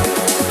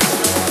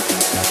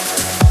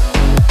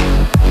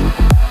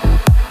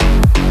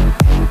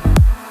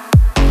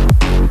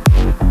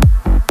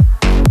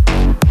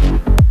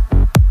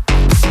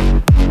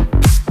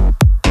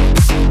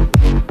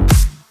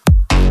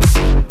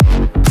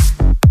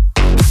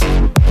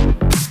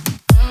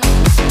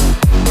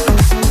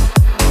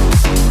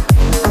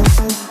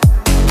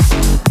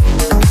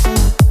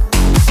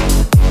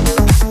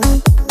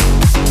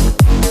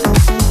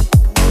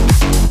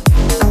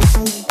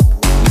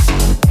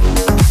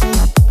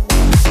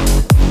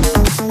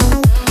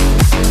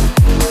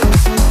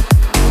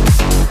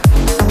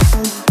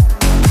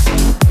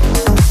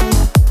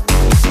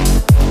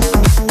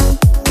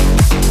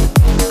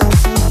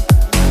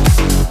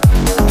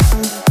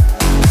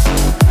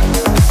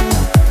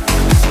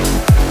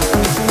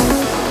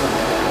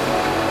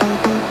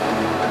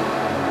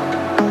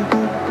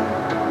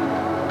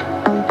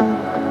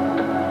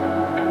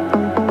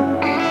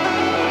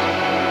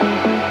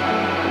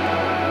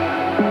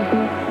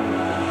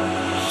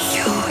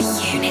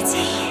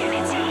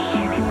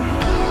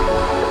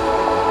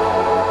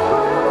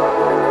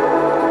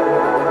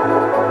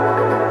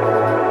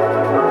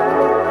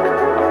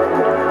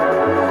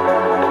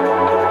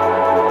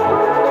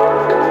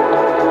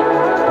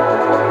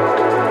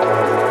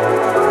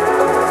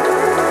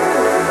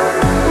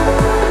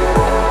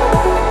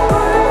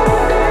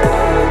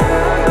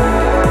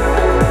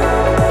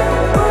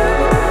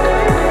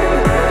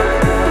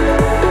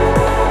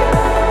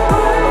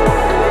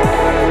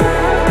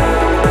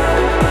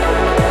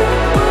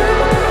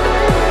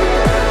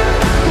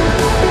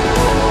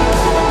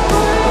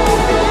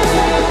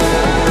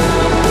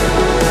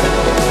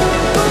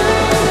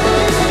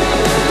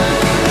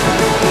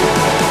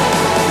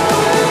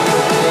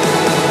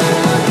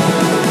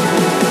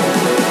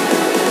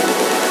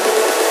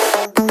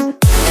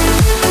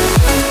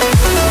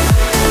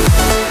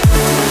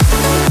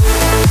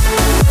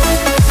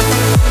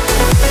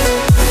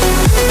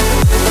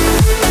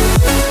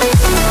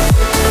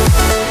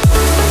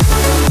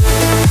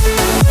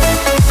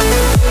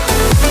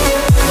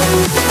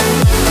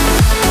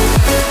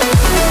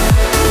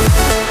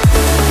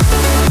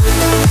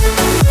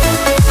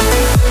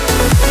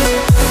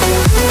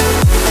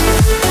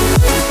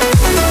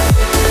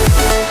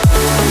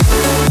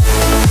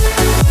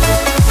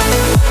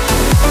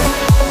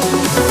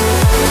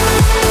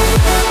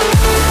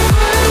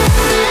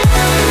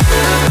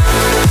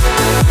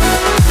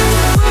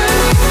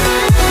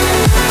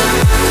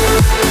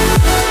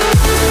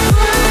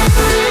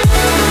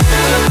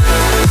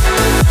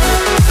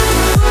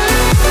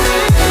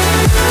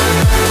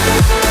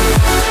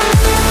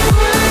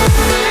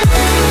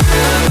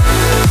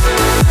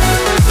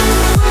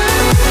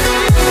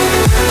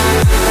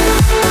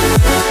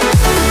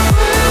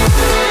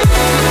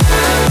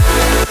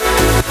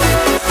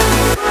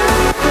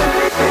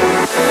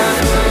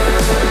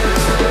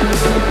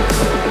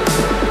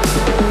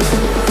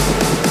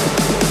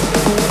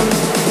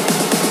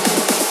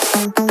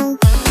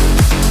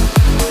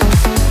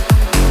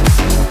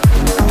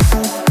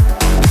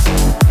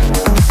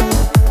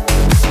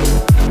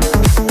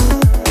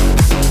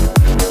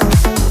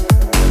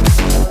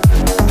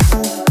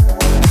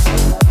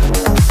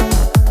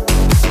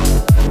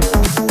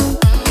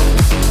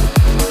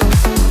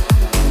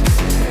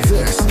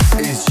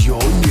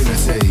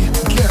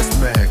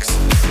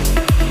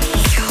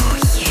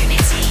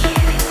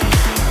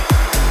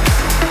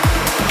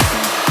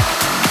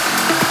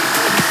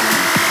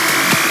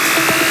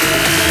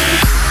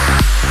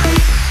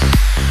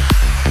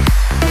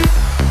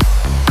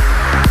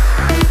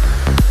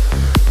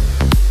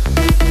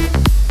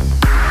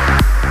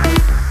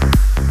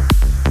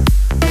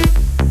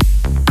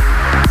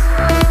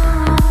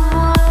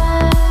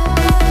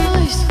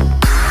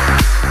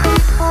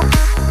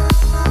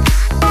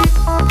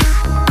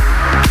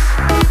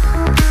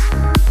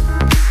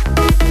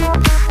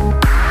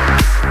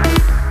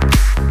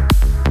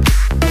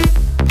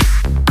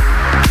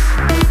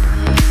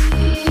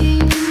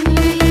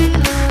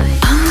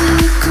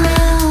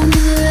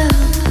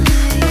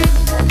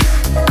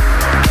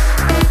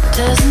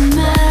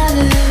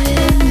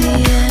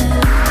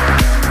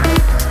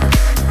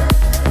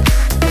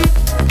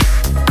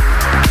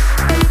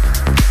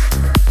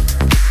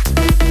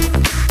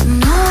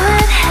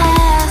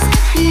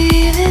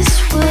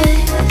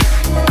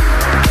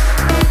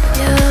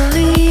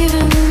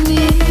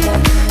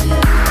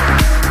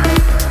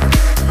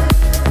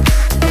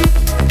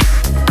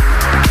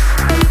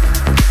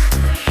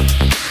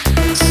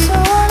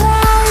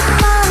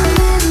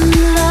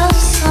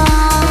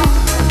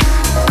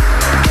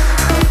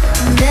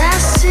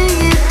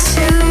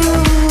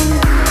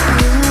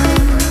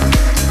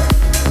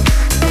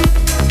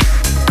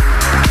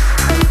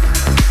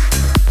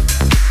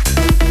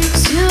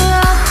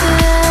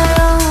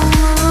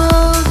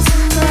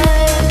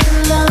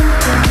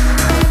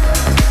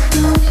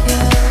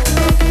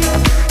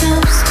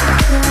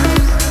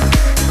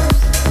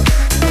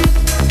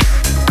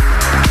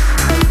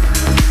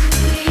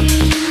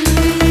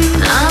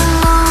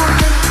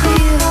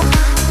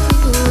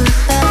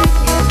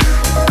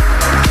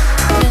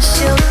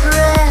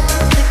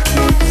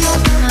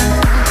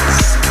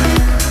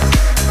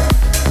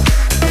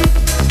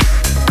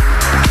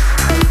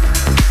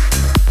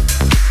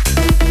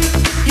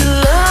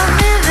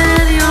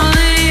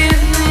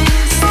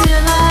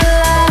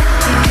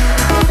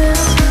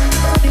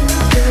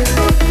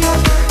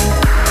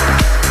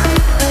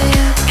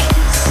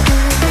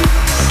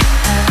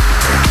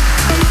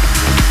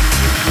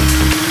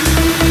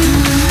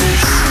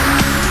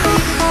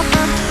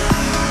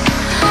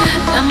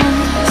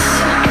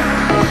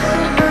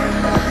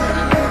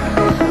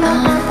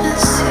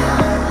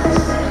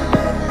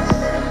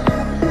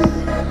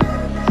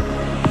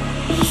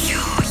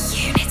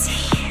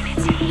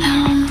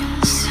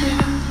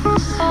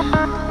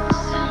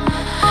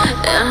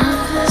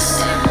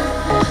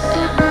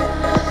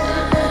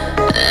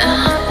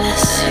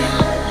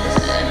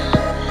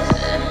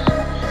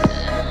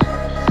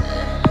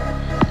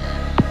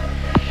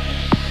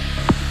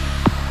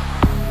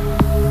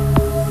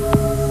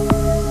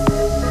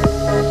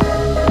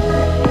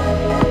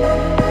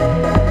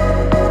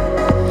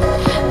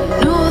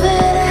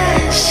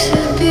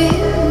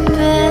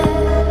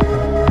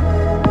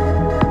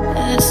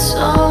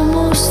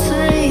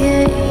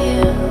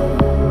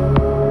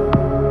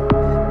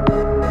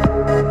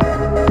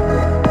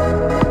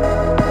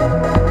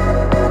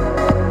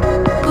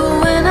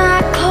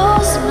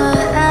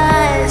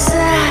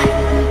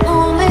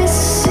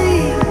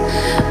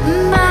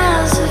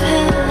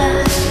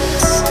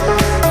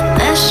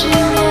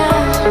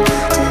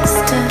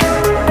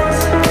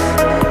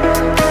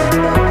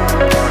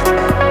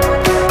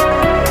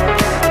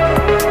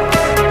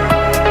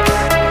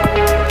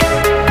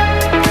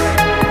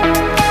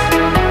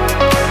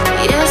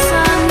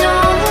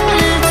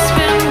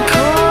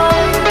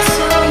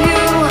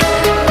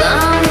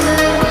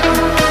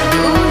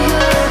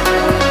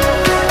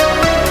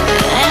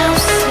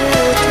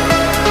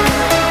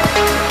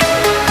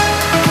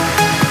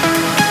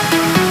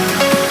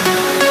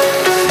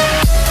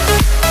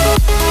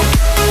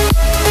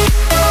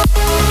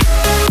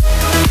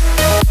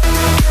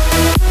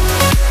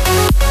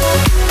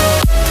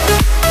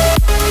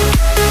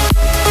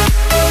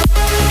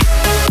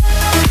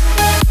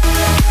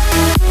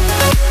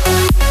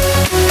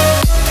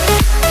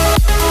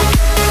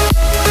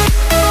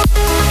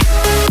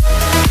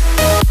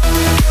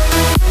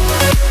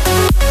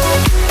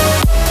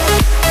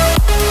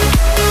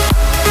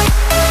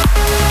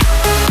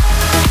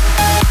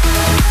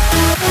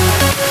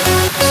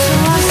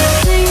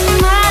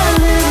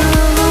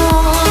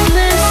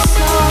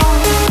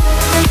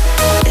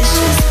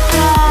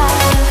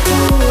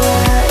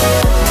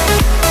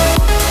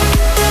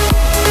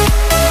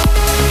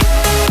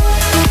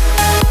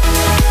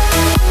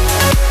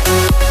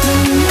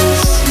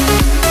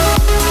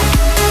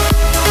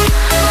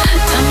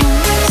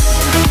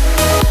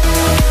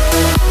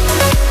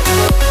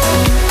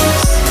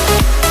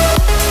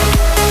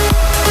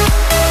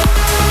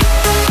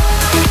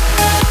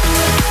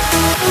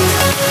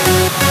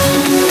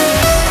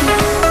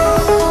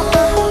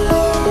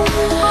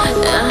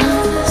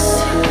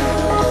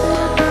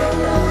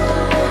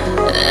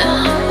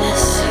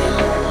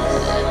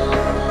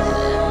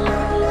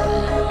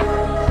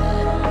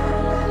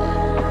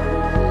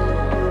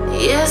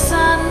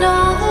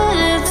 know that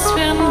it's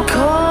been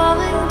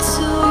calling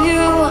to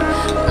you.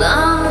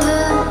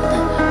 London,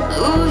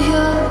 New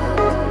York,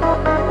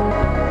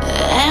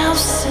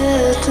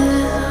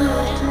 Amsterdam.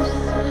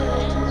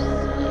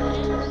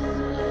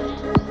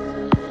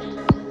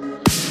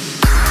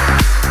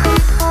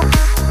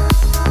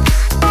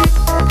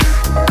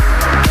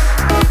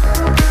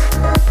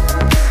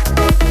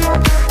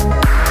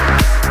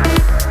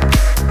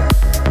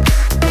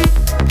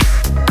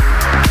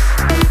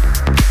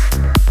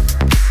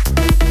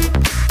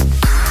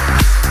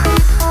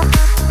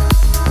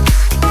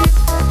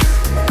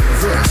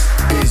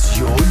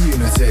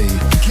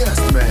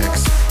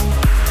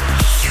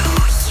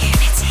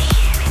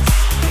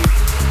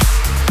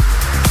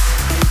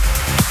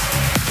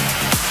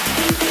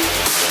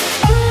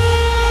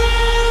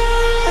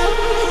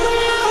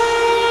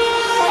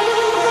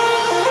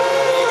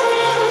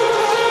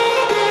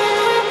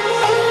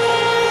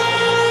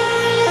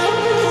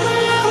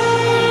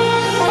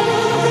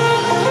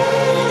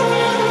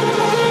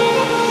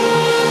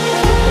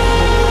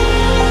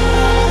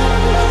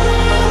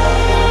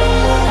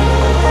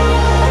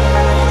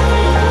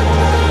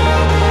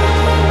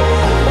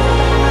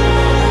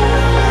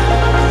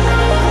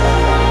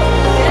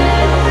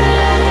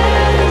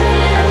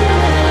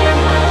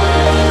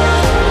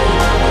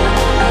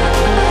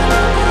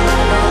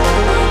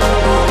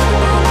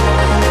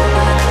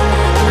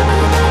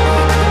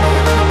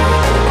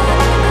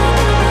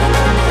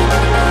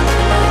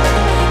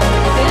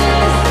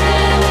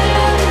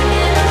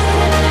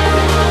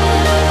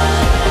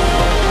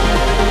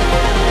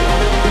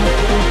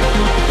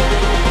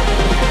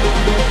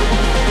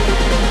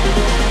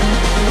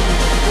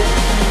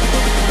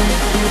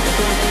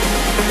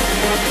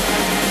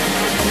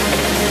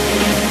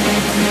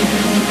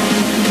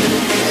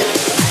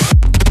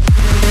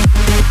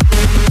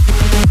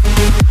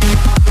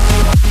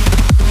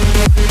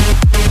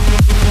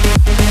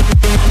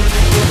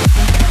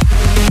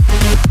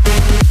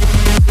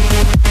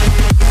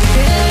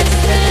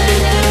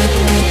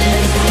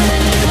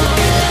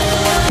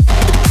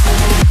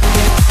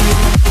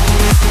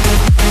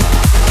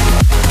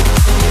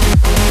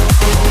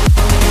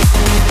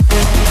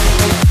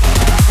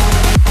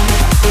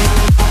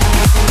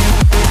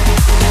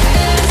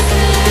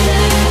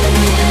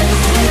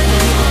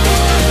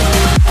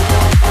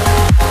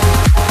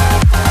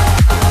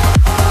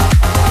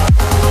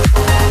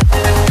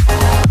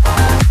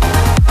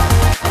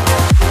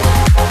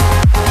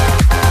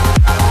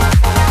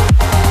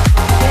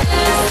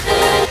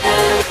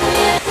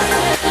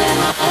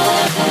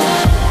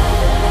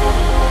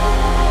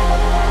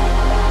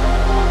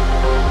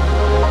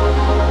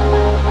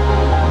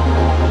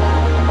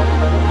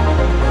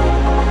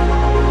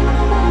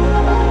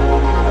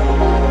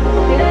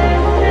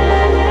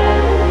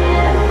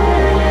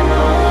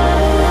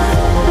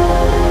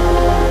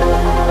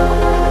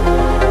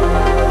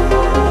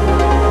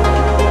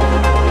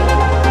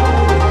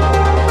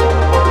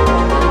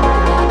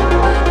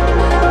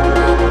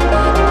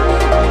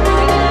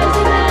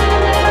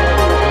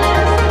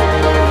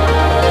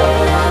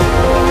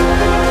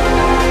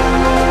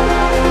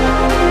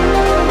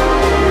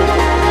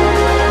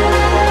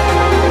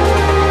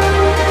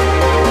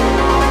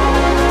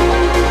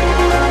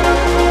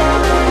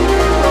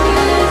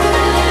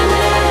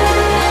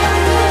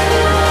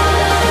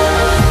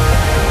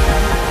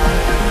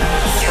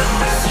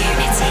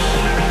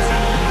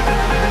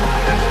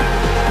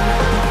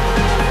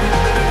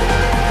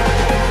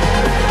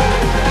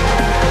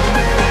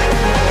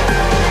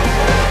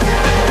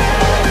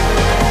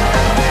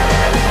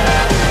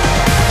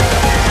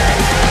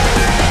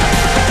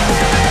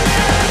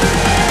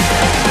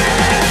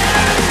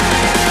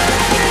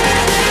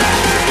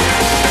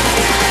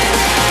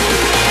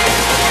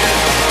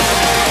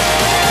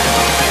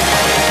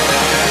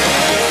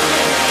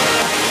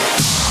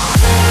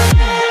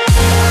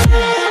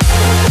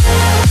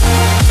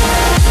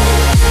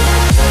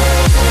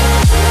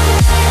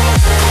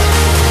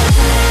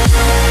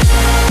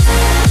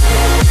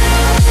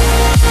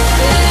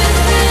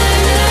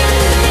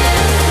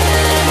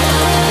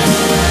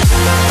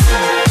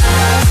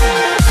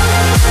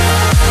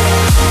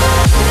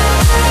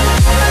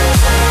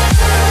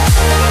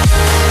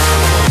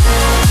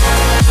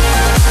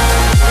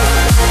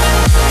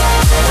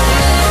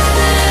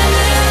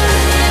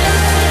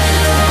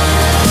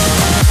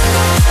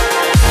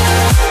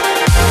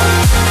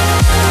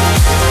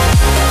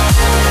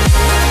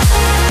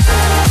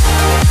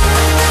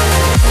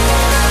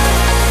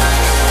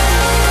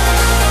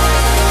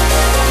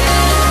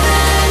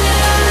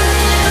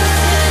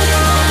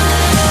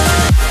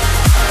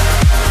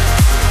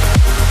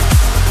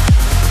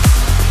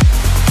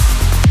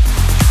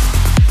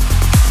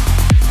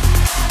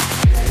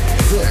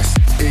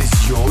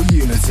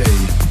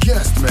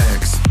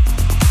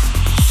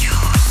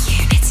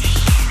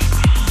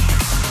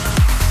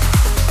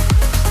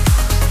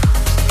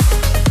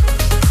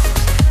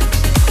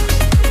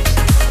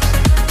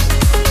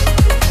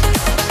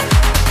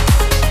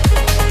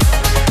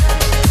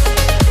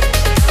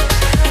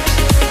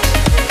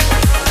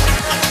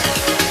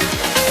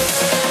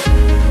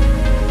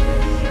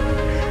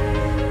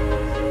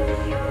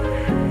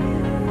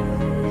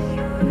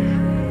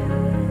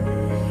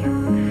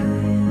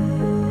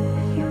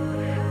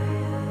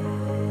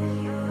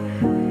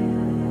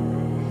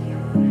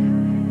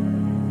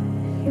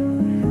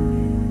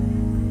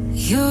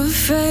 You're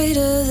afraid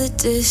of the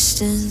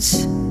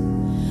distance, a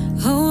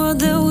world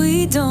that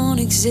we don't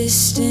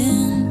exist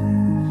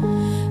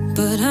in.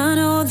 But I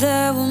know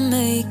that we'll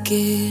make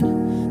it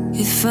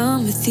if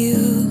I'm with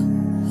you.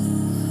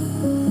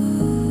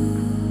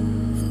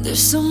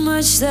 There's so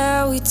much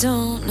that we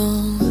don't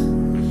know,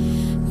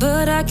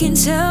 but I can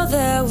tell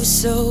that we're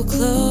so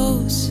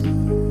close.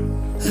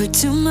 Hurt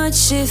too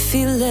much if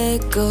you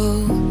let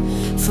go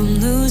from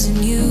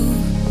losing you.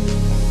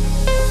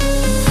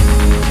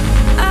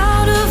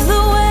 Out of the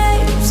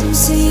waves, I'm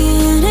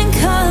seeing in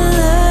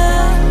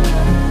color.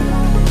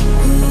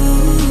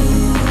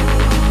 Ooh.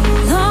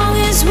 Long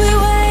as we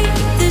wait,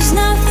 there's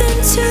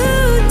nothing to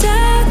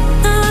doubt.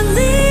 Not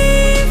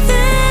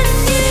leaving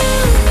you.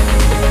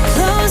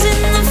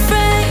 Closing the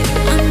frame,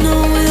 I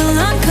know we'll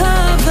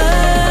uncover.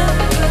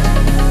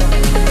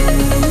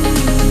 Ooh.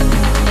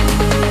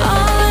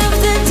 All of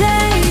the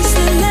days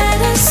that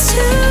led us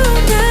to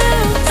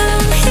now,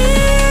 I'm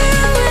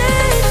here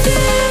with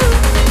you.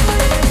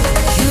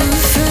 You're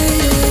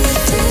afraid of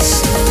the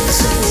distance.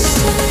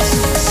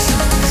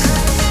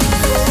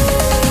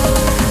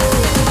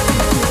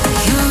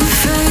 You're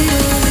afraid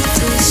of the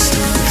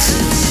distance.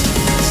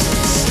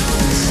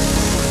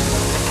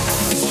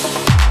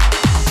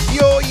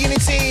 Your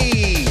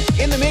Unity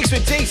in the mix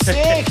with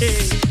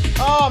D6.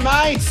 Oh,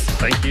 mate.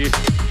 Thank you.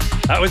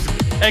 That was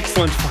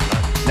excellent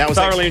fun. That was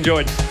thoroughly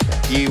enjoyed.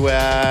 You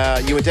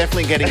were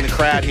definitely getting the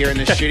crowd here in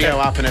the studio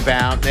up and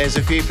about. There's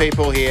a few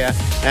people here,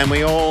 and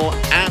we all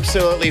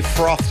absolutely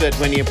frothed it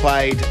when you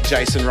played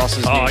Jason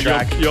Ross's new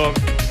track. Your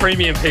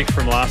premium pick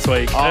from last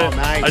week. Oh,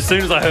 mate. As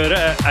soon as I heard it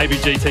at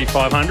ABGT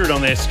 500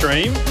 on their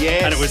stream,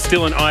 Yes. and it was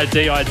still an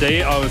ID, I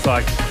was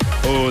like,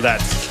 oh,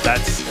 that's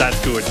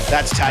good.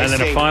 That's tasty. And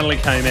then it finally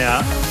came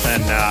out,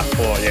 and I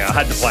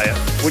had to play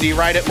it. Would you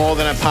rate it more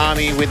than a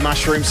palmy with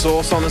mushroom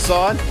sauce on the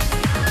side?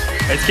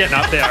 It's getting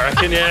up there, I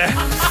reckon. Yeah,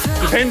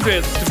 depends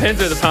where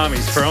the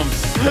palmy's from.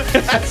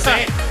 That's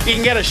it. You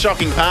can get a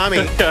shocking palmy,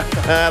 like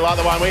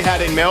the one we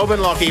had in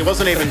Melbourne, Lockie. It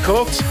wasn't even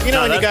cooked. You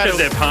know No, when that's you go because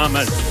to... they're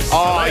palmers.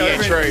 Oh,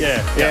 yeah, true.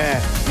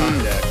 Yeah.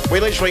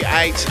 We literally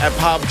ate a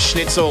pub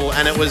schnitzel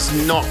and it was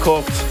not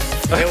cooked.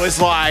 It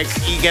was like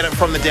you get it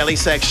from the deli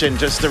section,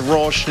 just a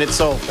raw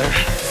schnitzel.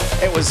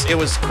 It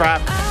was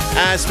crap.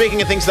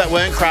 Speaking of things that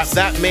weren't crap,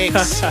 that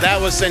mix,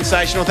 that was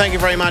sensational. Thank you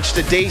very much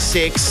to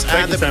D6.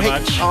 Thank you so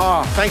much.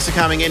 Oh, thanks for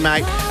coming in,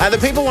 mate. The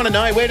people want to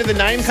know, where did the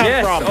name come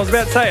Yes, from? I was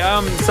about to say,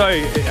 so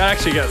I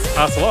actually get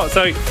asked a lot.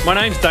 So my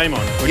name's Damon,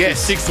 which is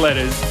 6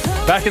 letters.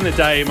 Back in the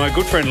day, my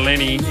good friend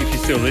Lenny, if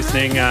you're still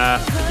listening,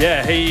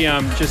 he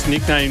just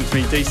nicknamed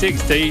me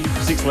D6, D,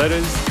 6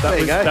 letters.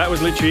 That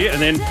was literally it.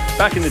 And then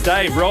back in the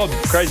day,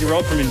 Crazy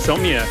Rob from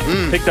Insomnia,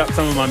 picked up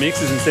some of my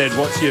mixes and said,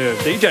 what's your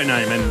DJ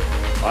name? And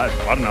I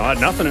don't know, I had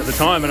nothing at the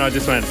time, and I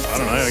just went, I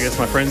don't know, I guess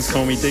my friends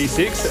call me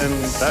D6,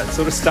 and that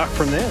sort of stuck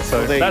from there.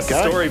 So that's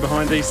the story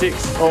behind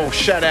D6. Oh,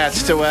 shout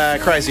outs to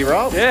Crazy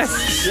Rob.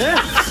 Yes, yeah.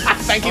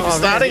 Thank you for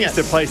starting it. Used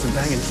to play some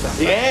banging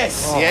stuff.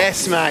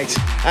 Yes, mate.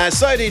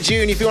 So did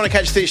you, and if you want to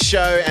catch this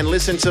show and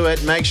listen to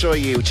it, make sure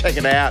you check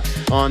it out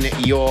on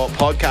your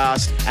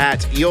podcast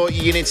at Your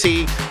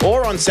Unity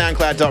or on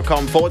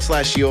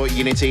soundcloud.com/Your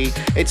Unity.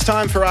 It's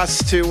time for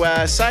us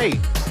to say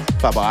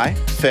bye-bye,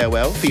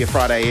 farewell for your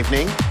Friday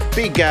evening.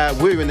 Big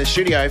woo in the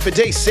studio for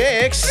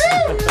D6.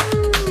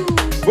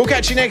 We'll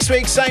catch you next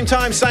week, same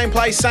time, same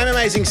place, same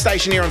amazing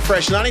station here on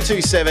Fresh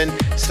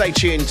 92.7. Stay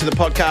tuned to the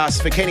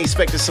podcast for Kenny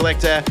Spector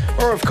Selector,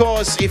 or of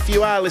course, if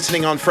you are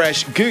listening on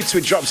Fresh, Goots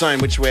with Drop Zone,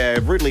 which we're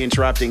rudely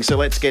interrupting, so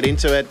let's get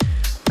into it.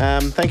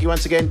 Thank you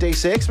once again,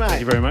 D6, mate.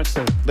 Thank you very much,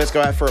 sir. Let's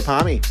go out for a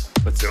palmy.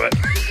 Let's do it.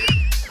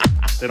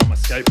 Then on my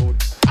skateboard.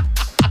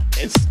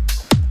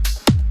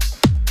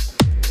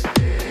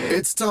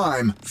 It's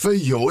time for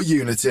Your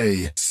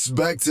Unity.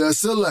 Spector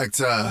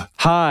Selector.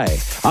 Hi,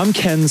 I'm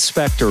Ken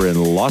Spector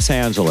in Los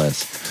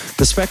Angeles.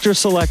 The Spector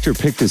Selector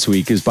pick this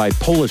week is by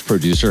Polish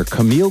producer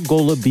Kamil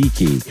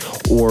Golubicki,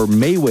 or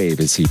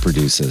Maywave as he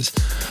produces.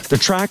 The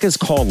track is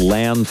called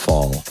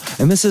Landfall,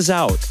 and this is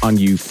out on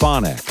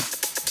Euphonic.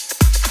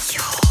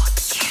 Your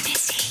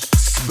Unity.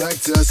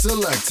 Spector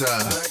Selector.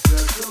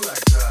 Spector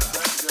Selector.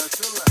 Spector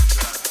Selector.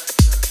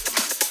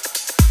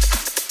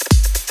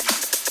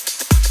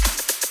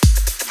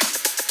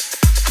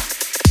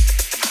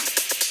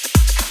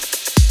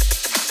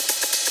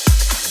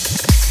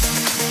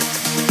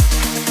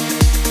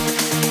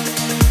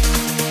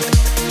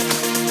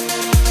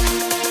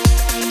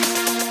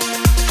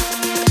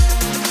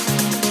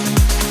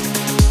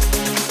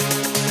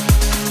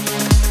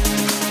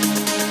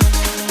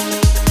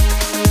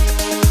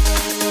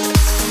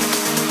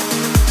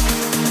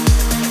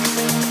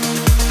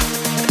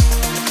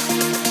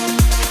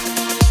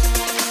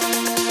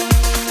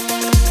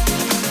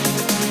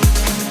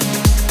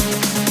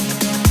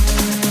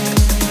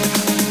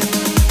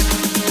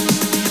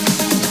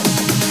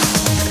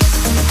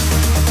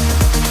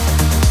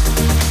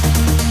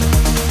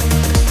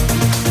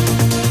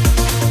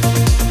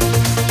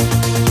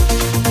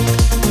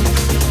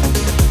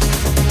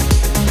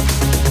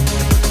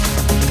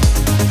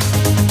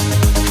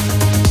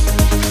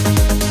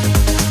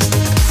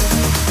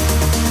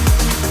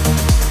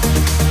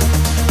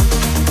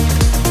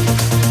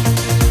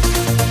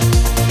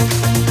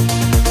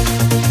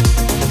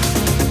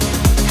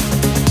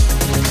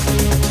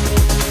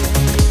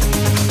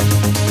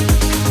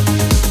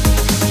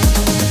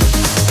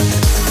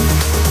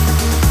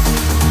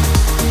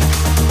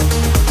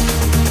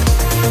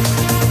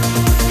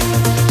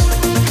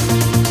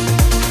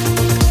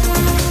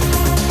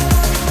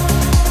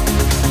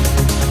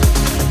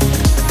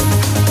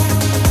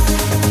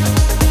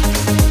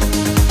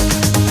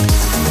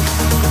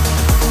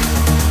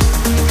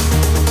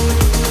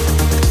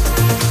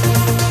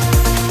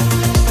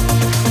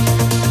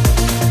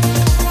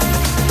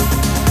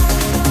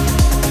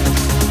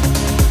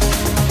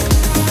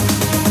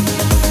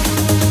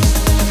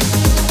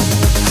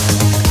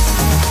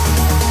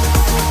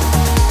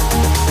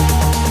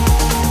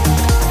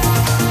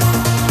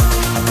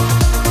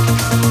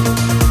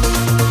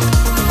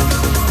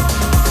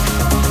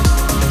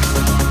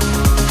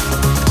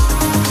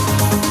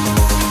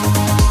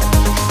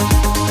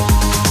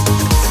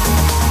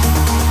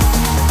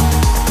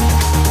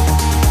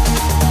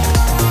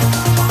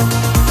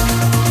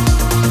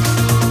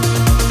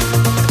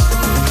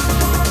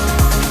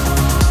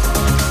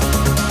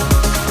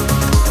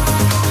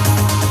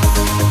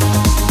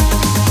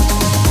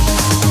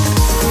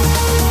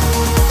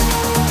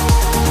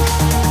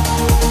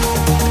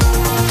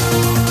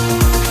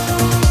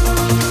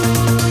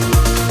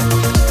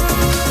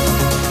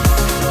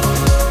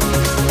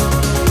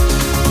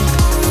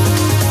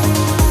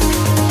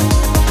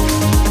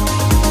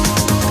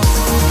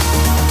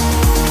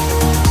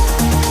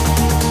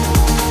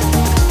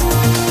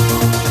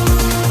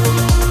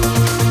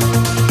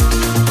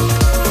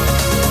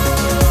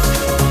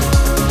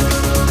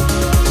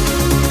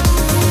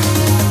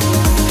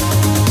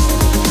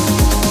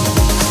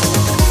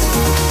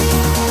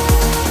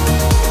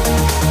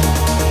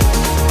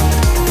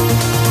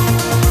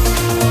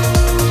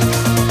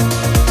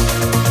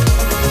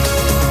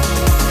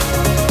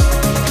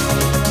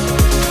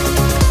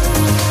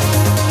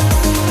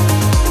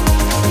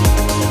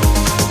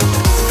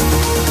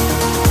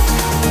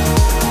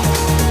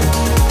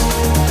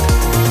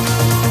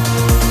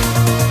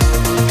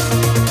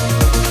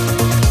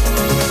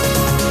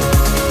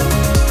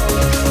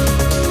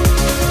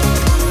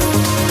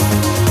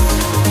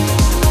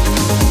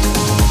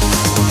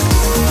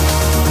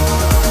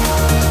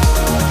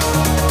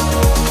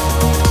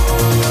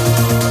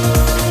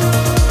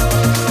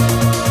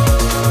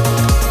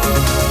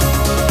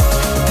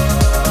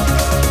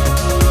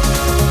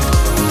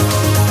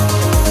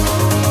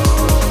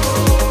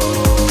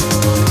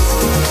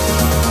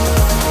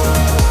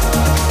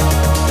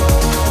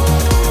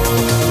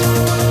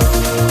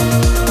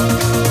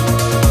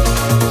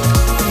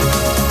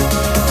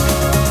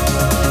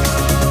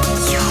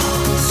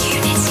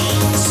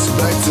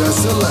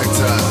 Spectre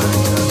Selector.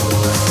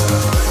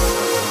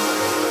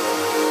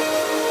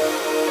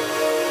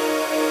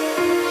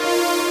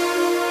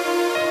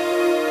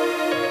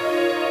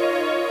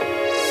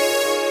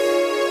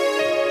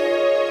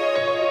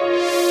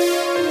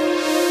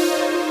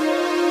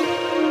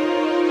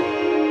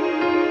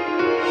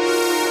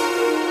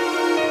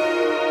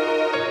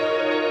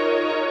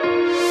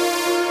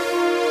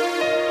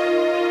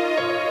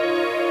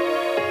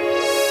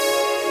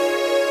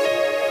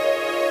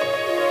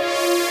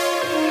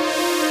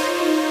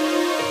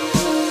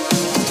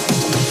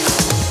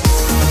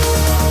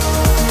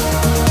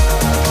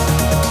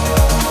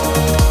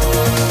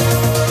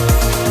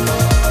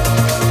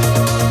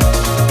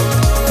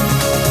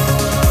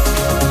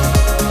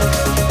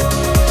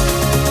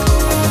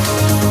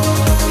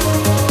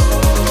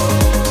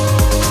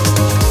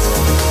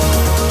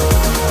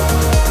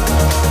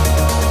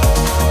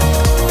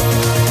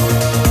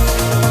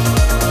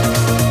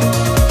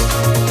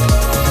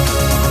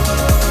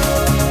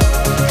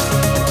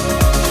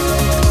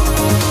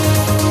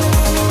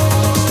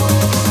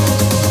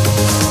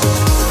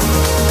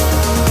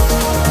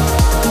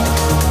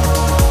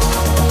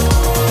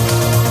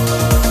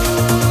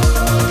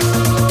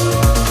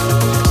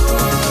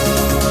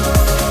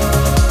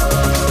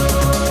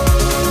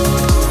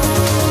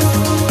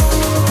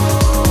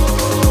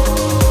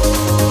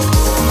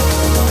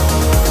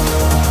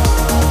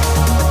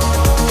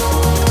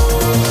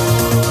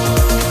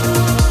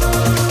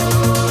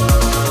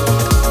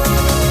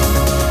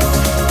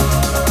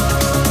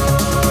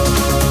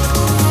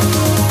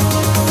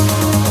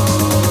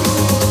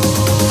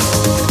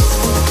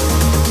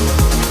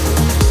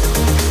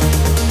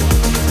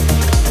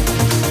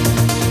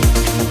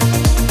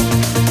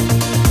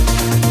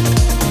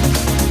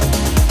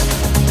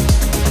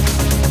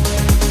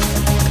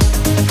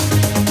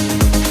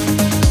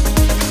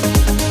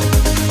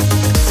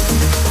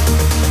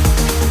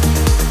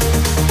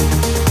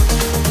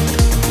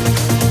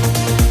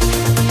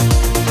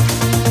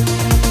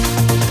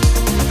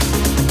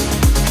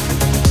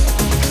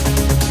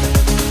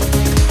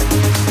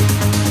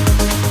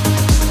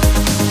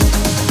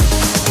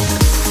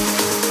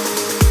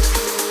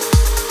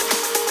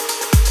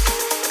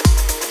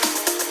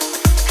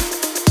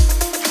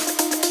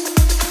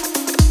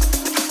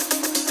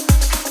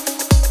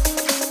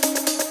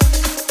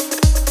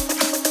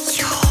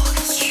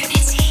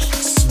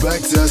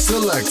 Spectre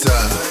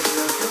Selector.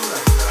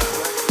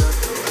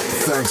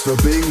 Thanks for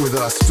being with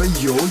us for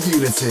Your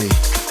Unity.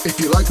 If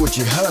you like what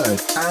you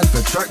heard and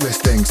for track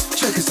listings,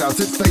 check us out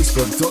at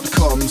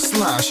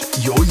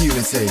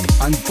facebook.com/YourUnity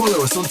and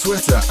follow us on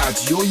Twitter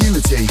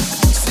 @YourUnity.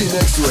 See you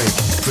next week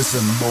for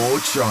some more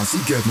chancy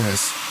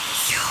goodness.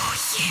 Your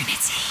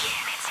Unity.